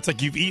like farts like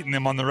you've eaten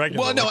them on the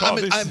regular. Well, no,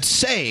 Like, oh, I'm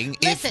saying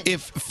Listen.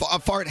 if a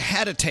fart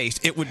had a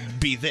taste, it would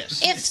be this.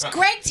 If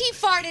Greg T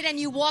farted and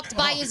you walked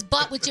by his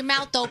butt with your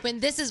mouth open,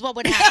 this is what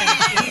would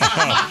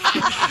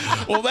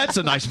happen. Well, that's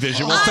a nice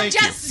visual. I'm Thank you.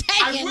 just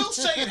saying. I will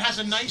say it has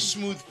a nice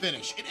smooth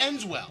finish. It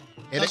ends well.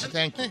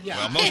 Thank you.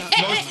 Yeah. Well,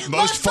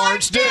 most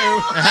farts do.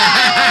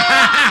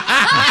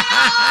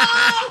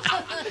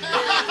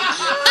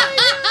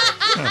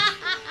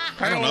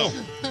 I don't know.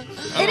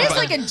 It is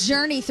like a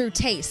journey through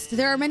taste.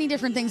 There are many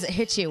different things that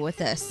hit you with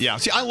this. Yeah,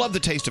 see, I love the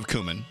taste of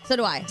cumin. So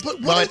do I.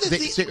 But Well, what are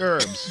it's the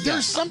herbs.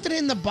 There's something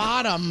in the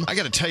bottom. I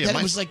got to tell you, that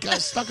my, was like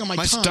stuck on my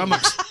my tongue.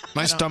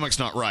 stomach's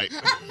not right.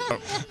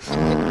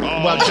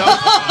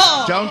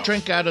 Well, don't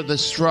drink out of the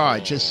straw.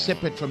 Just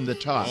sip it from the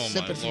top.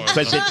 Sip it from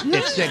Because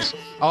it sinks.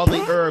 All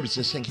the herbs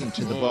are sinking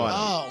to the bottom.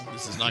 Oh,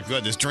 This is not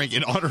good. This drink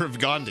in honor of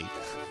Gandhi.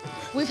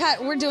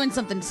 We're doing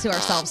something to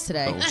ourselves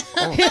today.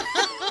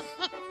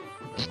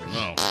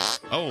 No.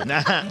 Oh.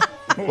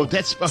 Well,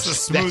 that's supposed It's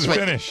a smooth what-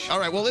 finish. All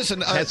right. Well, listen.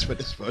 That's what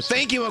it's supposed to.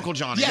 Thank you, Uncle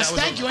Johnny. yes, That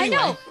was thank you I anyway.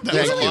 know. That We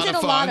was a really lot did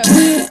of a lot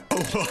fun.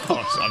 of.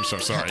 Oh, I'm so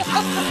sorry.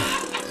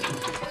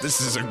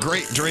 This is a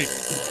great drink.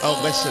 Oh,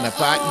 listen, a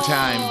farting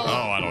time.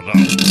 Oh, I don't know.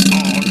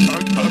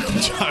 Oh, Uncle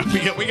John,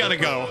 we got to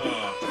go.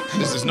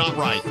 This is not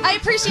right. I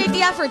appreciate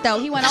the effort, though.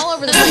 He went all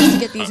over the place to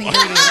get these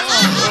ingredients.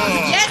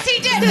 Yes, he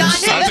did,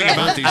 Something Dante.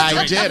 about these I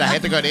drinks. did. I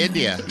had to go to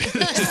India.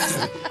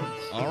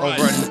 All right.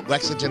 Over in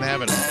Lexington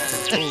Avenue.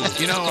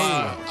 You know,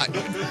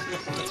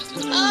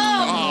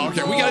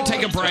 okay, we got to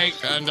take a break.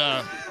 And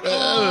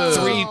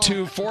 3,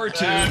 2, 4,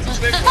 2.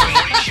 The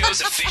Morning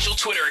Show's official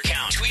Twitter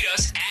account. Tweet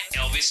us at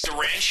Elvis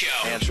Duran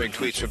Show. Answering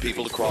tweets from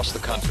people across the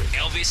country.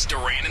 Elvis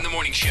Duran in the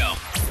Morning Show.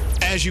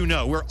 As you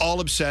know, we're all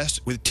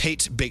obsessed with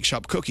Tate's Bake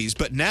Shop cookies,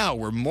 but now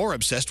we're more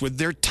obsessed with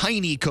their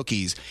tiny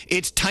cookies.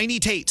 It's Tiny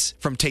Tate's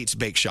from Tate's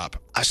Bake Shop.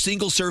 A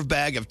single-serve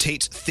bag of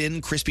Tate's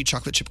thin, crispy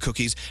chocolate chip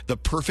cookies, the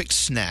perfect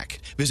snack.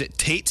 Visit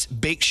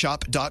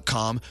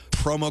Tate'sBakeShop.com,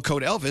 promo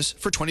code Elvis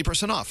for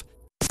 20% off.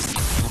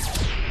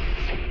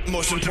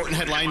 Most important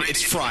headline,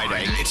 it's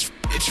Friday. It's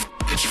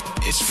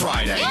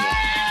Friday.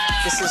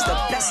 This is the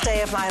best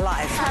day of my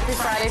life. Happy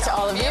Friday to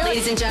all of you.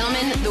 Ladies and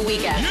gentlemen, the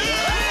weekend.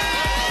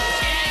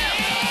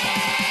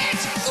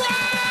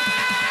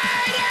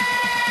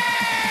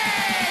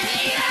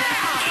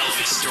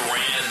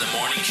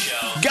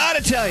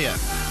 gotta tell you,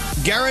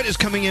 Garrett is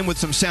coming in with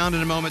some sound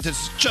in a moment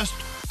that's just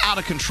out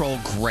of control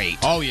great.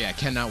 Oh, yeah.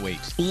 Cannot wait.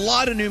 A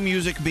lot of new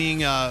music being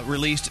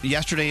released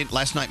yesterday,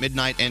 last night,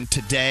 midnight, and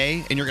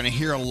today, and you're going to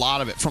hear a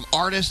lot of it from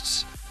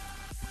artists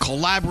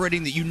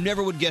collaborating that you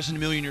never would guess in a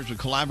million years would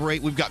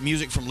collaborate. We've got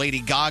music from Lady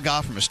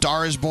Gaga from A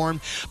Star Is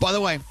Born. By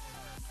the way,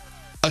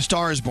 A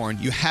Star Is Born,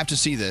 you have to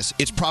see this.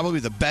 It's probably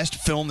the best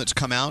film that's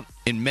come out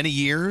in many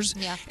years,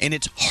 and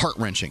it's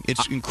heart-wrenching.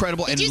 It's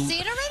incredible. Did you see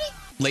it already?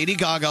 Lady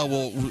Gaga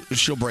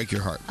she'll break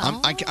your heart.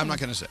 I'm not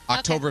going to say.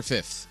 October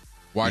 5th,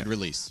 wide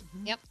release.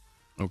 Yep.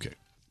 Okay.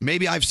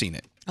 Maybe I've seen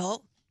it.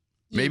 Oh.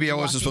 Maybe I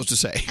wasn't supposed to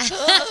say.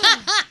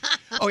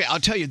 Oh, yeah, I'll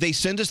tell you, they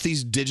send us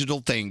these digital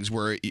things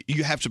where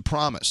you have to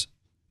promise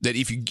that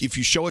if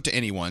you show it to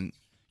anyone,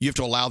 you have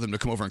to allow them to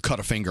come over and cut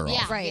a finger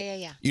off. Right.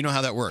 Yeah. You know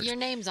how that works. Your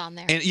name's on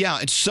there. And yeah,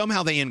 and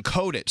somehow they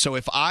encode it. So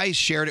if I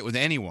shared it with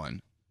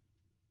anyone,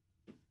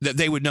 that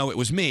they would know it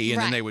was me,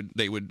 and then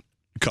they would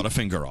cut a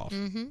finger off.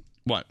 Mm-hmm.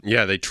 What?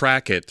 Yeah, they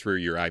track it through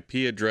your IP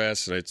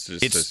address, and it's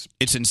just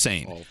it's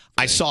insane.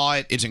 I saw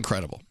it; it's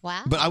incredible.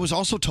 Wow! But I was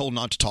also told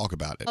not to talk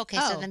about it. Okay,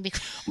 so then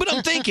But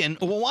I'm thinking,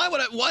 well,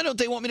 why don't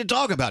they want me to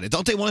talk about it?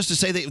 Don't they want us to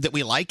say that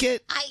we like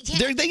it?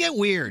 They get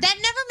weird. That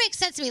never makes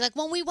sense to me. Like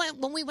when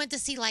we went to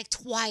see like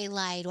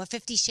Twilight or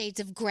 50 Shades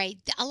of Grey,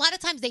 a lot of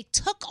times they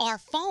took our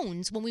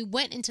phones when we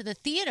went into the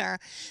theater.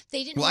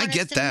 They didn't. Well, want I us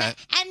get to that.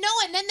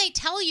 And then they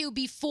tell you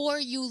before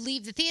you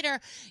leave the theater,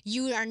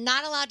 you are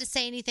not allowed to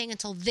say anything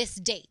until this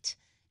date.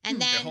 And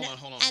then,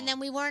 hold on. And then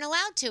we weren't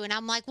allowed to. And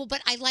I'm like, well,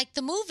 but I like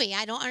the movie.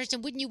 I don't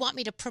understand. Wouldn't you want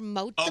me to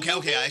promote the movie?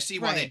 Okay. I see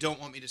why they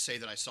don't want me to say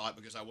that I saw it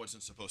because I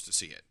wasn't supposed to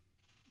see it.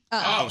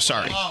 Oh,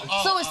 sorry.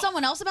 So is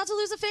someone else about to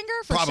lose a finger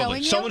for showing Probably.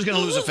 you? Someone's going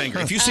to lose a finger.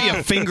 If you see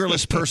a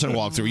fingerless person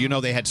walk through, you know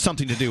they had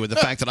something to do with the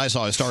fact that I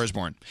saw A Star Is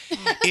Born.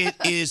 It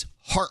is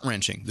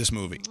heart-wrenching, this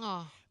movie.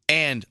 Oh.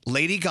 And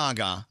Lady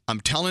Gaga,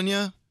 I'm telling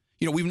you,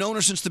 we've known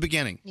her since the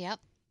beginning. Yep.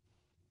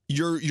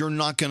 You're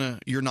not gonna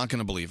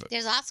believe it.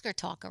 There's Oscar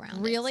talk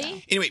around.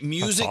 Really? Anyway,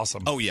 music. That's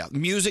awesome. Oh yeah,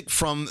 music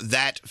from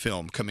that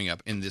film coming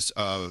up in this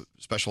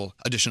special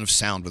edition of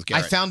Sound with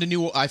Garrett.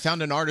 I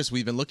found an artist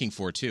we've been looking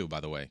for too. By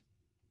the way,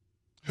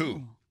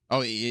 who? Oh,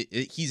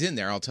 he's in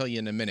there. I'll tell you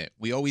in a minute.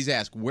 We always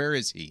ask, where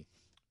is he?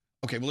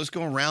 Okay, well, let's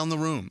go around the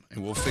room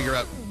and we'll figure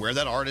out where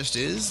that artist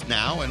is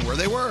now and where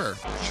they were.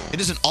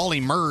 It isn't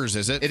Ollie Murs,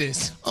 is it? It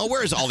is. Oh,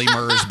 where's Ollie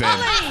Murs been?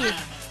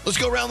 Let's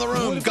go around the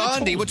room.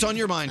 Gandhi, what's on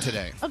your mind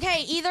today?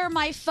 Okay, either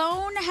my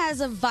phone has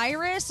a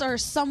virus or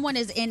someone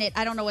is in it.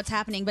 I don't know what's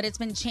happening, but it's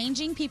been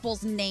changing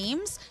people's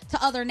names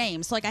to other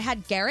names. So, like, I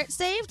had Garrett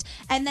saved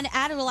and then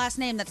added a last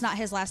name that's not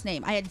his last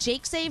name. I had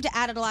Jake saved,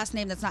 added a last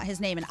name that's not his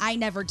name, and I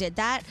never did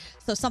that.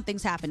 So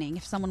something's happening.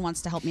 If someone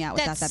wants to help me out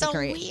with that'd be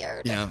great.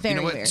 Weird. Yeah, Very you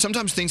know what? weird.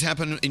 Sometimes things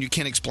happen and you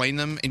can't explain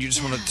them, and you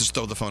just want to just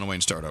throw the phone away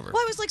and start over.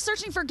 Well, I was like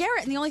searching for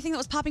Garrett, and the only thing that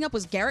was popping up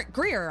was Garrett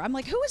Greer. I'm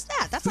like, who is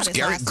that? That's Who's not his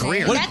Garrett last Greer?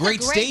 name. What That's a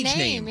great stage name,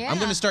 name. yeah. I'm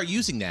going to start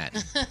using that.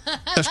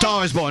 A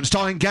Star Is Born,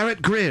 starring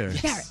Garrett Greer.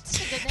 Garrett.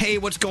 Hey,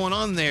 what's going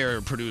on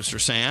there, producer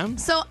Sam?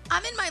 So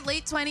I'm in my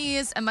late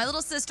 20s, and my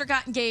little sister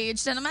got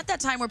engaged, and I'm at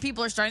that time where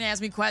people are starting to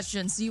ask me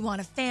questions. Do you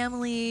want a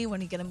family? When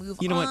are you going to move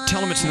on? You know what?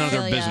 Tell them it's none of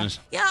their business.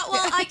 Yeah,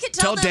 well, I could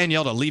tell Tell them.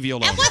 Danielle to leave you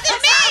alone. It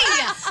wasn't me!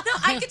 No,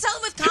 I can tell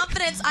them with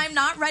confidence I'm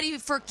not ready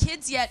for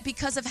kids yet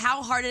because of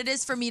how hard it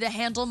is for me to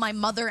handle my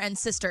mother and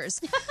sisters.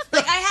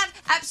 Like, I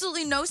have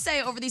absolutely no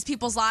say over these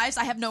people's lives.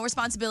 I have no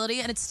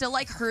responsibility, and it's still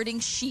like herding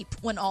sheep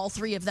when all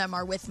three of them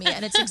are with me,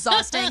 and it's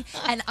exhausting,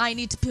 and I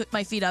need to put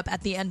my feet up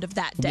at the end of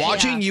that day.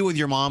 Watching you with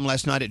your mom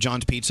last night at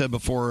John's Pizza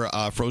before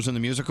Frozen the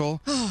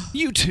Musical,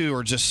 you two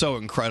are just so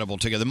incredible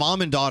together.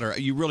 Mom and daughter,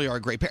 you really are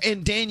a great pair.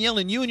 And Danielle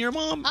and you and your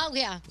mom. Oh,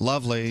 yeah.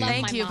 Lovely.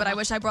 Thank you, but I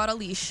wish I brought a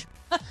leash.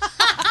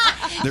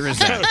 There is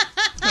that.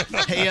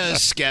 Hey,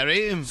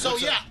 Scary. So,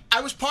 yeah,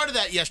 I was part of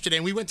that yesterday,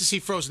 and we went to see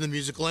Frozen the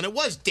Musical, and it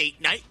was date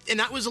night, and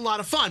that was a lot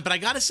of fun. But I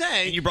got to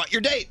say... And you brought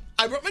your date.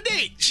 I brought my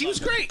date. She was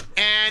great.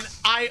 And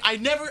I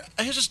never...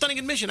 Here's a stunning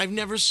admission. I've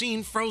never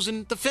seen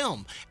Frozen the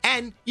film.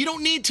 And you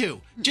don't need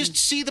to. Just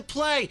see the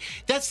play.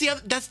 That's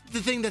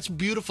the thing that's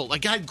beautiful.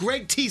 Like, I had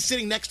Greg T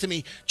sitting next to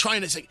me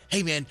trying to say,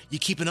 hey, man, you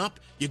keeping up?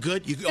 You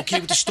good? You okay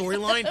with the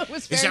storyline? It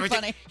was very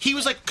funny. He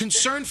was, like,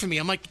 concerned for me.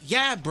 I'm like,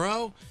 yeah,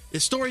 bro. The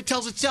story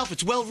tells itself.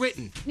 It's well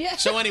written. Yeah.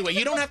 So anyway,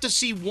 you don't have to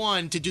see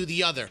one to do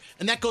the other.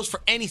 And that goes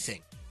for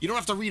anything. You don't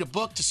have to read a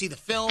book to see the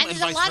film. And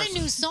there's a lot of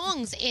new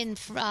songs in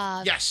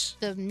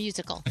the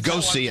musical.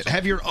 Go see it.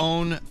 Have your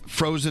own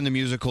Frozen the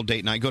Musical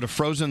date night. Go to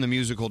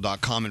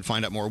frozenthemusical.com and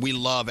find out more. We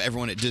love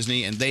everyone at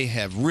Disney, and they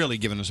have really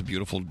given us a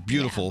beautiful,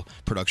 beautiful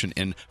production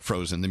in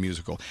Frozen the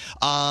Musical.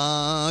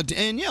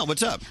 Danielle,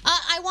 what's up?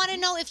 I want to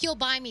know if you'll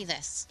buy me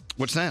this.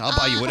 What's that? I'll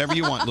buy you whatever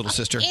you want, little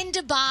sister. In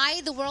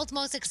Dubai, the world's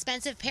most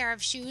expensive pair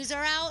of shoes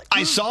are out.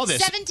 I saw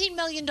this. $17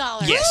 million.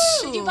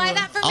 Yes. Would you buy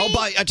that for me?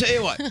 I tell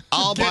you what.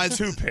 I'll buy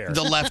two pairs.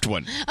 The left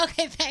one.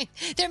 Okay,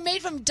 thanks. They're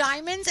made from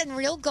diamonds and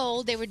real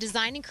gold. They were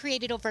designed and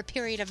created over a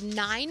period of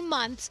 9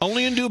 months.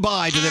 Only in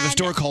Dubai do they have a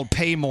store called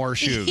Pay More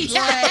Shoes.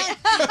 Yeah,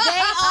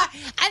 they are,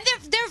 and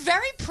they're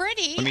very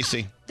pretty. Let me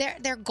see.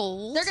 They're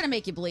gold. They're gonna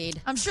make you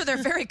bleed. I'm sure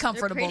they're very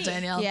comfortable, pretty.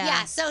 Danielle.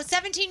 Yeah. So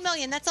 $17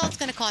 million. That's all it's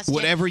going to cost you.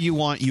 Whatever you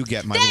want, you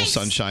get, my little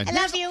sunshine. I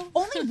love you.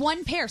 Only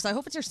one pair, so I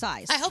hope it's your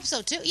size. I hope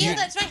so too. Yeah,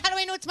 that's right. How do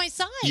I know it's my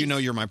size? You know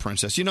you're my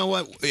princess. You know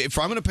what? If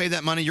I'm going to pay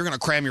that money, you're going to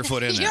cram your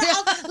foot in there.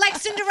 Like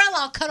Cinderella,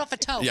 I'll cut off a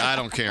toe. Yeah, I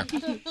don't care.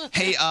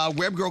 Hey,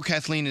 Web Girl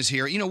Kathleen is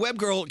here. You know, Web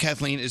Girl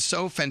Kathleen is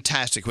so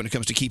fantastic when it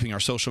comes to keeping our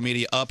social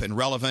media up and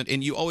relevant,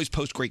 and you always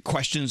post great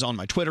questions on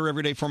my Twitter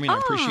every day for me, and I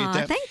appreciate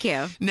that. Thank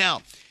you.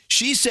 Now,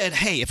 she said,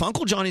 hey, if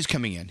Uncle Johnny's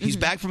coming in, he's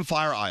back from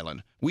Fire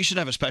Island, we should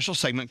have a special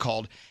segment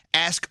called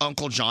Ask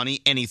Uncle Johnny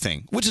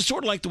Anything, which is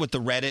sort of like with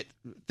the Reddit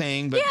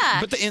thing. But,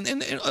 Yeah. But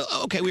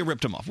okay, we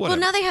ripped them off. Whatever.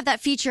 Well, now they have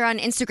that feature on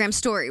Instagram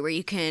Story where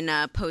you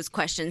can pose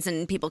questions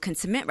and people can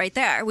submit right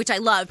there, which I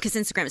love because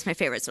Instagram is my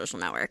favorite social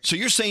network. So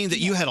you're saying that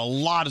you had a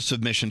lot of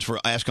submissions for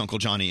Ask Uncle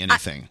Johnny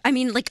Anything. I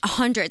mean, like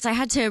hundreds. I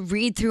had to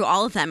read through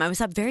all of them. I was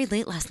up very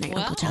late last night,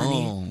 Uncle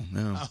Johnny. Oh,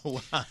 no.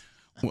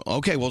 Well,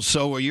 okay, well,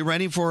 so are you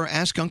ready for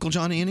Ask Uncle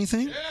Johnny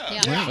Anything?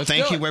 Yeah. Let's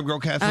Thank do you, it. Web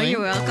Girl Kathleen. Oh,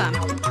 you're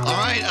welcome. All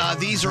right,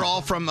 these are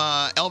all from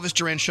Elvis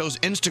Duran Show's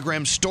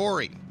Instagram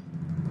story.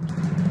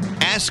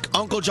 Ask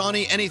Uncle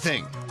Johnny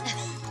Anything.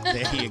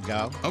 There you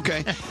go.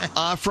 Okay.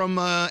 From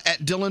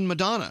at Dylan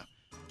Madonna.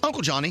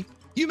 Uncle Johnny,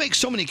 you make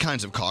so many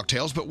kinds of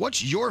cocktails, but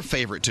what's your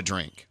favorite to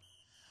drink?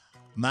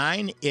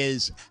 Mine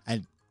is a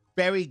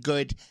very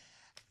good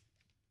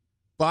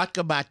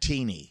vodka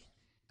martini.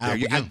 There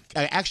you go.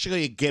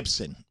 Actually, a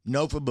Gibson,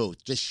 no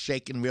vermouth, just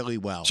shaken really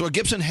well. So a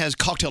Gibson has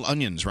cocktail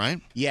onions, right?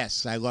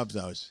 Yes, I love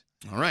those.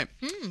 All right.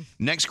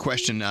 Next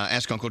question,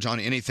 Ask Uncle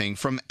Johnny Anything,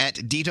 from at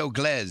Dito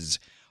Glez.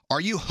 Are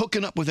you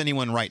hooking up with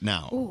anyone right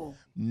now?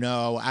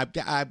 No,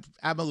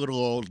 I'm a little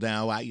old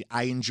now.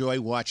 I enjoy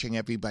watching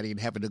everybody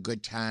and having a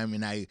good time,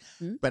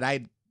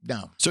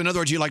 no. So in other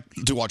words, you like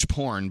to watch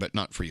porn, but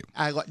not for you.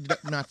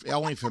 Not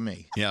only for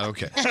me. Yeah,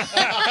 okay.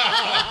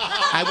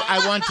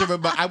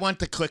 I want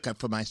the clicker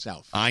for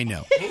myself. I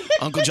know.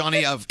 Uncle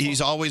Johnny,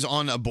 he's always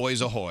on a Boys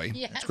Ahoy.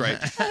 Yeah. That's great.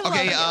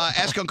 Okay,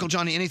 Ask Uncle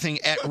Johnny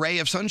Anything at Ray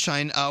of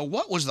Sunshine.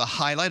 What was the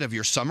highlight of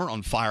your summer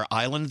on Fire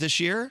Island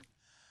this year?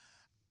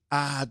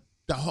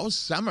 The whole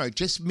summer,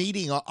 just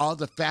meeting all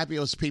the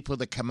fabulous people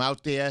that come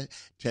out there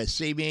to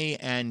see me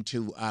and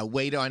to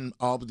wait on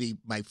all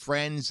my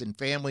friends and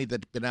family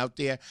that have been out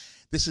there.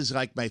 This is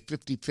like my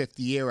 55th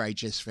year I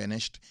just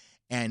finished.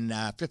 And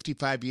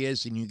 55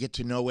 years, and you get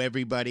to know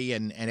everybody,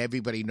 and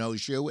everybody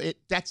knows you.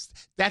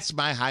 That's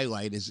my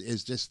highlight,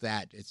 is just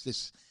that. It's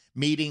just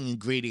meeting and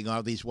greeting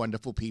all these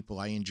wonderful people.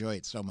 I enjoy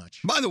it so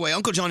much. By the way,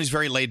 Uncle Johnny's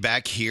very laid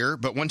back here,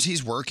 but once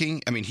he's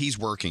working, he's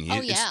working. Oh,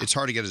 yeah. It's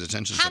hard to get his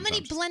attention How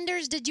sometimes. many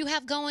blenders did you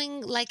have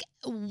going, like,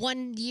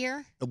 1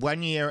 year?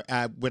 1 year,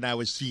 when I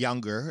was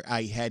younger,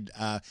 I had...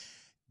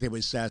 there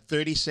was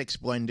 36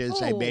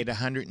 blenders. I Oh. made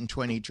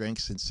 120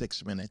 drinks in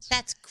 6 minutes.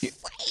 That's crazy.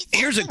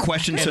 Here's a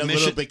question And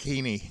submission. a little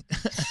bikini.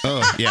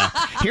 Oh, yeah.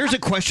 Here's a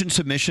question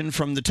submission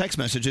from the text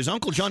messages.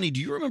 Uncle Johnny,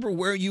 do you remember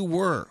where you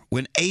were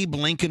when Abe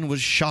Lincoln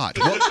was shot?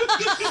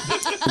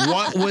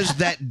 What was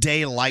that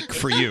day like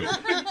for you?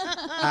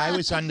 I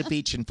was on the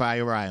beach in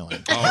Fire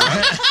Island. All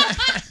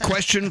right.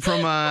 Question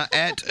from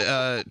at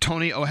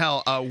Tony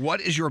O'Hell.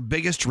 What is your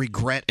biggest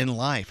regret in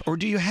life? Or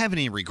do you have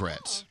any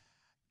regrets?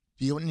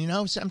 Do you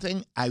know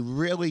something? I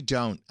really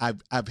don't.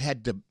 I've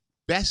had the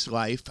best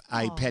life.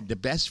 I've had the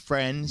best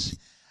friends.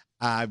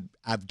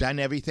 I've done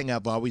everything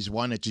I've always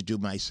wanted to do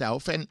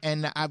myself, and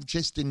I've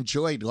just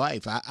enjoyed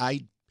life.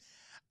 I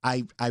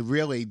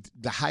really,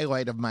 the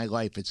highlight of my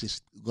life is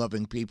just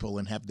loving people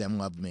and have them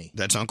love me.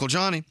 That's Uncle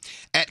Johnny.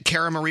 At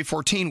Cara Marie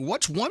 14,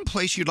 what's one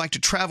place you'd like to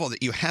travel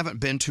that you haven't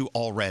been to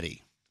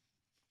already?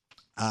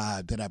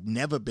 That I've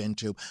never been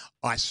to.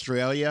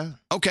 Australia.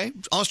 Okay,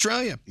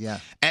 Australia. Yeah.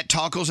 At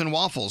Tacos and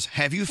Waffles,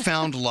 have you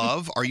found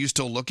love? Are you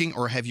still looking,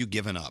 or have you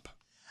given up?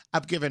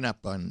 I've given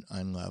up on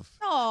love.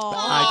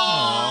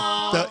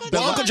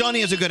 Well, Uncle Johnny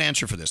has a good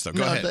answer for this, though.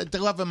 Go ahead.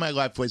 The love of my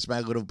life was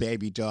my little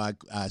baby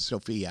dog,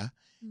 Sophia.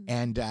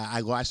 And I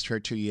lost her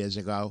 2 years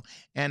ago.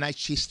 And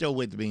she's still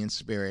with me in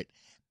spirit.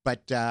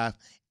 But...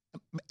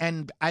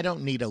 and I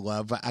don't need a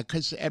love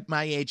because at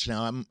my age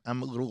now,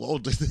 I'm a little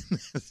older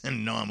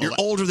than normal. You're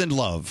older than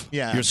love.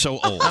 Yeah, You're so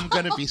old. I'm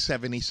going to be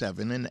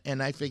 77,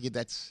 and I figured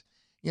that's,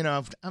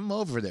 I'm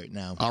over there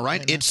now. All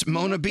right. It's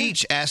Mona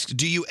Beach asks,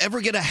 do you ever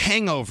get a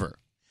hangover?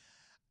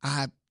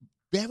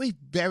 Very,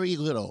 very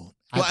little.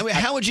 Well,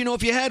 how would you know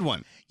if you had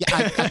one?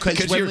 Yeah,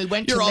 because when we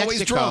went to you're Mexico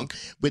always drunk.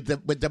 with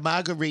the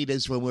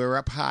margaritas when we were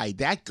up high,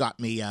 that got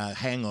me a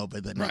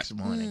hangover the next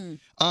morning.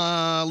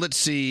 Let's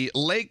see,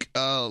 Lake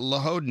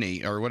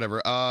Lahodney or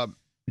whatever.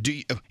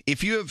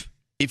 If you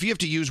have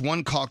to use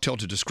one cocktail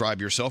to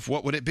describe yourself,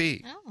 what would it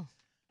be?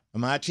 A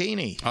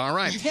martini. All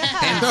right.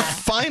 And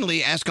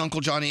finally, ask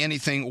Uncle Johnny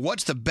Anything.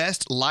 What's the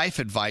best life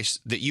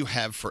advice that you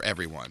have for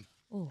everyone?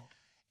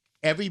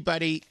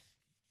 Everybody,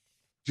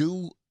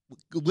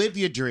 live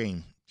your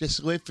dream.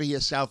 Just live for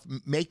yourself.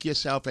 Make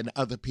yourself and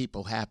other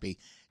people happy.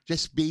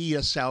 just be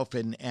yourself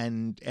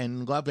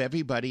and love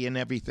everybody and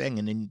everything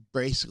and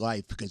embrace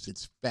life because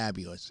it's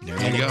fabulous. There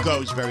and you it go.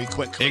 goes very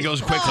quickly. It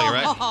goes quickly,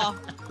 right? Oh.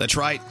 That's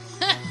right.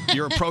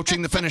 You're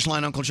approaching the finish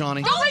line, Uncle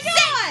Johnny. Oh my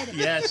God!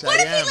 Yes, What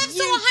I if am. he lives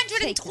to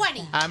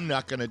 120? I'm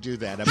not going to do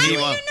that. How do you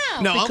know?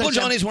 No, Because Uncle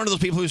Johnny's one of those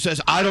people who says,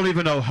 I don't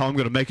even know how I'm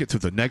going to make it through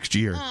the next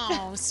year.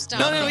 Oh, stop.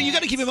 No, it. you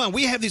got to keep in mind.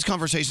 We have these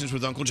conversations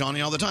with Uncle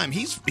Johnny all the time.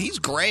 He's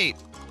great.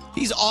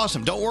 He's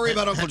awesome. Don't worry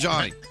about Uncle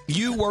Johnny.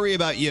 You worry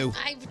about you.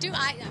 I do.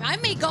 I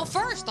may go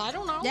first. I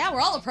don't know. Yeah,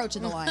 we're all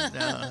approaching the line.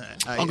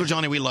 Uncle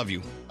Johnny, we love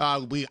you.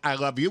 I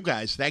love you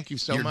guys. Thank you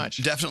so You're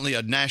much. Definitely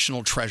a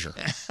national treasure.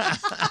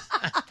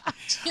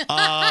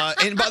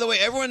 And by the way,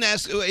 everyone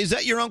asks, is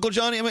that your Uncle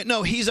Johnny? I mean,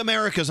 no, he's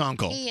America's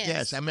uncle. He is.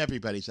 Yes, I'm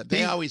everybody's.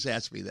 They always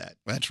ask me that.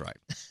 That's right.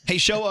 Hey,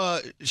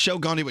 show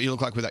Gandhi what you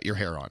look like without your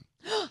hair on.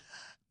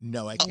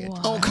 No, I can't.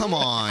 Oh, come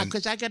on.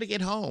 Because I got to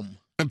get home.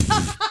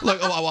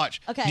 Look, watch.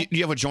 Okay. Do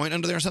you have a joint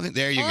under there or something?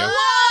 There you go.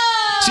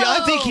 Whoa! See,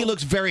 I think he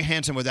looks very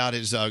handsome without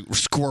his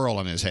squirrel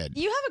on his head.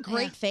 You have a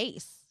great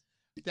face.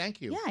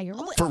 Thank you. Yeah, you're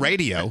welcome. For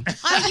radio.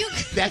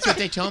 That's what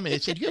they told me. They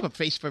said, you have a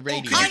face for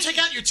radio. Can you take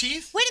out your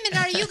teeth? Wait a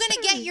minute. Are you going to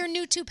get your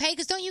new toupee?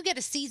 Because don't you get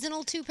a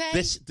seasonal toupee?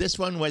 This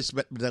one was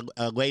the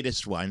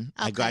latest one.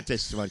 I got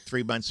this like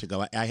 3 months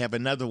ago. I have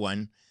another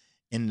one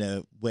in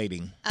the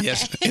waiting.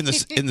 Yes, in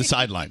the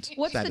sidelines.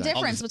 What's the Sideline.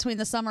 difference between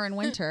the summer and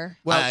winter?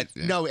 Well,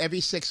 no,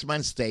 every 6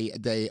 months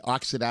they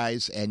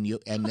oxidize and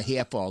the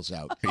hair falls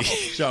out.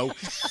 So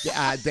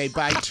they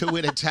buy 2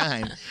 at a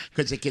time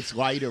because it gets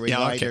lighter and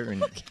lighter.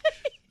 And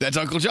That's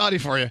Uncle Johnny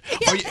for you.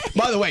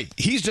 By the way,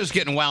 he's just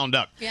getting wound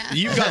up. Yeah.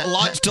 You've got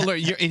lots to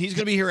learn, and he's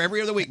going to be here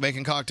every other week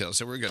making cocktails,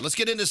 so we're good. Let's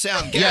get into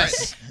sound. Garrett,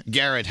 Yes.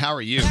 Garrett, how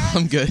are you?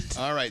 I'm good.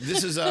 All right,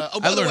 this is. I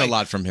learned a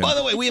lot from him. By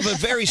the way, we have a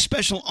very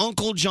special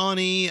Uncle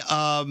Johnny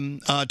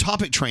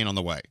topic train on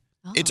the way.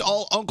 It's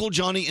all Uncle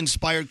Johnny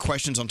inspired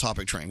questions on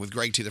Topic Train with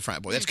Greg T. the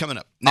Frat Boy. That's coming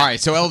up. All right,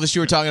 so Elvis, you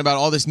were talking about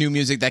all this new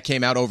music that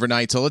came out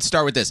overnight. So let's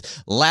start with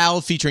this.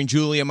 Loud featuring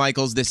Julia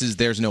Michaels. This is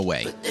There's No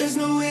Way. There's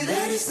no way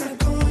that it's not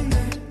going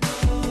there.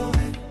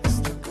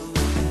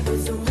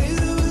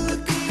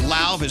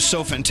 Lauv is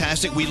so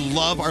fantastic. We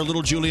love our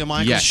little Julia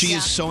Michaels. Yes. She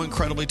is so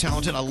incredibly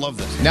talented. I love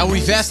this. Now,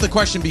 we've asked the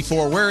question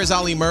before, where is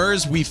Ali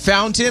Murs? We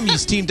found him.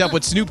 He's teamed up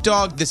with Snoop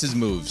Dogg. This is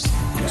Moves.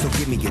 So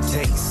give me your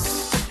taste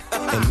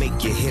and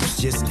make your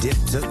hips just dip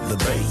to the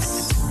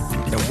bass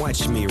and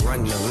watch me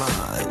run the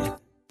line.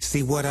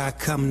 See what I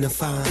come to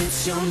find.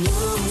 It's your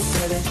moves,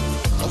 baby.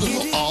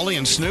 Little Ollie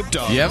and Snoop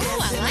Dogg. Yep.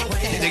 Oh, I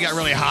like that. They got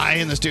really high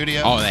in the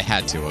studio. Oh, they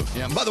had to have.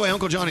 Yeah. By the way,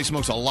 Uncle Johnny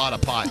smokes a lot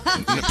of pot.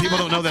 People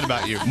don't know that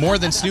about you. More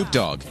than Snoop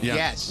Dogg. Yeah.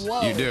 Yes.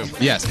 You do.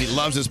 Yes. He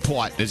loves his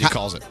pot, as he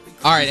calls it.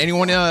 All right,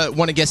 anyone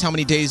want to guess how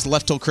many days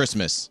left till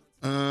Christmas?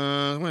 Wait,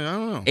 I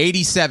don't know.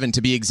 87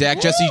 to be exact.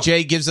 Woo! Jesse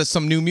J gives us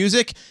some new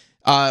music.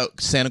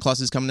 Santa Claus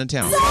is coming to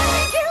town. You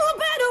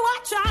better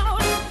watch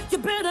out. You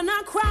better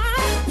not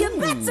cry. You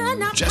better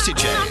not Jesse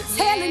J. I'm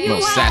telling you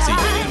Most why. sassy.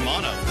 In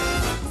mono.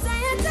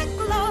 Santa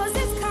Claus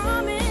is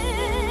coming.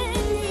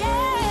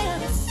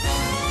 Yes.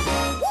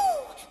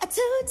 Woo!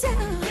 To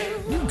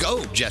town.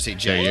 Go, Jesse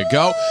J. There you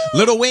go.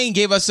 Lil Wayne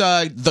gave us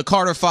the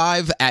Carter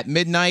 5 at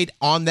midnight.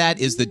 On that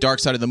is the Dark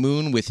Side of the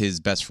Moon with his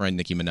best friend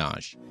Nicki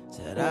Minaj.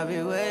 Said I'll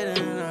be waiting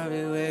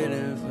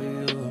for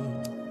you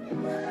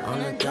on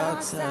the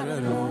dark side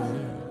of the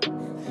moon.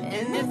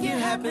 And if you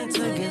happen to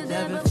get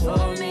there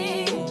before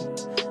me,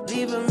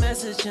 leave a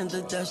message in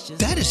the dust. Just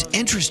That is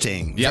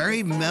interesting.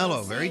 Very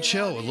mellow, very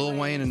chill with Lil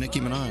Wayne and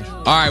Nicki Minaj.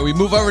 All right, we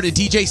move over to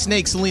DJ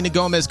Snake, Selena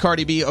Gomez,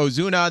 Cardi B,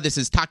 Ozuna. This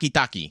is Taki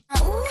Taki.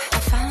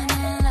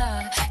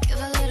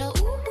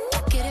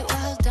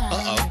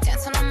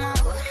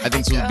 I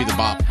think this would be the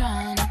bop.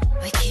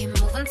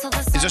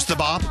 Is this the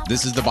bop?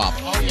 This is the bop.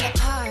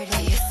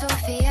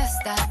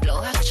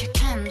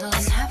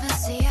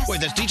 Wait,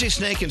 that's DJ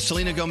Snake and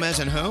Selena Gomez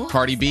and who?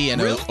 Cardi B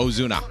and Really?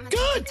 Ozuna.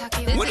 Good.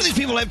 When do these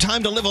people have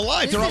time to live a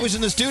life? They're always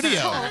in the studio.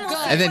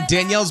 And then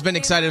Danielle's been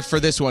excited for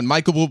this one.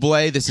 Michael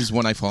Bublé, this is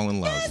When I Fall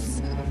in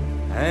Love.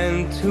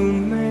 And too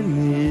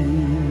many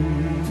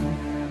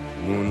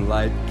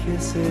moonlight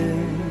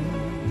kisses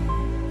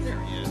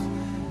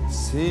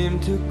seem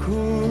to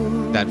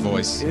cool That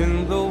voice.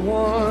 in the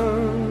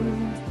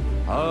warmth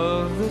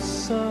of the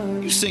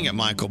sun. You sing it,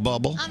 Michael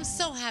Bubble. I'm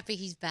so happy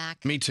he's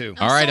back. Me too.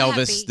 All right, so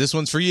Elvis, happy. this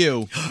one's for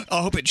you.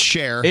 I hope it's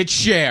Cher. It's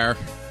Cher,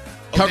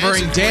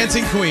 covering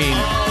Dancing Queen.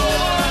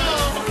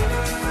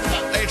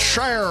 It's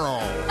Cher.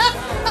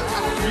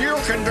 You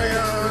can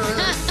dance.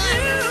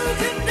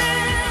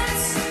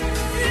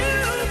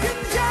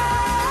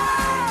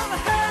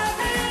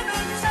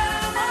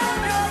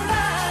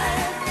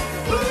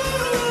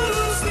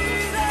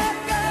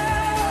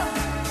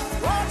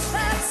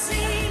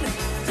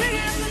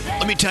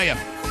 Let me tell you,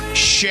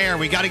 Cher,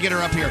 we got to get her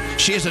up here.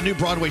 She has a new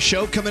Broadway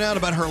show coming out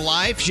about her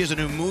life. She has a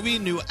new movie,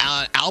 new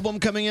album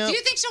coming out. Do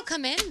you think she'll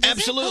come in? Does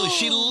Absolutely. it?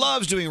 She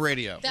loves doing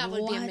radio. That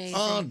would be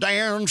amazing.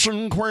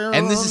 Dancing queer.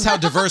 And this is how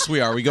diverse we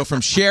are. We go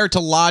from Cher to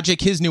Logic.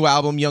 His new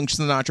album, Young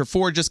Sinatra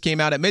 4, just came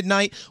out at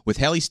midnight with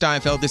Haley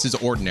Steinfeld. This is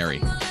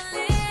Ordinary.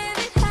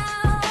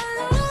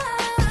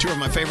 Two of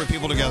my favorite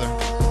people together. You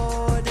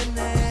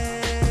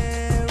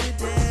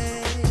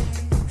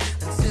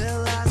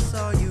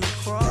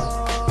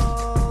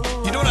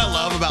know what I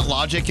love about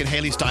Logic and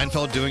Haley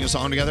Steinfeld doing a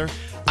song together?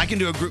 I can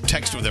do a group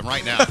text with them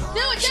right now. Do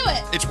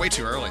it. It's way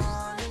too early.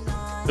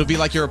 It'll be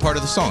like you're a part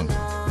of the song.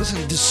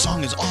 Listen, this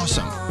song is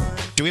awesome.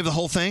 Do we have the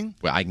whole thing?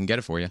 Well, I can get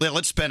it for you. Yeah,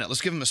 let's spin it.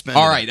 Let's give him a spin.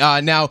 All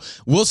right. Now,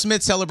 Will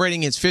Smith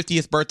celebrating his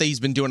 50th birthday.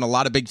 He's been doing a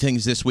lot of big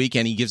things this week,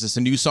 and he gives us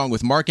a new song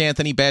with Mark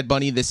Anthony, Bad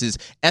Bunny. This is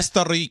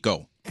Esta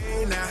Rico.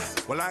 Hey now,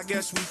 well I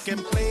guess we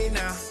can play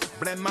now.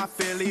 Blend my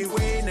Philly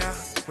way now.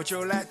 With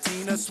your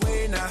Latina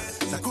sway now.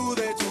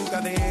 Sacude tu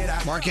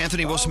cadera. Mark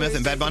Anthony, Will Smith,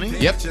 and Bad Bunny?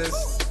 Yep.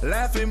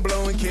 Laughing,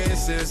 blowing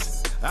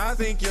kisses. I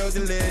think you're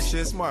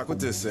delicious. Mark, what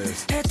this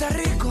is? Está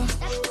rico.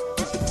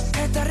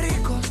 Está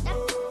rico.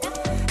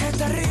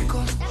 Está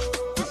rico.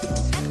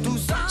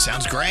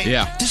 Sounds great.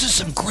 Yeah. This is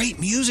some great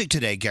music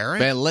today, Garrett.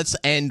 Man, let's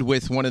end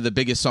with one of the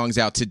biggest songs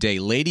out today.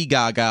 Lady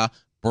Gaga,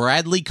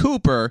 Bradley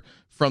Cooper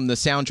from the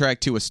soundtrack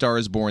to A Star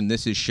Is Born.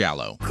 This is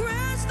Shallow.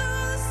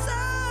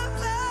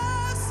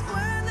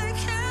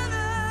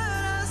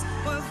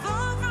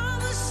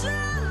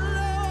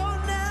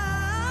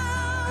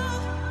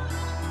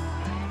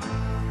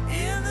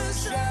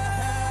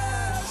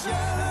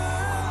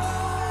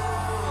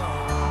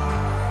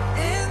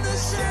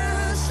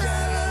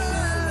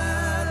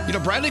 You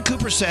know, Bradley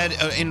Cooper said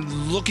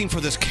in looking for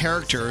this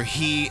character,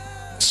 he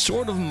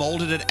sort of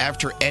molded it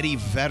after Eddie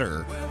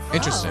Vedder.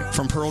 Interesting.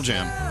 From Pearl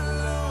Jam.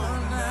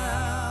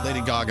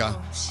 Lady Gaga.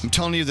 I'm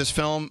telling you, this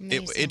film,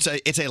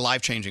 it's a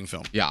life-changing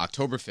film. Yeah,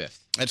 October 5th.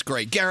 That's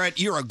great. Garrett,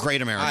 you're a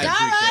great American. I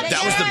appreciate it.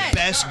 That was the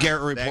best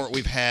Garrett report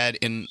we've had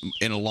in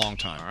a long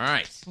time. All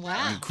right.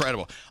 Wow.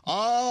 Incredible.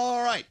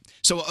 All right.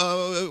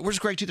 So, where's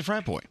Greg T, the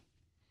frat boy?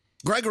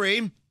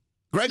 Gregory.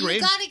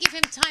 You gotta give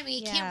him time.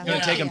 He can't. It's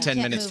gonna take him 10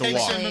 minutes to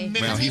walk.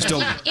 Well, he's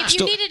still. If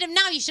you needed him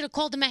now, you should have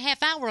called him a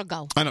half hour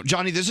ago. I know,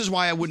 Johnny. This is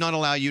why I would not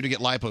allow you to get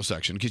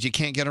liposuction because you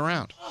can't get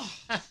around.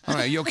 All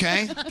right, you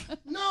okay?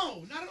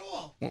 No, not at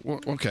all.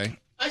 Okay.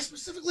 I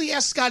specifically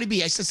asked Scotty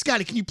B. I said,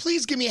 Scotty, can you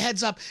please give me a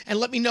heads up and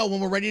let me know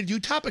when we're ready to do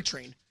Topic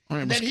Train?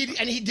 And then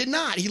he did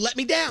not. He let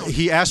me down.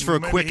 He asked for a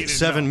quick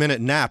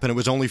 7-minute nap, and it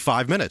was only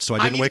 5 minutes, so I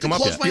didn't wake him up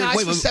yet. My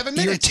eyes for 7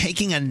 minutes. You're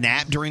taking a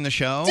nap during the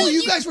show? Well,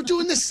 you guys were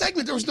doing this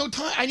segment. There was no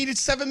time. I needed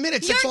 7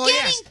 minutes. You're That's all I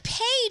asked. getting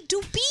paid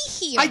to be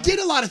here. I did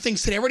a lot of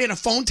things today. I already had a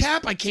phone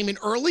tap. I came in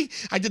early.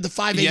 I did the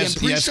 5 a.m.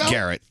 pre-show. Yes,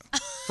 Garrett.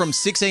 From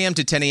 6 a.m.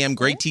 to 10 a.m.,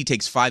 Greg T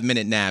takes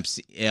 5-minute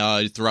naps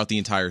throughout the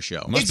entire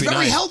show. It's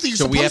very healthy. You're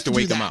so we have supposed to to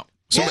wake do him that. up.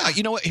 So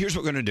you know what? Here's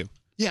what we're gonna do.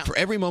 Yeah. For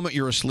every moment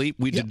you're asleep,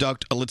 we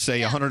deduct, let's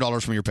say,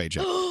 $100 from your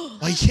paycheck.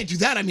 Well, you can't do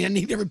that. I mean, I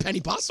need every penny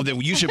possible. Well,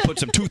 then you should put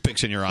some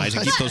toothpicks in your eyes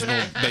and keep those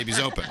little babies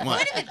open. What?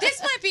 Wait a minute.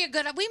 This might be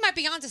we might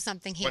be onto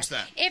something here. What's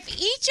that? If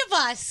each of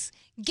us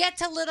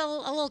gets a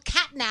little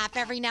cat nap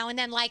every now and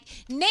then, like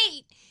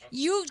Nate,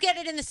 you get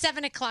it in the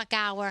 7 o'clock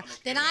hour,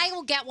 then I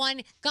will get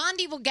one,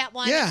 Gandhi will get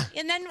one,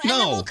 and then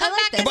we'll come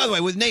back. And by the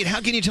way, with Nate, how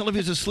can you tell if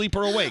he's asleep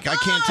or awake? I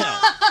can't tell.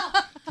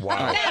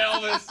 Wow.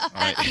 Elvis.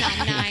 That's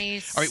not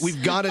nice. All right, we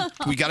got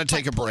to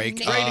take a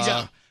break.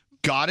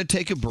 Got to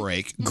take a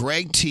break.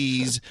 Greg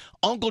T's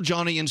Uncle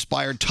Johnny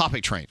inspired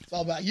topic train. It's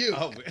all about you.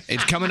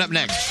 It's coming up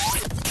next.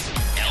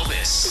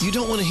 Elvis. You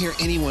don't want to hear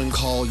anyone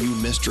call you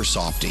Mr.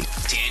 Softy.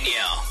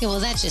 Danielle. Yeah, well,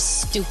 that's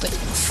just stupid.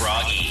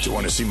 Froggy. Do you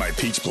want to see my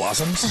peach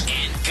blossoms?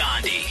 And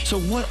Gandhi. So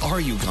what are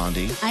you,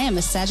 Gandhi? I am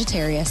a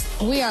Sagittarius.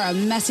 We are a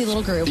messy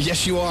little group.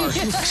 Yes, you are.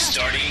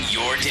 Starting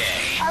your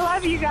day. I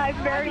love you guys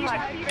very much.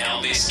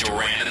 Elvis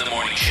Duran in the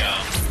Morning Show.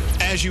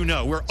 As you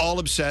know, we're all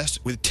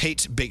obsessed with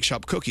Tate's Bake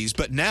Shop cookies,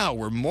 but now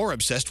we're more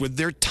obsessed with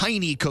their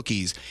tiny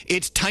cookies.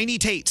 It's Tiny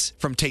Tate's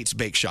from Tate's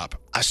Bake Shop.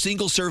 A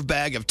single-serve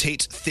bag of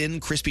Tate's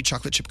thin, crispy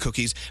chocolate chip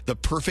cookies, the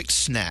perfect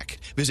snack.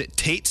 Visit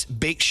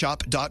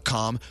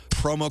Tate'sBakeShop.com,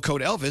 promo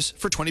code Elvis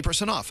for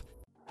 20% off.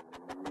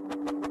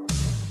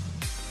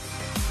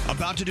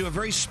 About to do a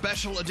very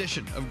special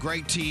edition of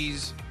Greg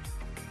T's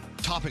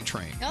Topic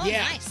Train. Oh,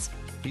 nice.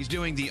 He's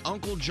doing the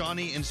Uncle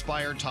Johnny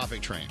inspired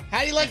Topic Train.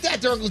 How do you like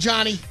that, Uncle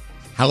Johnny?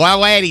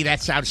 Hello, Eddie. That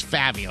sounds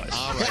fabulous.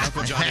 All right,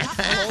 Uncle Johnny.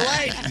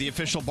 The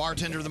official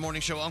bartender of the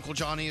morning show, Uncle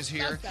Johnny, is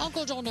here.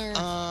 Uncle Johnny.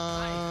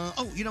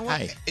 You know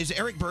what? Hi. Is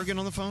Eric Bergen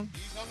on the phone?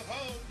 He's on the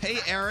phone. Hey,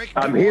 Eric.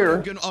 I'm here.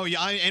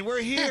 And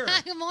we're here.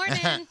 Good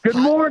morning. Good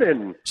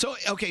morning. So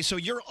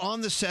you're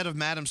on the set of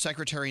Madam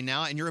Secretary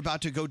now, and you're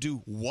about to go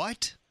do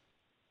what?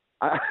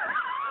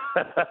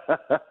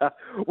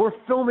 We're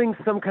filming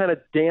some kind of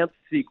dance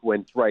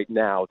sequence right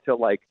now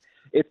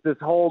it's this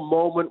whole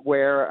moment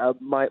where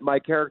my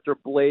character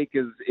Blake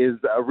is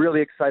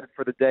really excited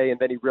for the day, and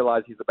then he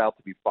realizes he's about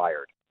to be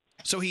fired.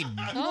 So he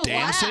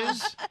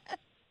dances?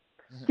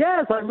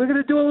 Yes, I'm going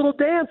to do a little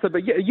dance.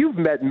 But you've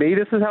met me.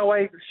 This is how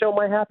I show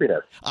my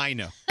happiness. I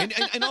know.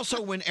 And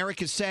also when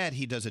Eric is sad,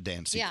 he does a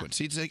dance sequence.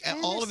 He's like,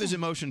 all of his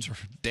emotions are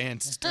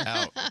danced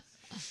out.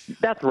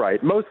 That's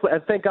right. Mostly,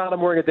 and thank God I'm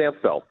wearing a dance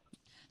belt.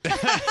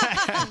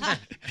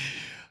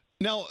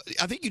 Now,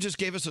 I think you just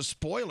gave us a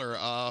spoiler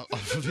of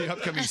the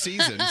upcoming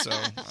season, so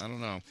I don't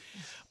know.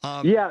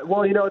 Yeah,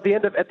 well, at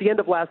the end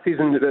of last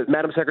season,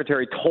 Madam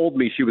Secretary told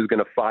me she was going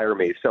to fire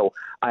me. So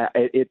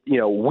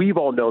we've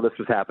all known this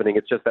was happening.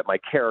 It's just that my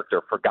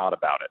character forgot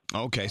about it.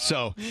 Okay,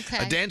 so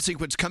a dance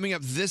sequence coming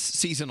up this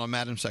season on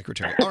Madam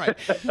Secretary. All right,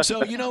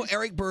 so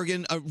Eric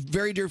Bergen, a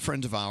very dear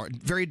friend of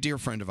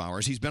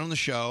ours. He's been on the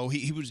show.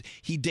 He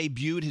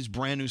debuted his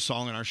brand new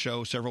song on our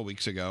show several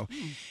weeks ago,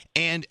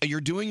 and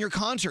you're doing your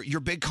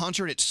big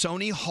concert at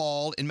Sony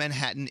Hall in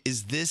Manhattan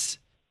is this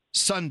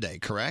Sunday,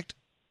 correct?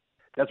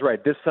 That's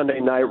right. This Sunday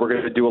night, we're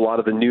going to do a lot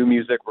of the new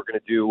music. We're going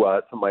to do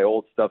some of my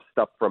old stuff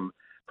from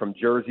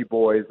Jersey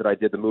Boys that I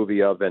did the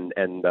movie of, and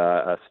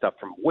stuff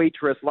from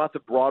Waitress. Lots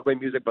of Broadway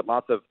music, but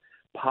lots of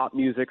pop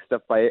music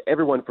stuff by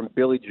everyone from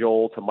Billy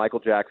Joel to Michael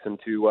Jackson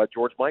to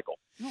George Michael.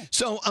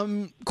 So,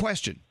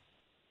 question: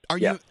 Are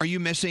you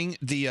missing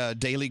the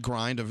daily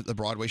grind of the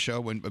Broadway show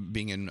when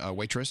being in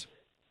Waitress?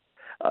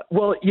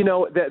 Well,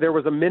 there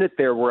was a minute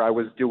there where I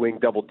was doing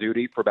double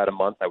duty for about a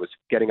month. I was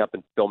getting up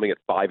and filming at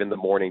 5 a.m.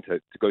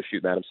 to go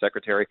shoot Madam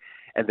Secretary,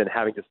 and then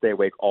having to stay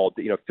awake all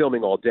day,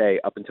 filming all day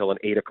up until an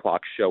 8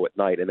 o'clock show at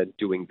night, and then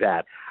doing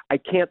that. I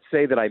can't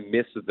say that I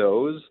miss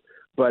those,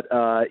 but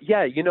there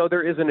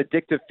is an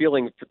addictive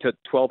feeling to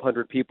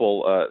 1,200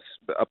 people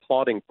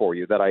applauding for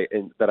you that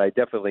I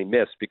definitely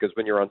miss, because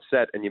when you're on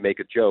set and you make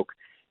a joke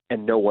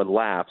and no one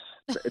laughs,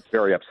 it's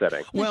very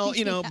upsetting. Well,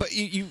 but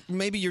you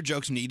maybe your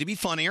jokes need to be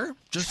funnier.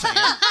 Just saying.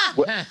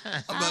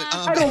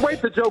 I don't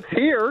write the jokes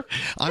here.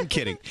 I'm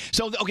kidding.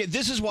 So, okay,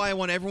 this is why I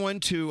want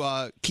everyone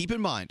to keep in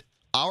mind,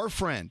 our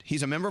friend,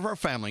 he's a member of our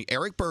family,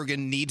 Eric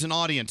Bergen, needs an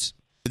audience.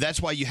 That's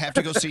why you have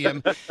to go see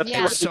him at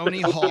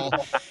Sony Hall.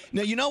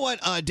 Now, you know what,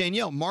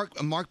 Danielle, Mark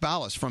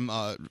Ballas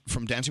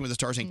from Dancing with the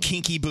Stars and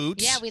Kinky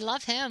Boots. Yeah, we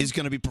love him. Is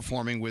going to be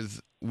performing with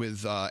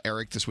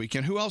Eric this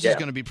weekend. Who else is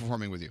going to be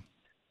performing with you?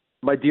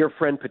 My dear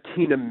friend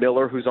Patina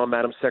Miller, who's on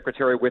Madam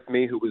Secretary with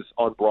me, who was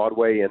on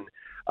Broadway in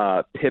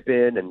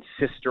Pippin and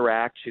Sister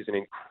Act. She's an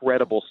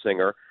incredible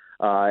singer.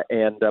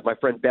 And my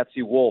friend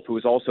Betsy Wolfe, who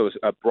is also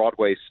a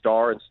Broadway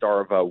star and star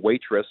of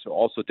Waitress, who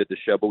also did the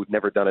show, but we've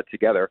never done it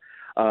together.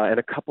 And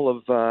a couple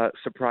of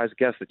surprise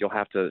guests that you'll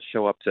have to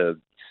show up to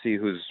see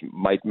who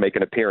might make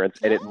an appearance,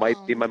 and it might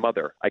be my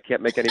mother. I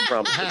can't make any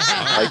promises. It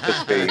might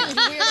just be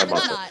my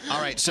mother. All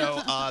right,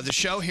 so the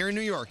show here in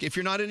New York. If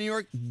you're not in New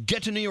York,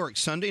 get to New York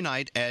Sunday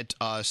night at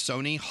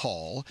Sony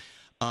Hall.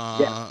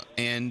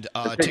 And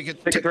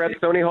tickets are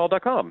at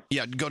SonyHall.com.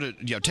 Yeah, go to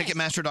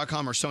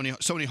Ticketmaster.com or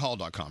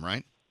SonyHall.com,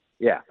 right?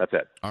 Yeah, that's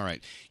it. All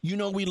right.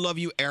 We love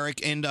you,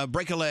 Eric, and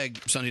break a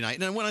leg Sunday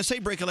night. And when I say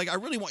break a leg, I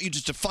really want you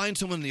just to find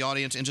someone in the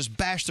audience and just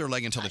bash their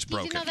leg until it's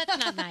broken. That's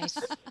not nice.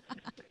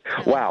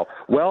 Wow.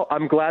 Well,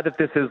 I'm glad that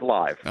this is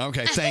live.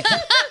 Okay, thank you.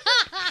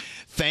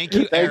 Thank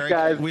you, Thanks, Eric.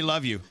 guys. We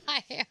love you.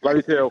 Hi, Eric. Love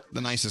you too.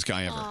 The nicest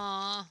guy ever.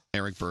 Aww.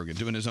 Eric Bergen,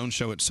 doing his own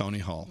show at Sony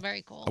Hall.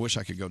 Very cool. I wish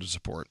I could go to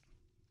support.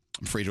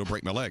 I'm afraid it'll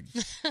break my leg.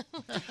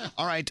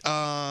 All right,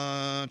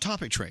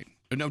 topic trade.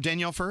 No,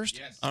 Danielle first?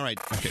 Yes. All right,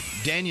 okay.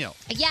 Danielle.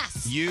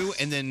 Yes. You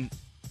and then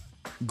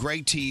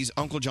Greg T's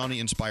Uncle Johnny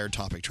inspired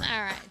topic trade.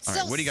 All right. All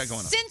right, what do you got going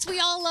on? Since we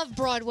all love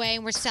Broadway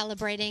and we're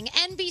celebrating,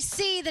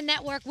 NBC, the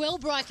network, will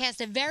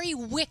broadcast a very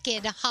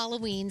wicked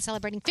Halloween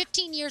celebrating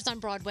 15 years on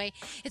Broadway.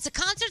 It's a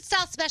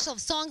concert-style special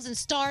of songs and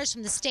stars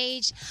from the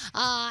stage.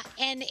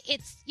 And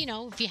it's,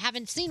 if you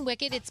haven't seen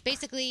Wicked, it's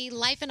basically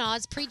Life in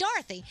Oz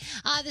pre-Dorothy.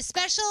 The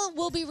special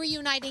will be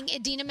reuniting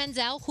Idina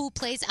Menzel, who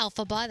plays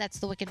Elphaba, that's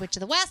the Wicked Witch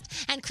of the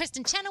West, and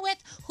Kristen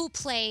Chenoweth, who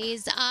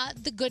plays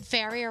the Good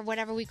Fairy, or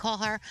whatever we call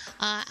her.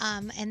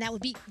 And that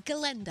would be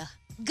Galinda.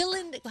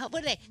 What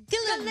are they?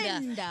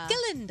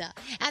 Galinda.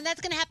 And that's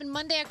going to happen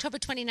Monday, October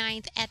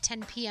 29th at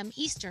 10 p.m.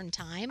 Eastern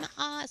Time.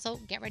 So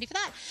get ready for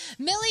that.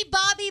 Millie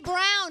Bobby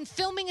Brown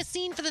filming a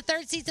scene for the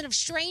third season of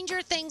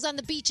Stranger Things on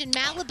the beach in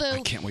Malibu.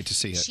 I can't wait to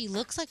see it. She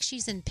looks like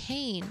she's in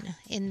pain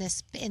in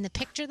the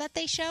picture that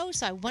they show.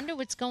 So I wonder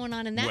what's going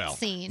on in that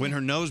scene. When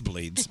her nose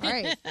bleeds.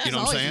 Right. You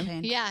know what I'm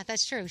saying? Yeah,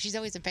 that's true. She's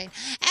always in pain.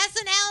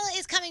 SNL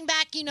is coming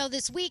back,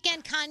 this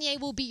weekend. Kanye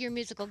will be your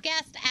musical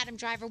guest. Adam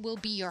Driver will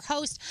be your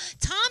host.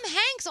 Tom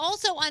Hanks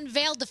also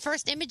unveiled the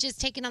first images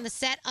taken on the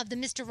set of the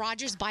Mr.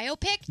 Rogers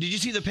biopic. Did you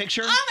see the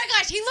picture? Oh my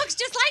gosh, he looks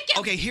just like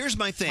him. Okay, here's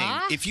my thing.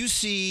 If you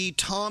see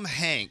Tom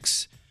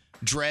Hanks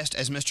dressed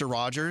as Mr.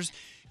 Rogers,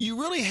 you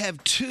really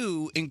have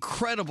two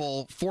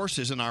incredible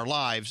forces in our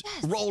lives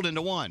rolled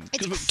into one.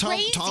 It's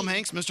Tom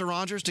Hanks, Mr.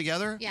 Rogers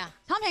together. Yeah.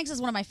 Tom Hanks is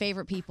one of my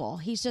favorite people.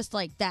 He's just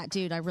like that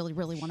dude. I really,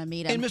 really want to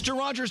meet him. And Mr.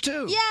 Rogers,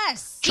 too.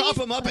 Yes. Chop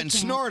him up and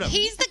snort him.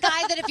 He's the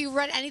guy that if you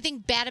read anything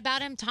bad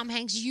about him, Tom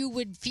Hanks, you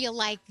would feel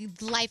like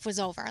life was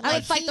over. I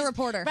would fight the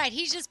reporter. Right.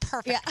 He's just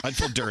perfect. I'd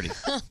feel dirty.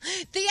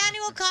 The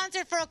annual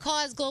Concert for a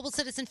Cause Global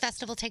Citizen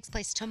Festival takes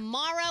place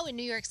tomorrow in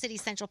New York City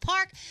Central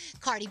Park.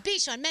 Cardi B,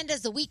 Shawn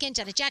Mendes, The Weeknd,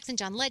 Janet Jackson,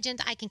 John Legend.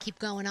 I can keep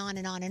going on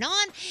and on and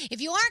on.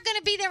 If you aren't going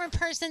to be there in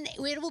person,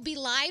 it will be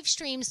live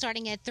streamed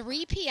starting at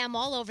 3 p.m.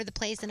 all over the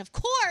place. And of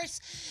course,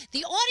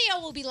 The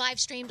audio will be live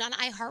streamed on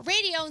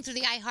iHeartRadio and through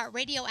the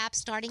iHeartRadio app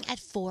starting at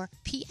 4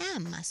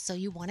 p.m. So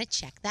you want to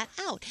check that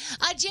out.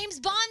 James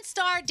Bond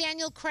star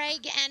Daniel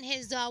Craig and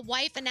his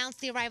wife announced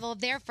the arrival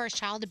of their first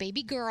child, a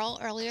baby girl,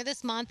 earlier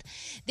this month.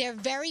 They're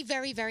very,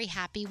 very, very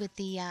happy with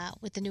the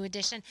new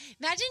addition.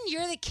 Imagine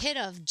you're the kid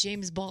of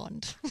James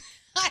Bond.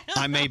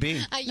 I may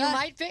be. You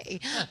might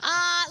be.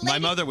 My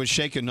mother was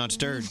shaken, not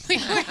stirred.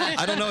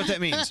 I don't know what that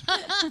means.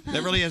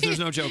 That really is. There's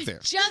no joke there.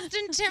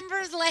 Justin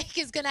Timberlake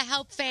is going to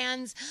help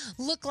fans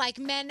look like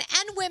men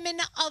and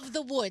women of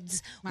the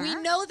woods. We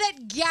know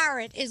that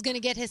Garrett is going to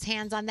get his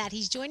hands on that.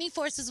 He's joining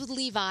forces with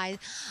Levi's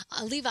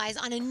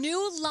on a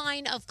new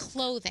line of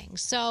clothing.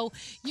 So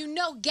you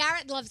know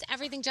Garrett loves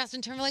everything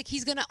Justin Timberlake.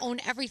 He's going to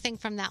own everything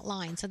from that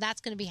line. So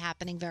that's going to be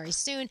happening very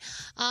soon.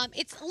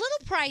 It's a little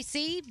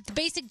pricey. The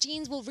basic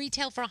jeans will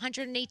retail for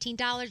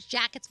 $118.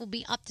 Jackets will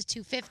be up to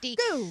 $250.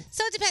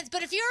 So it depends.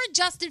 But if you're a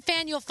Justin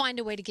fan, you'll find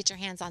a way to get your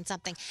hands on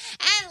something.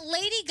 And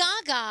Lady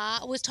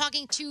Gaga was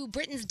talking to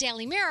Britain's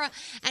Daily Mirror,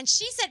 and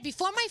she said,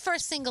 before my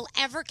first single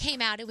ever came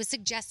out, it was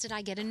suggested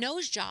I get a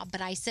nose job.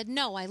 But I said,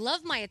 no, I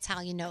love my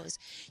Italian nose.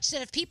 She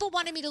said, if people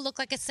wanted me to look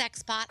like a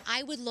sex pot,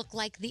 I would look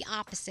like the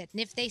opposite. And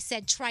if they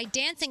said, try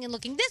dancing and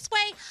looking this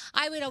way,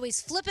 I would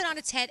always flip it on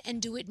its head and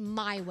do it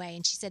my way.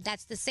 And she said,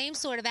 that's the same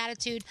sort of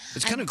attitude.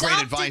 It's kind of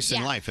great advice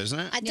in life, isn't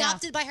it?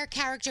 Adopted by her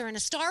character in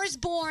A Star is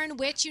Born,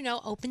 which,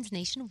 opens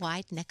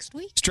nationwide next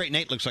week. Straight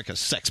Nate looks like a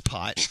sex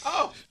pot.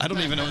 Oh. I don't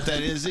even know what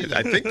that is either.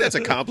 I think that's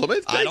a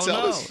compliment. I don't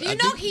know.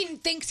 He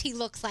thinks he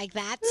looks like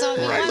that. So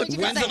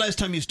When's the last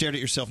time you stared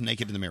at yourself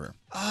naked in the mirror?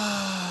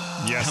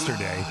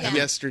 Yesterday.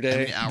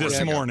 Yesterday.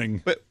 This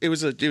morning. But it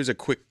was a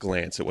quick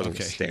glance. It wasn't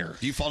a stare.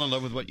 Do you fall in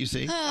love with what you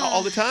see?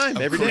 All the time,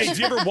 every day. Did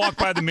you ever walk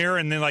by the mirror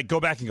and then go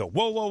back and go,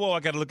 whoa,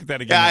 I got to look at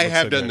that again? Yeah, I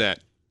have done that.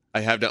 I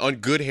have done. On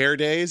good hair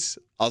days,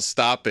 I'll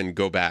stop and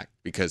go back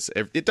because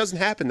it doesn't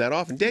happen that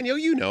often.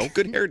 Danielle,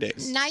 good hair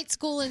days. Night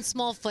School in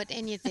Smallfoot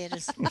in your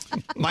theaters.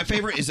 My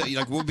favorite is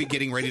that we'll be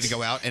getting ready to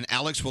go out, and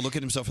Alex will look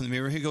at himself in the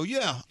mirror and he'll go,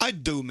 yeah, I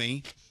do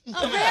me.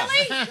 Oh,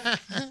 really?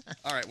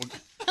 All right, well,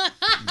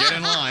 get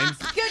in line.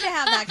 It's good to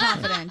have that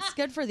confidence.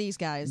 Good for these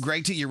guys.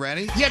 Greg T, you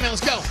ready? Yeah, man,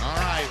 let's go. All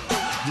right.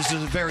 This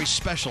is a very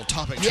special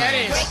topic train. Yeah,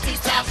 it is. Greg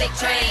T's topic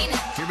train.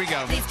 Here we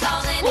go. Please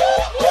call in.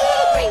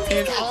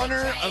 In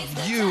honor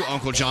of you,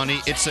 Uncle Johnny,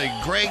 it's a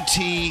Greg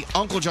T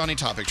Uncle Johnny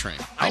topic train.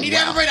 I need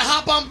everybody to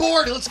hop on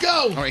board. Let's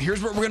go. All right,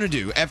 here's what we're going to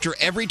do. After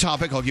every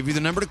topic, I'll give you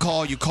the number to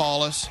call. You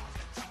call us.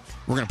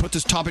 We're going to put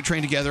this topic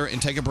train together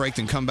and take a break,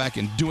 then come back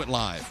and do it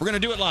live. We're going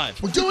to do it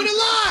live. We're doing it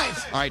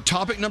live. All right,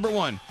 topic number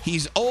 1.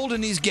 He's old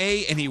and he's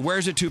gay and he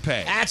wears a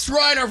toupee. That's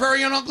right, our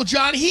very own Uncle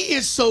John. He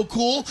is so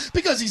cool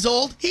because he's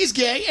old, he's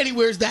gay, and he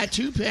wears that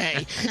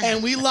toupee.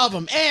 And we love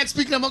him. And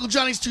speaking of Uncle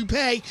Johnny's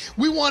toupee,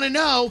 we want to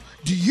know,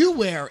 do you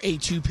wear a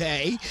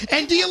toupee?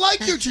 And do you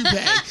like your toupee?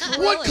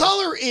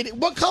 Really?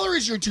 What color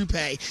is your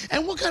toupee?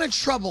 And what kind of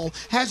trouble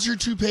has your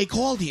toupee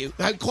cost you?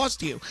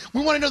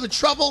 We want to know the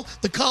trouble,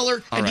 the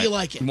color, and do you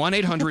like it?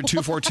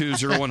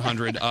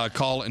 1-800-242-0100.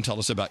 Call and tell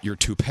us about your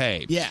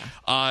toupee. Yeah.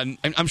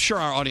 I'm sure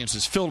our audience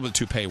is filled with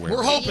toupee wearers.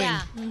 We're hoping.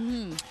 Yeah.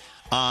 Mm-hmm.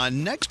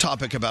 Next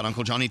topic about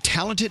Uncle Johnny,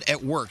 talented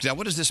at work. Now,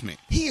 what does this mean?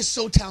 He is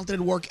so talented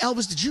at work.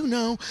 Elvis, did you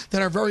know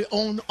that our very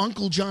own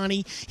Uncle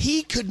Johnny,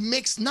 he could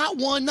mix not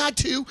one, not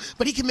two,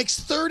 but he can mix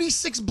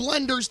 36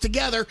 blenders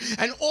together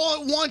and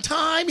all at one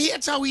time?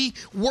 That's how he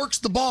works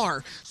the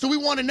bar. So we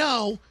want to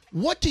know,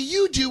 what do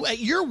you do at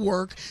your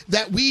work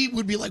that we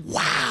would be like,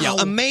 wow? Yeah,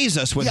 amaze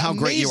us with how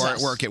great you are at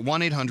us. work at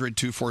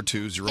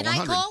 1-800-242-0100. Can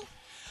I call?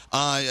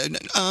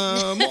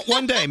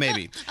 One day,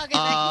 maybe. Okay,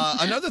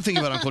 another thing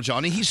about Uncle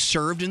Johnny, he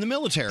served in the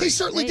military. He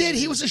certainly did.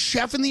 He was a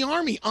chef in the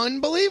Army.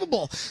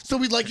 Unbelievable. So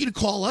we'd like you to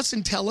call us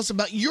and tell us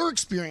about your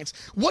experience.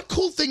 What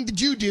cool thing did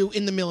you do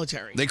in the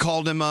military? They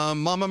called him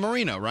Mama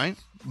Marino, right?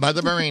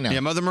 Mother Marino. Yeah,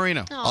 Mother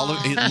Marino.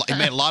 He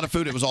made a lot of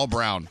food. It was all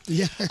brown.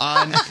 Yeah.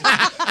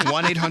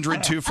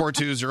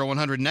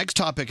 1-800-242-0100. Next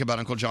topic about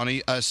Uncle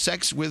Johnny,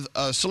 sex with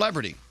a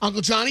celebrity.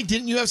 Uncle Johnny,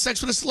 didn't you have sex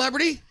with a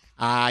celebrity?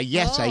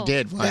 Yes, I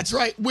did. Once. That's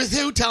right. With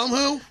who? Tell him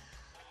who.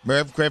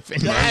 Merv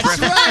Griffin. That's right.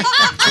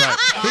 That's right.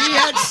 He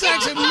had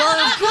sex with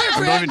Merv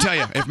Griffin. I'm going to tell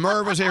you, if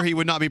Merv was here, he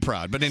would not be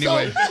proud. But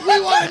anyway. So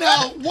we want to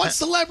know, what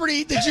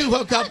celebrity did you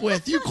hook up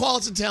with? You call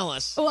us and tell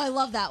us. Oh, I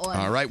love that one.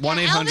 All right, Yeah,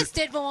 1-800. Elvis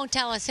did, but won't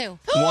tell us who.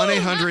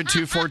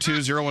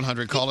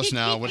 1-800-242-0100. Call us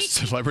now. What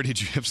celebrity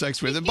did you have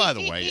sex with? And by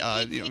the way,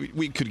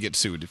 we could get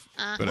sued.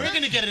 We're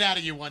going to get it out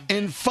of you one day.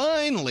 And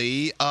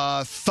finally,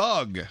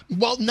 Thug.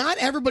 Well, not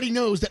everybody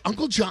knows that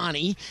Uncle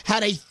Johnny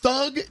had a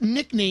Thug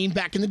nickname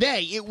back in the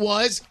day. It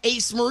was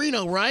Ace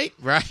Marino, right?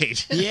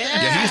 Right.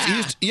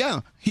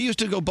 Yeah. He used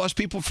to go bust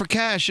people for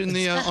cash in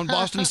the on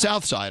Boston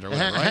South Side or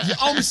whatever, right? You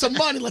owe me some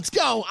money. Let's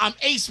go. I'm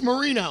Ace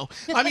Marino.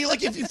 I mean,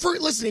 like, if you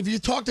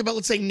talked about,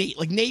 let's say, Nate.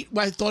 Like, Nate,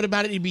 when I thought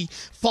about it, it'd be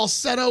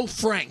Falsetto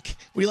Frank.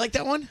 Would you like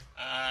that one?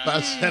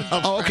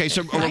 Okay.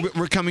 So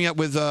we're coming up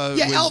with...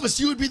 Elvis,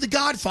 you would be the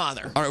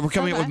Godfather. All right, we're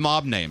coming up with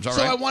mob names. All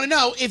right. So I want to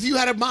know, if you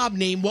had a mob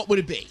name, what would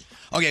it be?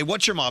 Okay,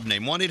 what's your mob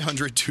name?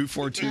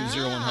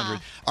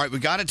 1-800-242-0100. All right, we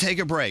got to take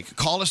a break.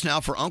 Call us now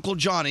for Uncle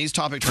Johnny's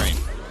Topic Train.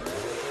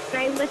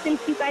 I listen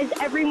to you guys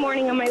every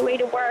morning on my way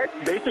to work.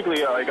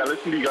 Basically, I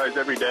listen to you guys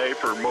every day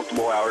for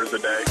multiple hours a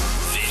day.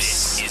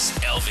 This is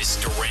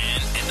Elvis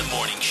Duran and the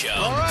Morning Show.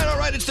 All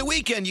right. It's the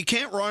weekend. You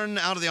can't run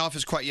out of the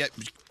office quite yet.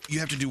 You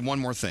have to do one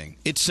more thing.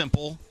 It's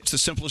simple. It's the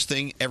simplest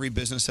thing every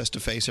business has to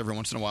face every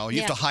once in a while.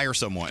 You have to hire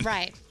someone.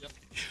 Right.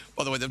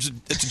 By the way,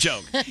 it's a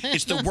joke.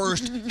 It's the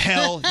worst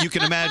hell you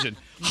can imagine,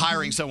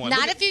 hiring someone.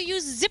 Not if you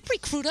use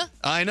ZipRecruiter.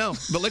 I know,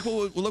 but look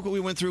what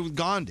we went through with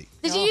Gandhi.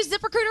 Did you use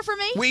ZipRecruiter for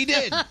me? We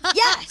did.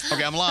 Yes.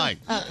 Okay, I'm lying.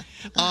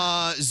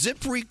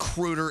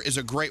 ZipRecruiter is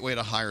a great way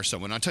to hire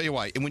someone. I'll tell you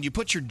why. And when you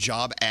put your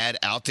job ad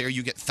out there,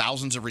 you get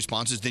thousands of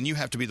responses. Then you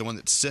have to be the one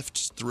that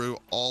sifts through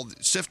all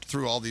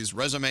these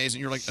resumes,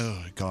 and you're like,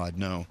 oh God,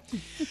 no.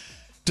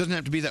 Doesn't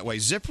have to be that way.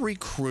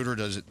 ZipRecruiter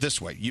does it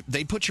this way.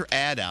 They put your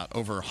ad out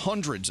over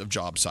hundreds of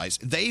job sites.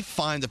 They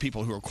find the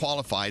people who are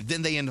qualified.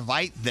 Then they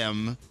invite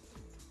them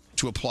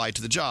to apply to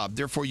the job.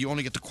 Therefore, you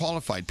only get the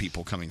qualified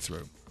people coming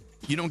through.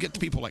 You don't get the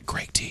people like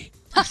Greg T.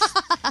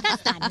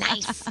 That's not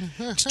nice.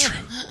 It's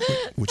true.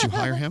 Would you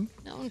hire him?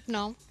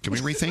 No. Can we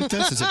rethink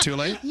this? Is it too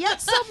late? Yep,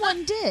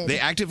 someone did. They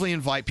actively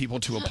invite people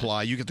to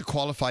apply. You get the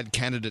qualified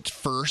candidates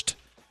first.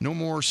 No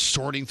more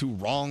sorting through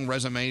wrong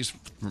resumes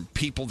from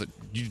people that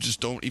you just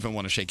don't even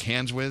want to shake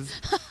hands with.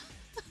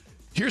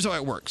 Here's how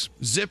it works.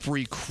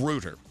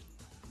 ZipRecruiter.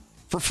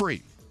 For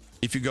free.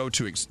 If you go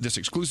to this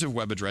exclusive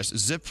web address,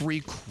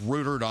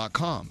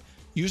 ZipRecruiter.com.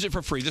 Use it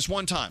for free. This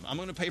one time. I'm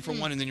going to pay for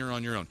one and then you're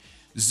on your own.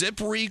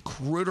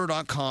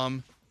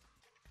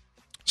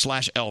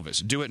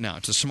 ZipRecruiter.com/Elvis. Do it now.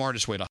 It's the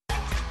smartest way to.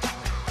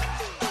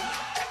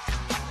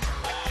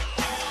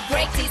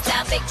 Break these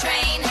topic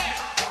train.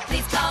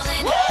 Please call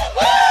in.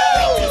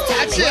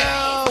 That's it.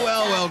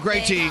 Well,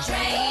 Great T.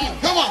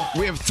 Come on.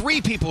 We have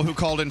 3 people who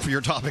called in for your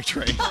topic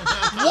train.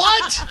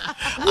 What?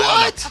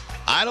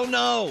 I don't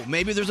know.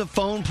 Maybe there's a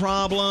phone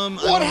problem.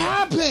 What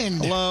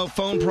happened? Hello,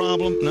 phone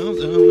problem. No,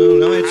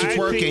 it's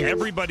working. I think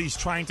everybody's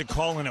trying to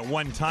call in at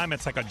one time.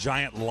 It's like a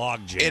giant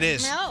log jam. It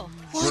is. No.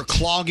 We're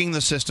clogging the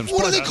systems.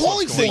 What are they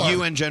calling for? The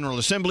UN General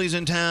Assembly's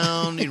in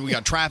town. We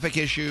got traffic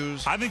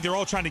issues. I think they're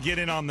all trying to get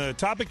in on the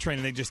topic train,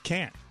 and they just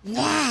can't.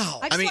 Wow.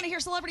 I just want to hear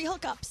celebrity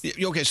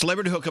hookups. Okay,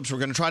 celebrity hookups, we're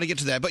going to try to get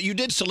to that. But you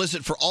did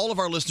solicit for all of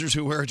our listeners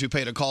who wear a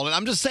toupee to call. And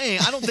I'm just saying,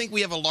 I don't think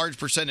we have a large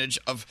percentage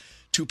of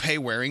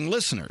toupee-wearing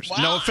listeners. Wow.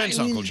 No offense,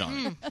 Uncle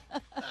John.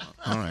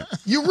 All right.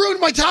 You ruined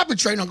my topic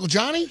train, Uncle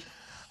Johnny.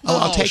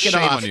 I'll take it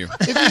off. On you.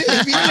 If you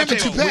didn't have a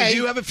toupee. We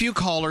do have a few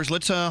callers.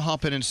 Let's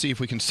hop in and see if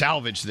we can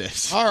salvage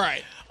this. All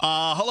right.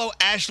 Hello,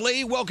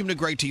 Ashley. Welcome to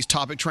Great T's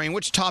Topic Train.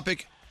 Which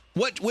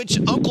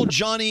Uncle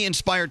Johnny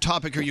inspired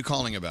topic are you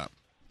calling about?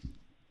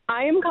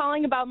 I am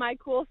calling about my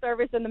cool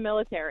service in the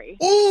military.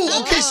 Ooh,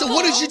 okay. So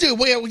what did you do?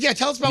 Well,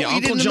 tell us about what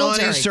you did in the military.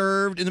 Uncle Johnny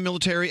served in the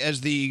military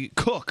as the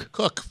cook.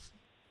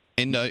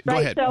 And go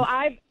ahead. So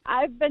I've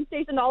been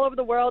stationed all over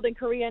the world in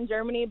Korea and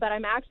Germany, but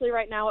I'm actually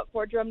right now at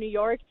Fort Drum, New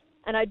York,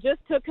 and I just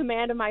took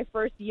command of my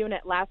first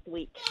unit last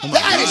week.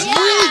 That is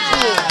really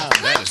cool.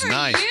 That is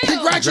nice.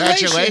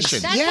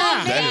 Congratulations.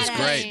 That is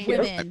great.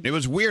 It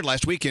was weird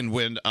last weekend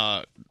when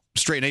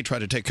Straight Nate tried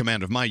to take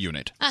command of my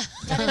unit. I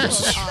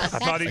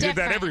thought he did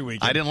that every week.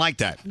 I didn't like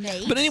that.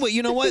 Nate. But anyway,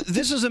 you know what?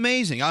 This is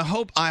amazing. I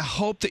hope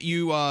that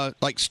you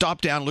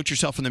stop down, look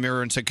yourself in the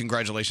mirror, and say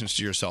congratulations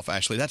to yourself,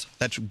 Ashley.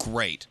 That's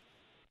great.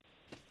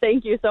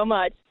 Thank you so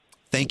much.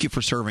 Thank you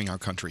for serving our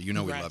country. You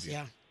know we love you.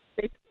 Yeah.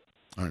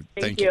 All right.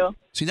 Thank you.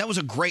 See, that was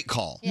a great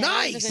call. Yeah,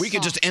 nice. We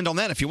could just end on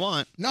that if you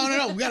want.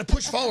 No. We got to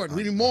push forward.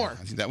 We need more. I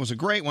think that was a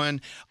great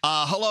one.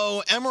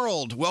 Hello,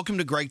 Emerald. Welcome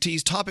to Greg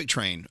T's Topic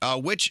Train.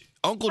 Which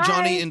Uncle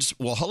Johnny?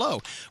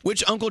 Hello.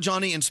 Which Uncle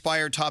Johnny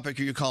inspired topic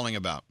are you calling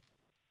about?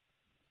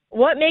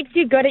 What makes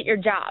you good at your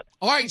job?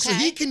 All right. So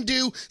he can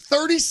do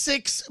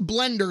 36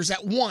 blenders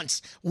at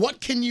once.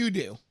 What can you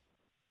do?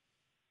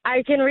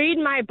 I can read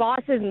my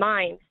boss's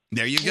mind.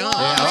 There you go.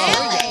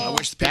 I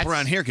wish the people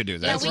around here could do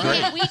that. We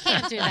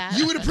can't do that.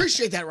 You would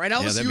appreciate that, right,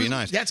 Elvis? Yeah, that'd be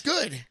nice. That's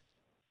good.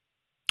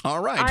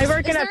 All right. I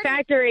work in a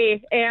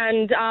factory,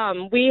 and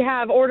we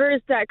have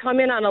orders that come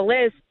in on a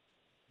list.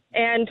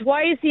 And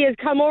twice he has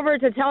come over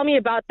to tell me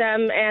about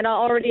them, and I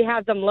already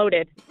have them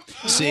loaded.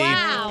 See,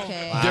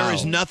 there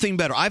is nothing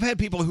better. I've had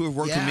people who have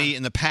worked with me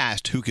in the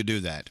past who could do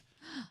that.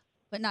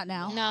 But not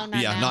now. No,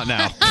 not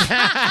now.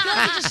 I feel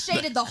like you just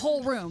shaded the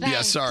whole room.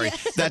 Yeah, sorry.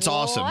 That's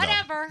awesome.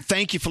 Whatever. Though.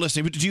 Thank you for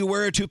listening. But do you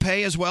wear a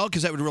toupee as well?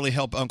 Because that would really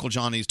help Uncle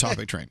Johnny's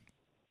topic train.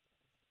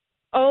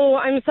 Oh,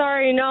 I'm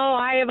sorry. No,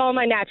 I have all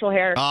my natural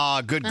hair.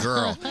 Ah, good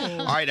girl.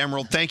 All right,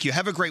 Emerald, thank you.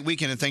 Have a great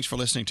weekend, and thanks for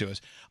listening to us.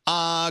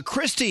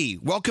 Christy,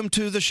 welcome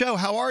to the show.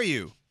 How are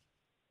you?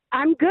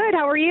 I'm good.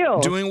 How are you?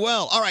 Doing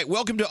well. All right,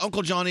 welcome to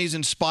Uncle Johnny's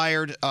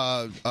inspired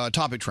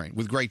topic train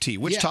with Greg T.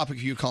 Which topic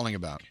are you calling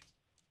about?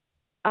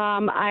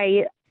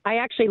 I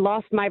actually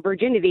lost my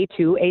virginity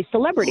to a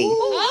celebrity.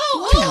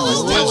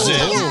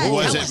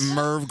 Was it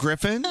Merv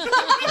Griffin?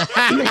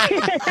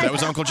 That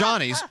was Uncle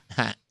Johnny's.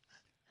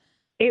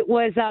 It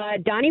was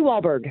Donnie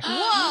Wahlberg.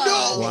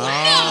 Whoa.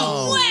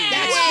 Wow. No way.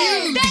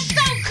 That's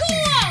so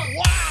cool.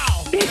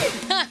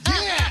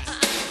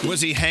 Wow.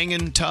 Was he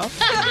hanging tough?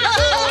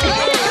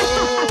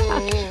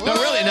 No,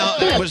 really.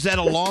 Now, was that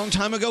a long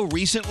time ago?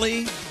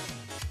 Recently?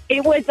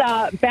 It was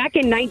back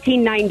in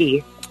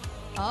 1990.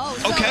 Oh,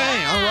 so Okay,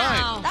 all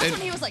right. That's And-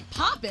 when he was like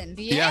popping.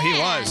 Yeah, he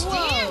was.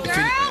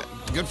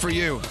 Whoa. Good for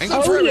you. And good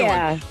Oh, for everyone.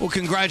 yeah. Well,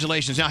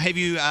 congratulations. Now, have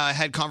you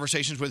had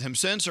conversations with him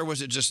since, or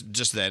was it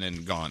just then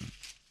and gone?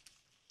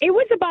 It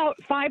was about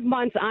 5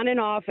 months on and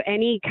off.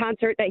 Any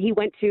concert that he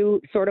went to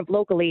sort of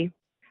locally,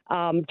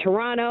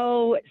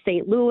 Toronto,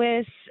 St.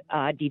 Louis,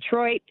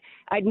 Detroit,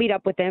 I'd meet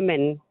up with him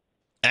and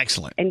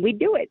Excellent. And we'd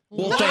do it.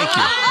 Well, thank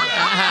you.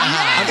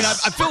 I mean,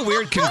 I feel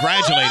weird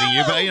congratulating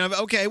you, but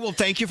okay. Well,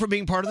 thank you for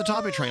being part of the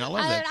topic train. I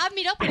love that. I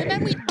meet up with him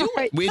and we do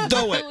it. We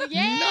do it.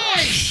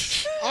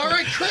 Nice. All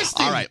right,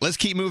 Christy. All right, let's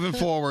keep moving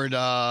forward.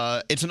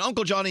 It's an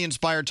Uncle Johnny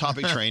inspired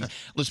topic train.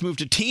 Let's move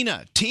to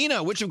Tina.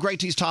 Tina, which of Great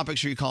T's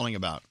topics are you calling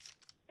about?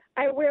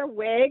 I wear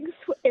wigs.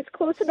 It's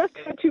close enough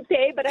to a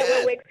toupee, but I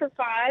wear wigs for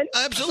fun.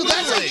 Absolutely.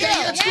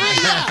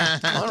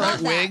 All right,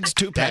 wigs,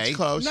 toupee. That's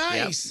close.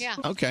 Nice. Yeah.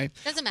 Okay.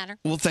 Doesn't matter.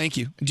 Well, thank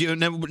you. Do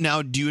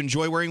you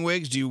enjoy wearing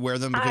wigs? Do you wear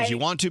them because you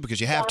want to,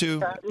 because you have to?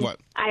 Love them. What?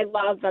 I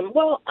love them.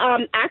 Well,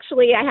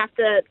 actually, I have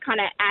to kind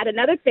of add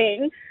another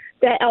thing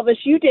that Elvis,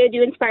 you did.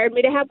 You inspired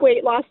me to have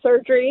weight loss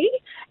surgery,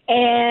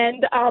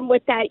 and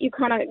with that, you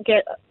kind of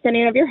get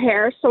thinning of your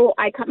hair. So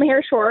I cut my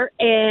hair short,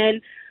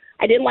 and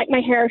I didn't like my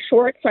hair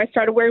short, so I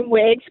started wearing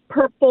wigs,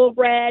 purple,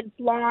 red,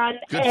 blonde,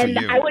 Good for and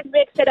you. I would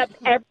mix it up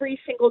every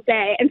single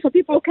day. And so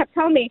people kept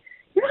telling me,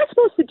 "You're not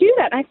supposed to do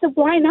that." And I said,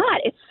 "Why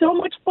not? It's so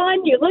much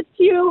fun. You look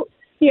cute.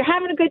 You're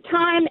having a good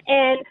time."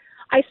 And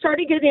I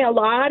started getting a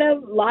lot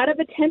of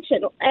attention,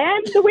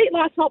 and the weight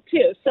loss helped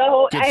too.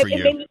 So Good for you.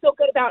 it made me feel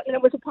good about it, and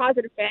it was a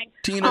positive thing.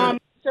 Tina-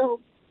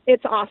 So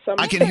it's awesome.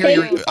 I can hear Thank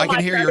your you so I can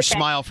much hear for your everything.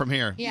 smile from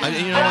here. Yeah.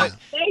 You know what?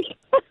 Thank you.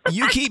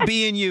 You keep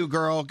being you,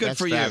 girl. Good That's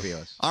for you.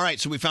 fabulous. All right,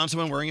 so we found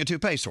someone wearing a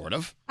toupee, sort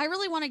of. I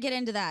really want to get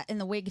into that in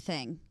the wig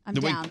thing. I'm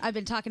The wig- down. I've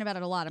been talking about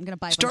it a lot. I'm going to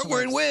buy a Start bunch of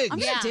wearing wigs. I'm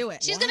going to do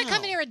it. She's going to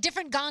come in here a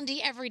different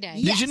Gandhi every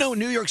day. Did you know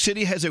New York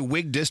City has a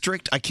wig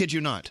district? I kid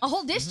you not. A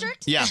whole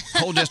district? Yeah,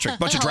 whole district.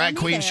 Bunch of Oh, drag me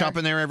queens there.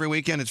 shopping there every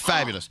weekend. It's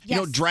fabulous. You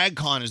know, yes. Drag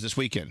Con is this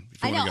weekend.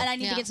 if you I know, wanna go. and I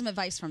need to get some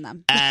advice from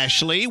them.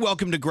 Ashley,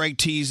 welcome to Greg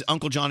T's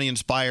Uncle Johnny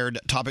inspired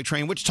topic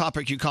train. Which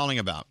topic are you calling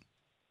about?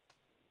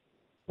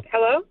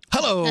 Hello?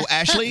 Hello,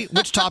 Ashley.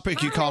 Which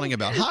topic are you calling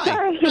about? Hi.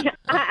 Sorry.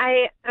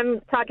 I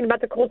am talking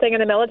about the cool thing in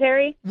the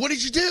military. What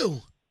did you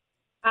do?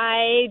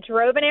 I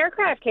drove an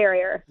aircraft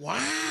carrier.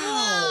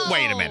 Wow.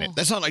 Wait a minute.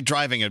 That's not like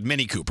driving a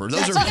Mini Cooper.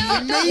 Those No,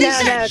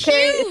 are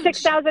carried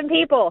 6,000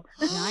 people.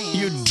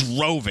 you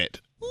drove it.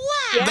 Wow.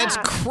 Yeah. That's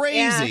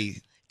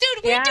crazy.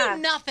 Dude, we Yeah.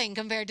 do nothing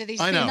compared to these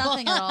I know. people.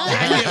 Nothing at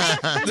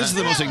all. This is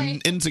the most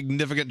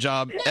insignificant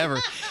job ever.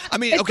 I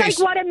mean, It's okay, like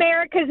what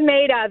America's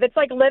made of. It's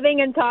like living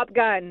in Top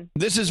Gun.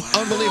 this is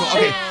unbelievable.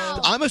 Okay,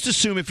 I must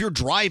assume if you're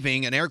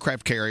driving an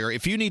aircraft carrier,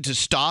 if you need to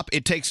stop,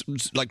 it takes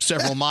like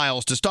several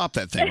miles to stop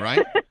that thing,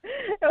 right?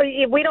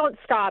 We don't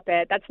stop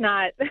it.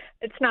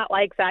 It's not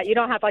like that. You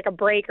don't have like a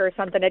brake or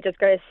something. It just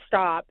goes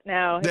stop.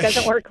 No, it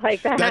doesn't work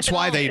like that. That's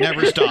why they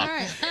never stop.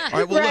 All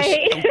right, well,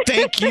 Right.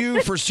 thank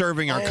you for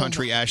serving our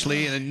country,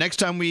 Ashley. And next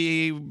time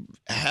we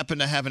happen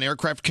to have an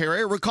aircraft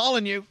carrier, we're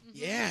calling you.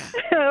 Yeah.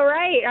 All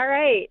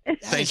right.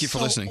 Thank you for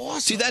listening.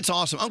 See, that's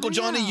awesome. Uncle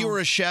Johnny, you were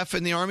a chef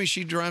in the Army.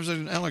 She drives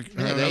an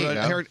there you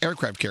go.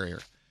 aircraft carrier.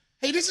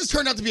 Hey, this has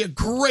turned out to be a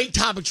great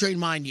topic train,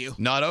 mind you.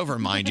 Not over,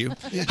 mind you.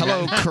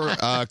 Hello,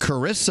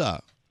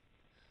 Carissa.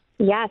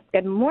 Yes.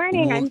 Good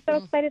morning. I'm so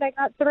excited I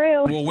got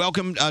through. Well,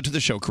 welcome to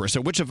the show,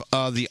 Carissa. Which of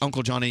the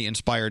Uncle Johnny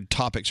inspired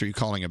topics are you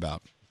calling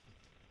about?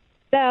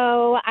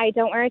 So I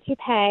don't wear a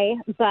toupee,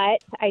 but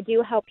I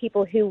do help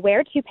people who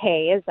wear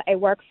toupees. I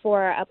work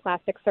for a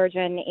plastic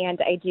surgeon, and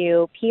I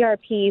do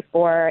PRP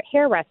for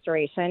hair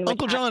restoration, which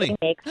Uncle Johnny. actually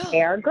makes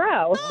hair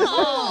grow.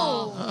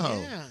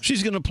 Oh,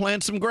 she's going to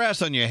plant some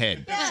grass on your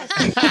head.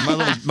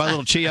 my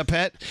little chia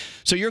pet.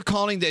 So you're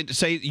calling to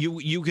say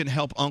you can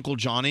help Uncle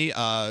Johnny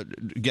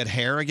get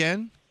hair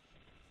again?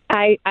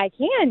 I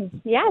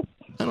can, yes.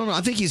 I don't know.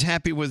 I think he's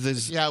happy with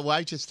his. Yeah, well,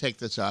 I just take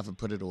this off and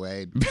put it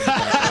away.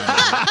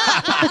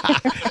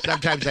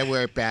 Sometimes I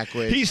wear it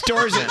backwards. He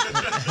stores it.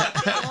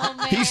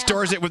 He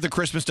stores it with the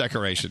Christmas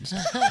decorations.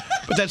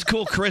 But that's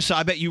cool, Carissa.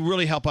 I bet you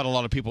really help out a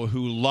lot of people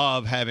who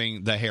love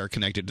having the hair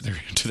connected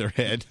to their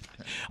head.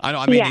 I know.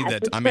 I may Yes, need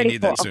that. it's I may pretty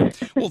need that cool.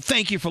 soon. Well,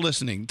 thank you for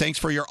listening. Thanks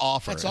for your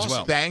offer That's as awesome.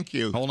 well. Thank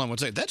you. Hold on one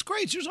second. That's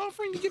great. She was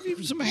offering to give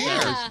you some hair.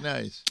 That's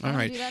nice. All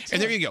right.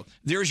 And there you go.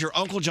 There's your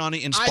Uncle Johnny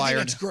I think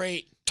inspired it's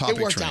great. topic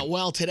It worked train. out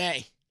well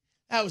today.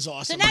 That was So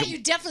awesome. now you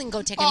definitely can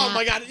go take a Oh nap.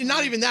 my God!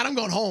 Not even that. I'm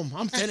going home.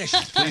 I'm finished.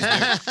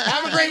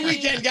 Have a great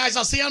weekend, guys.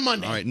 I'll see you on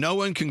Monday. All right. No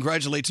one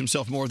congratulates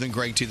himself more than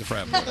Greg T. the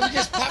Frat Boy. Let me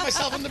just pat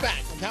myself on the back.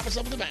 Pat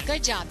myself on the back.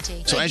 Good job,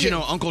 T. So as you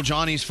know, Uncle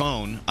Johnny's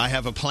phone, I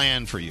have a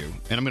plan for you,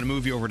 and I'm going to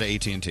move you over to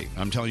AT&T.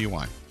 I'm telling you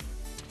why.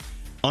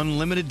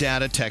 Unlimited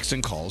data, text,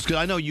 and calls. Because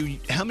I know you.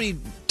 How many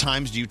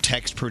times do you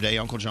text per day,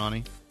 Uncle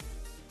Johnny?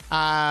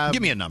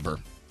 Give me a number.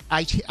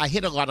 I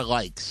hit a lot of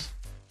likes.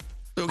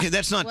 Okay,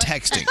 that's not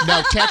texting.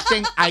 No,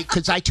 texting,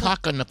 because I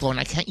talk on the phone.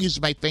 I can't use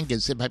my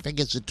fingers. My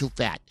fingers are too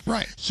fat.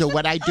 Right. So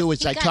what I do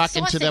is You I got talk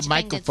into the sausage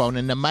microphone,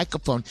 and the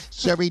microphone,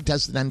 Siri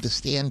doesn't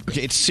understand me.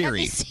 Okay, it's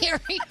Siri.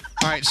 Siri.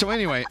 All right, so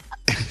anyway.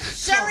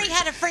 Siri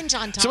had a fringe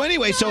on top. So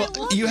anyway, I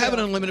love you have an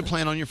unlimited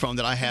plan on your phone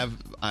that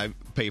I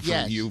pay for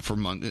Yes. you for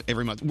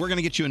every month. We're going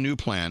to get you a new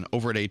plan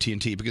over at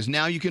AT&T because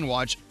now you can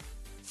watch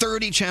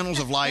 30 channels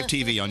of live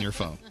TV on your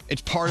phone.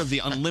 It's part of the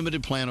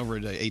unlimited plan over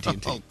at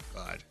AT&T. Oh,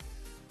 God.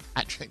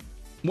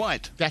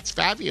 What? That's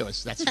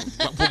fabulous. That's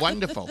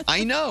wonderful.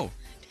 I know.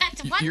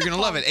 That's You're going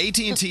to love it.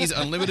 AT&T's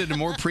unlimited and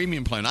more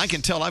premium plan. I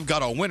can tell I've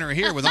got a winner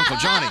here with Uncle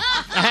Johnny.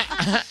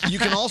 You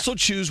can also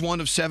choose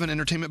one of 7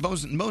 entertainment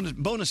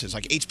bonuses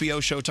like HBO,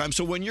 Showtime.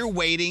 So when you're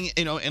waiting,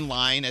 in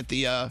line at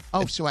the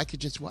so I could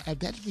just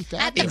that'd be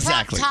fabulous.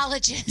 At the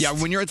proctologist. Yeah,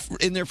 when you're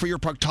in there for your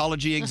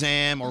proctology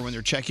exam or when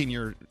they're checking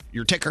your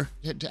ticker.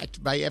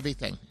 By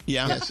everything.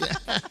 Yeah. Yes.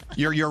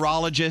 Your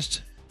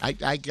urologist.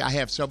 I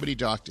have so many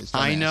doctors.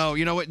 I know.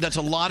 You know what? That's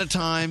a lot of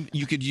time.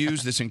 You could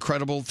use this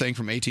incredible thing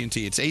from AT&T.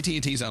 It's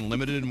AT&T's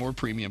unlimited and more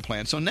premium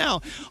plan. So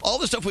now, all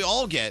the stuff we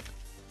all get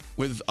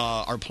with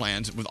our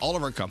plans, with all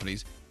of our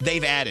companies,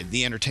 they've added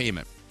the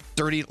entertainment.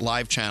 30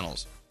 live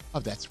channels. Oh,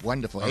 that's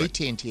wonderful.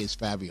 AT&T is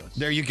fabulous.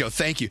 There you go.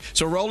 Thank you.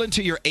 So roll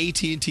into your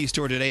AT&T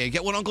store today and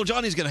get what Uncle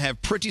Johnny's going to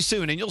have pretty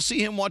soon, and you'll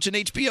see him watching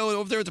HBO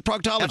over there at the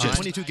proctologist.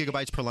 22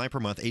 gigabytes per line per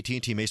month.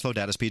 AT&T may slow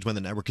data speeds when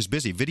the network is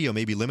busy. Video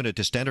may be limited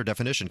to standard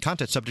definition.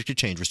 Content subject to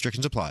change.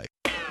 Restrictions apply.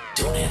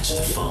 Don't answer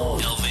the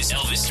phone.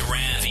 Elvis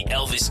Duran, the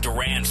Elvis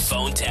Duran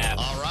phone tap.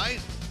 All right.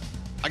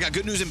 I got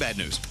good news and bad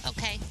news.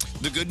 Okay.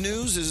 The good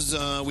news is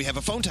we have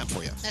a phone tap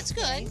for you. That's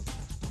good.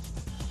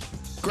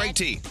 Greg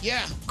T.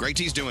 Yeah. Greg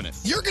T's doing it.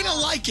 You're going to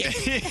like it.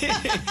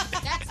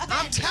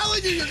 I'm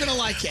telling you, you're going to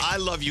like it. I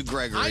love you,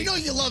 Gregory. I know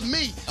you love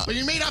me, but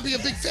you may not be a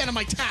big fan of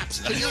my taps,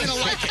 but you're going to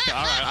like it.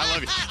 All right, I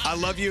love you. I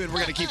love you, and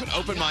we're going to keep an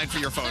open mind for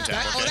your phone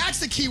tap. Oh, that's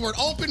the key word,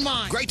 open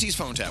mind. Greg T's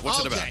phone tap.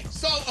 What's it about?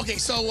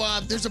 So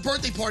there's a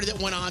birthday party that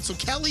went on. So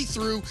Kelly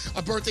threw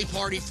a birthday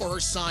party for her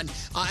son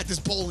at this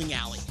bowling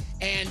alley.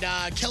 And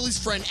Kelly's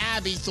friend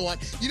Abby thought,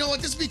 you know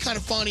what, this would be kind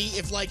of funny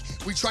if,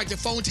 we tried to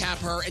phone tap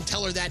her and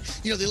tell her that,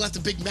 they left a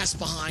big mess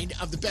behind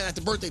at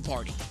the birthday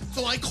party.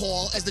 So I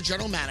call as the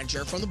general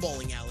manager from the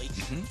bowling alley,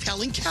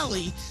 telling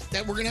Kelly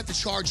that we're going to have to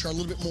charge her a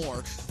little bit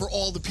more for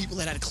all the people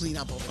that had to clean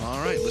up over there. All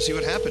right, let's see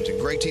what happens in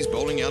Greg T's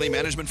bowling alley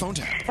management phone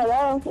tap.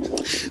 Hello.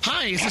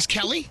 Hi, is this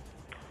Kelly?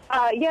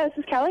 Yeah, this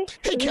is Kelly.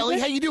 Hey,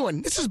 Kelly, how you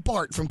doing? This is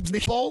Bart from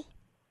Big Bowl.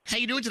 How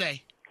you doing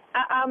today?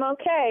 I'm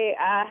okay.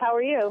 How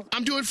are you?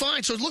 I'm doing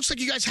fine. So it looks like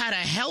you guys had a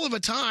hell of a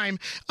time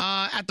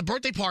at the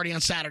birthday party on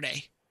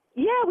Saturday.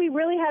 Yeah, we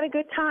really had a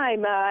good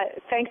time.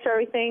 Thanks for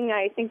everything.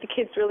 I think the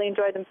kids really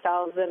enjoyed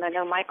themselves, and I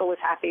know Michael was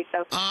happy.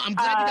 So I'm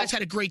glad you guys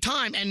had a great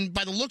time. And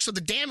by the looks of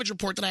the damage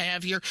report that I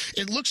have here,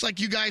 it looks like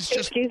you guys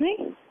just... Excuse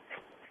me?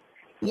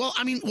 Well,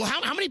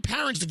 how many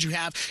parents did you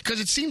have? Because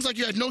it seems like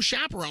you had no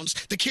chaperones.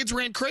 The kids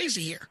ran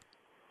crazy here.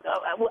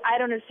 I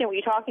don't understand what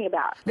you're talking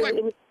about.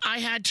 I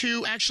had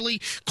to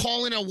actually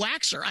call in a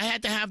waxer. I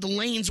had to have the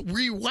lanes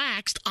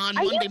re-waxed on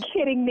Monday. Are you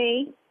kidding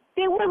me?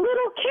 They were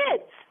little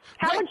kids.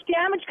 How much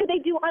damage could they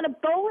do on a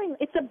bowling?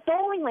 It's a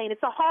bowling lane.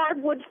 It's a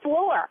hardwood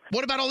floor.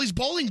 What about all these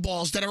bowling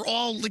balls that are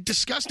all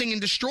disgusting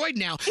and destroyed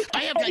now?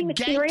 I have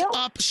ganked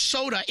up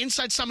soda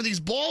inside some of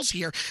these balls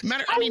here.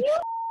 Are you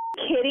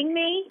kidding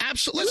me?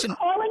 Absolutely. Listen, you're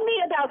calling me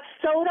about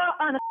soda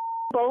on a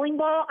bowling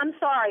ball? I'm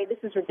sorry. This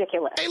is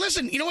ridiculous. Hey,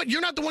 listen, you know what? You're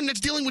not the one that's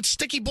dealing with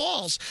sticky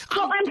balls.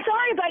 Well, I'm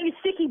sorry about your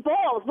sticky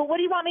balls, but what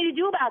do you want me to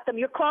do about them?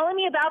 You're calling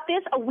me about this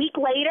a week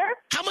later?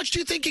 How much do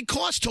you think it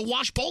costs to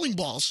wash bowling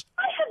balls?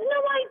 I have no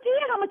idea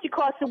how much it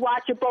costs to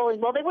wash a bowling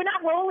ball. They were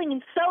not rolling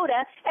in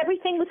soda.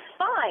 Everything was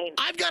fine.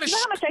 I've got You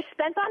know how much I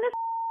spent on this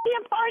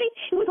damn party?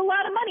 It was a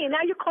lot of money, and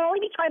now you're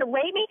calling me trying to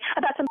rate me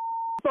about some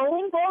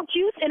bowling ball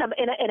juice in a.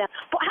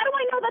 How do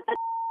I know that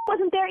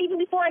wasn't there even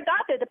before I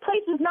got there? The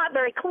place was not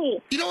very clean.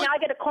 Now I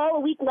get a call a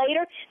week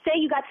later, say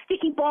you got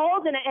sticky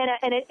balls and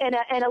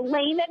a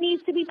lane that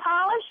needs to be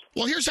polished.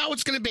 Well, here's how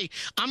it's going to be.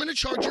 I'm going to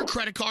charge your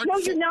credit card. No,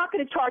 you're not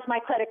going to charge my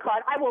credit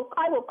card. I will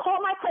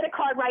call my credit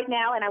card right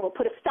now, and I will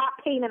put a stop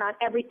payment on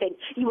everything.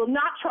 You will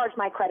not charge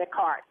my credit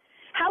card.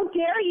 How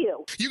dare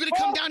you? You going to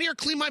come down here and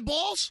clean my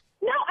balls?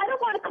 No, I don't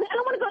want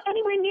to go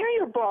anywhere near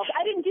your balls.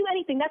 I didn't do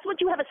anything. That's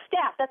what you have a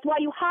staff. That's why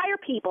you hire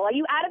people. Are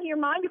you out of your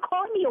mind? You're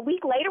calling me a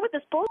week later with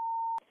this bull.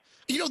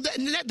 You know,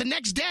 the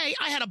next day,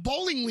 I had a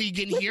bowling league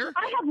in here.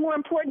 I have more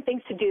important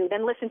things to do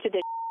than listen to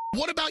this.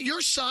 What about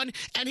your son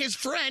and his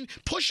friend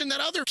pushing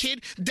that other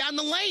kid down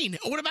the lane?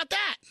 What about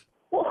that?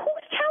 Well,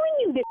 who's telling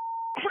you this?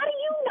 How do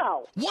you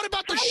know? What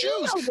about the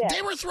shoes?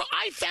 They were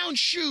I found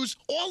shoes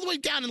all the way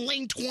down in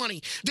lane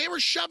 20. They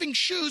were shoving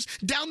shoes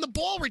down the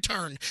ball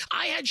return.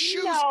 I had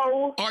shoes.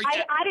 No, I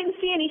didn't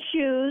see any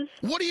shoes.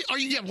 What are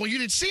you? Yeah, well, you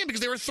didn't see them because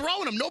they were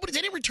throwing them.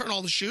 They didn't return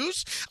all the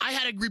shoes. I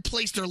had to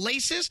replace their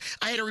laces.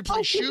 I had to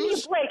replace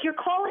shoes. Blake, you're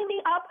calling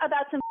me up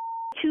about some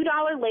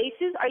 $2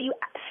 laces? Are you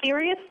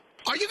serious?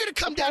 Are you going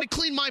to come down and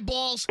clean my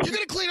balls? You're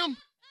going to clean them?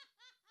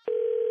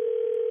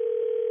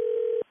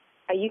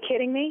 Are you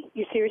kidding me?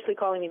 You seriously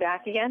calling me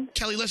back again?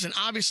 Kelly, listen,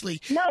 obviously.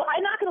 No,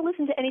 I'm not going to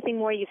listen to anything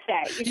more you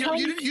say.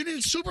 You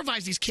didn't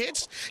supervise these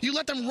kids. You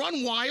let them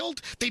run wild.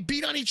 They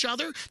beat on each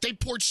other. They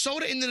poured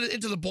soda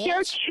into the balls.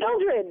 They're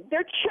children.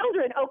 They're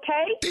children,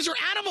 okay? These are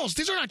animals.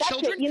 These are not That's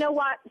children. It. You know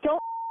what?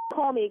 Don't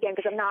call me again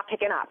because I'm not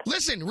picking up.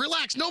 Listen,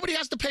 relax. Nobody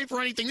has to pay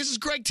for anything. This is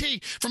Greg T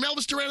from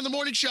Elvis Duran in the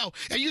Morning Show.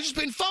 And you just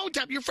been phone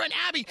tapped. Your friend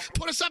Abby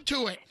put us up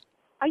to it.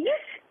 I'm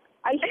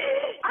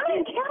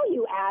going to tell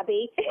you,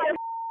 Abby.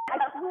 I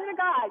swear to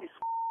God.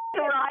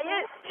 A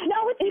riot?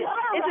 No, it's not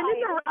a riot. Isn't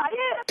it a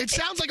riot? It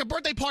sounds like a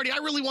birthday party I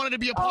really wanted to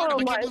be a part of.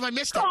 I can't believe I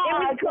missed it. It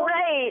was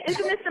great.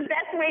 Isn't this the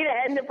best way to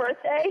end a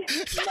birthday?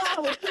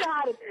 No, it's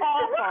not. It's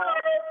awful.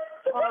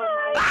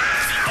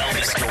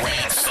 Elvis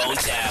Duran phone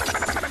tap.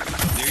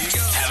 There you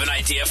go. Have an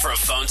idea for a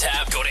phone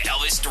tap? Go to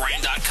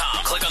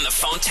ElvisDuran.com. Click on the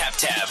phone tap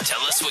tab.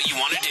 Tell us what you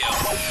want to do.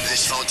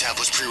 This phone tap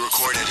was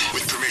pre-recorded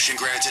with permission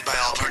granted by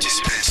all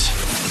participants.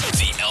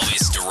 The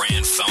Elvis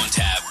Duran phone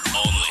tap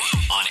only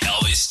on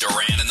Elvis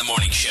Duran in the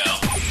Morning Show.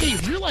 Hey,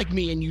 if you're like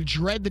me and you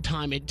dread the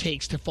time it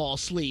takes to fall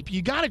asleep,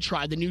 you got to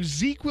try the new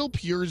ZzzQuil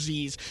Pure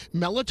Z's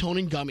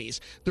melatonin gummies.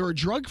 They're a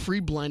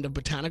drug-free blend of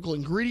botanical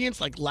ingredients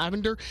like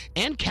lavender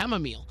and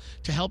chamomile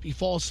to help you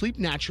fall asleep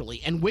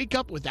naturally and wake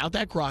up without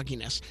that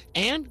grogginess.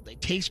 And they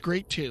taste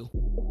great too.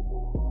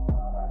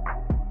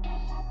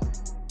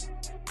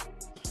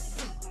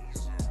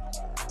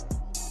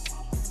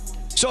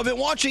 So I've been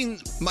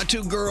watching my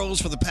two girls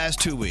for the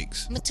past 2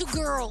 weeks. My two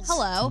girls.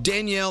 Hello.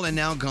 Danielle and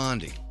now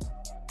Gandhi.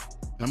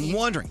 I'm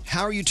wondering,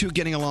 how are you two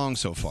getting along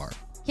so far?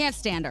 Can't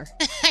stand her.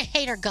 I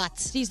hate her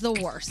guts. She's the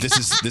worst.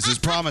 This is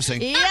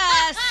promising.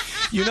 Yes.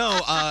 You know,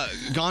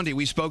 Gandhi,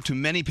 we spoke to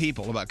many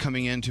people about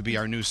coming in to be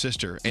our new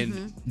sister,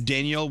 and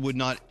Danielle would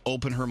not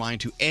open her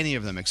mind to any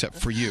of them except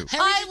for you.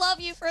 I love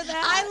you for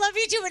that. I love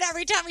you too, but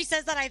every time he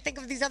says that, I think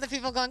of these other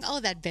people going, oh,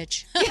 that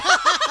bitch.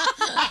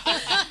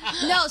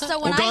 No, so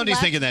when Gandhi's I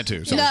left, thinking that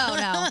too. So. No.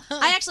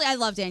 I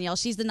love Danielle.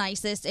 She's the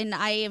nicest, and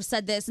I have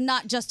said this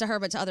not just to her,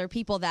 but to other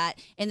people that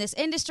in this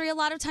industry, a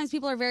lot of times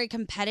people are very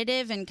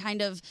competitive and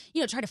kind of,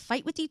 try to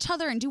fight with each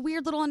other and do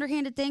weird little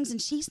underhanded things,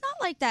 and she's not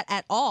like that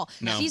at all.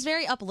 No. She's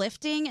very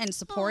uplifting and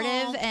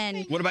supportive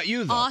and What about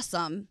you, though?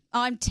 awesome.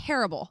 Oh, I'm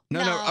terrible. No.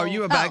 Are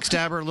you a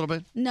backstabber a little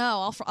bit?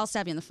 No, I'll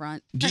stab you in the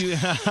front. Do you?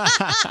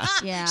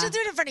 Yeah. She'll do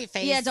it in front of your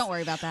face. Yeah, don't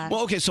worry about that.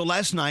 Well, okay, so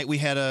last night we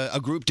had a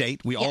group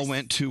date. We all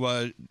went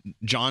to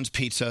John's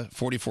Pizza,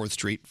 44th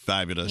Street.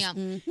 Fabulous. Yeah.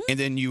 And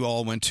then you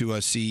all went to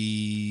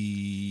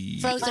see...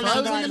 Frozen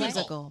the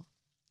musical.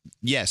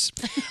 Yes.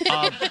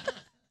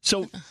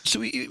 So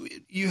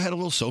you had a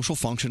little social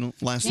function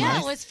last night? Yeah,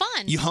 it was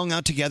fun. You hung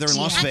out together in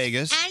Las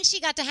Vegas. And she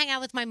got to hang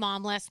out with my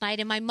mom last night.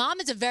 And my mom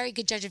is a very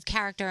good judge of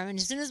character. And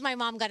as soon as my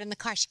mom got in the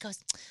car, she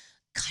goes,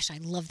 gosh, I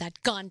love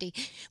that Gandhi.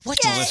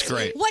 That's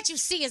great. What you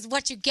see is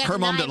what you get. Her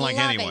mom and I didn't like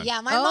love anyone. It.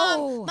 Yeah,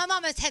 my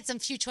mom has had some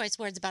few choice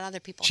words about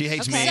other people. She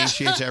hates me.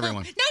 She hates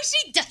everyone. No,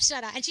 she does.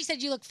 Shut up. And she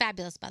said, you look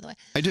fabulous, by the way.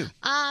 I do.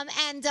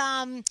 And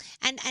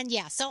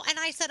yeah. So, and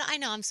I said, I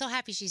know. I'm so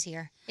happy she's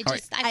here. All I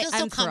feel so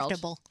I'm thrilled.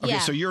 comfortable. Okay, Yeah.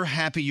 so you're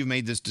happy you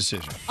made this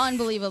decision.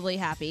 Unbelievably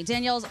happy.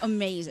 Danielle's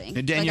amazing.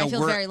 And Danielle, I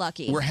feel we're very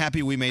lucky. We're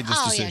happy we made this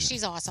Oh, decision. yeah,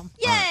 she's awesome.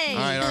 Yay!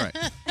 All right.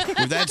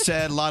 With that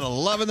said, a lot of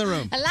love in the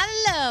room. A lot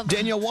of love.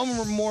 Danielle,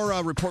 one more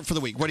report for the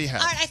week. What do you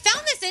have? All right, I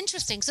found this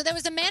interesting. So there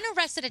was a man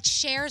arrested at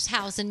Cher's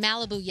house in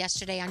Malibu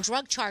yesterday on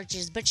drug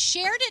charges, but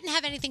Cher didn't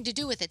have anything to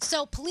do with it.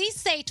 So police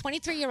say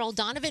 23-year-old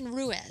Donovan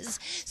Ruiz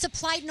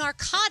supplied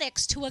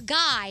narcotics to a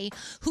guy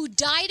who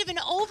died of an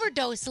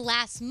overdose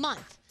last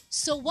month.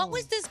 So what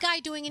was this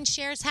guy doing in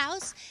Cher's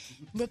house?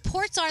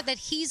 Reports are that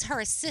he's her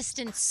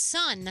assistant's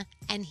son,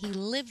 and he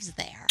lives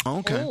there.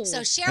 Okay.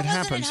 So Cher It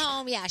wasn't happens. at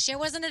home. Yeah, Cher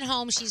wasn't at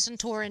home. She's on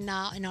tour in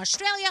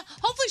Australia.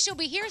 Hopefully she'll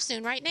be here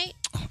soon, right, Nate?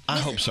 I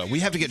hope so. We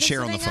have to get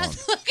Cher on the phone.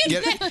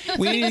 Visiting us?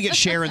 We need to get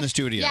Cher in the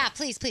studio. Yeah,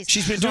 please.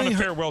 She's been She's on doing a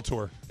her farewell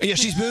tour. Yeah,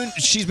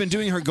 she's been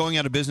doing her going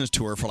out of business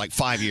tour for like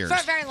 5 years. For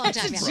a very long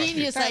time. That's a yeah.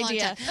 genius Very long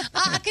idea.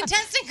 time. A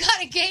contestant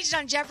got engaged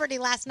on Jeopardy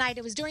last night.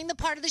 It was during the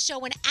part of the show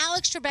when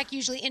Alex Trebek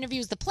usually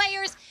interviews the players.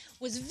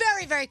 It was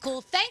very, very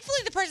cool. Thankfully,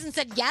 the person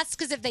said yes,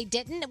 because if they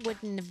didn't, it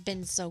wouldn't have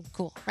been so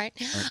cool, right?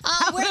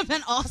 That would have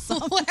been awesome.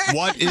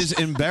 What is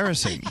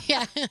embarrassing?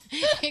 Yeah,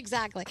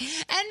 exactly.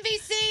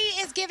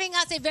 NBC is giving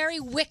us a very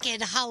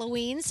wicked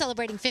Halloween,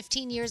 celebrating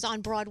 15 years on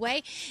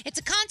Broadway. It's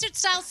a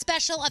concert-style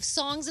special of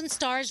songs and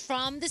stars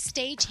from the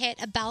stage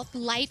hit about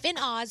life in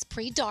Oz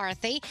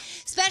pre-Dorothy.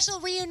 Special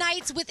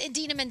reunites with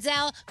Idina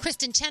Menzel,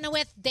 Kristen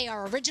Chenoweth. They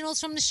are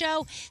originals from the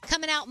show.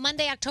 Coming out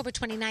Monday, October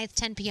 29th,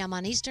 10 p.m.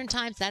 on Eastern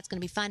Time, so that's going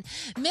to be fun.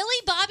 Millie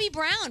Bobby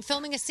Brown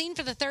filming a scene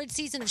for the third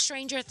season of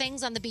Stranger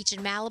Things on the beach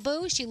in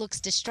Malibu. She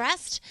looks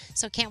distressed,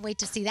 so can't wait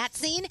to see that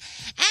scene.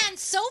 And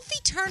Sophie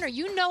Turner,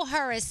 you know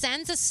her as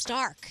Sansa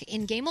Stark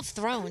in Game of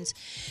Thrones.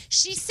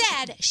 She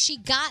said she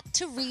got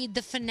to read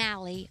the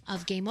finale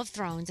of Game of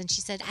Thrones, and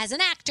she said, as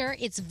an actor,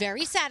 it's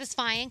very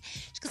satisfying.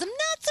 Because I'm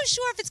not so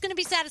sure if it's going to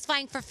be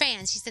satisfying for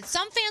fans. She said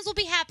some fans will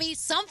be happy,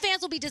 some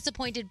fans will be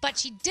disappointed, but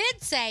she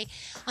did say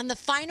on the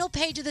final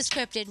page of the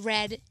script, it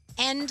read,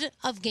 end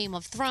of Game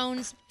of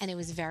Thrones, and it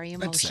was very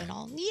That's sad.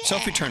 emotional. Yeah.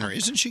 Sophie Turner,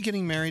 isn't she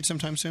getting married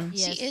sometime soon?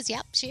 She is,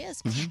 yep, she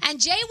is. Mhm. And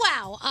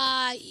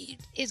JWoww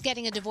is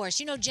getting a divorce.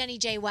 You know Jenny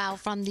JWoww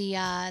from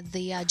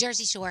the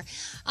Jersey Shore.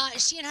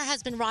 She and her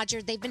husband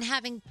Roger, they've been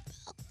having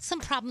some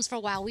problems for a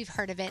while. We've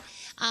heard of it.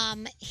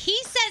 He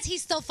says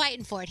he's still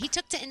fighting for it. He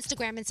took to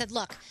Instagram and said,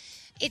 look,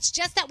 it's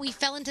just that we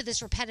fell into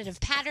this repetitive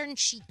pattern.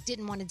 She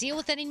didn't want to deal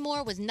with it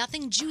anymore. Was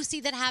nothing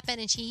juicy that happened.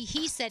 And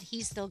he said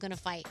he's still going to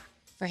fight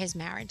for his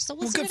marriage. So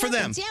we'll see good what for them.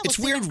 happens. Yeah, It's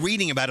we'll see weird what-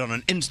 reading about it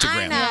on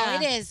Instagram. I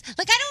know, it is.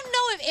 Like, I don't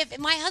know if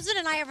my husband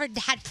and I ever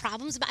had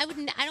problems, but I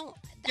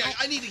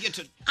need to get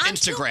to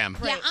Instagram.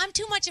 I'm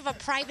too much of a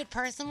private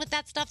person with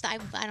that stuff that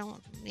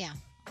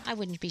I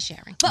wouldn't be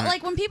sharing. But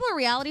like when people are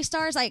reality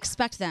stars, I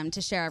expect them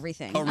to share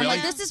everything. Oh, really? I'm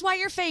like, this is why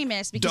you're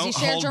famous, because you Don't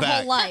shared hold your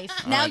back. whole life.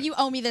 All Now right. you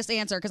owe me this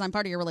answer because I'm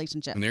part of your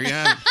relationship. And there you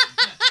have it.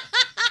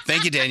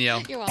 Thank you,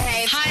 Danielle. You're welcome.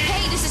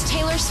 Hey, this is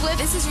Taylor Swift.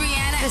 This is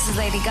Rihanna. This is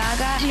Lady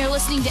Gaga. And you're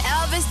listening to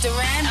Elvis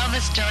Duran.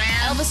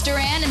 Elvis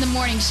Duran in the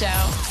Morning Show.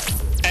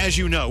 As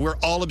you know, we're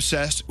all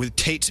obsessed with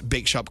Tate's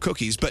Bake Shop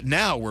cookies, but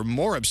now we're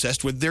more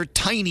obsessed with their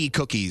tiny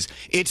cookies.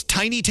 It's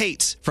Tiny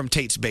Tates from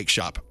Tate's Bake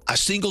Shop. A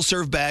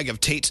single-serve bag of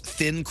Tate's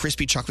thin,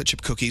 crispy chocolate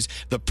chip cookies,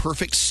 the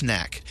perfect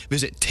snack.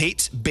 Visit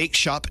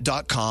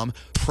Tate'sBakeShop.com,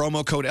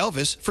 promo code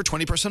Elvis for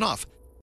 20% off.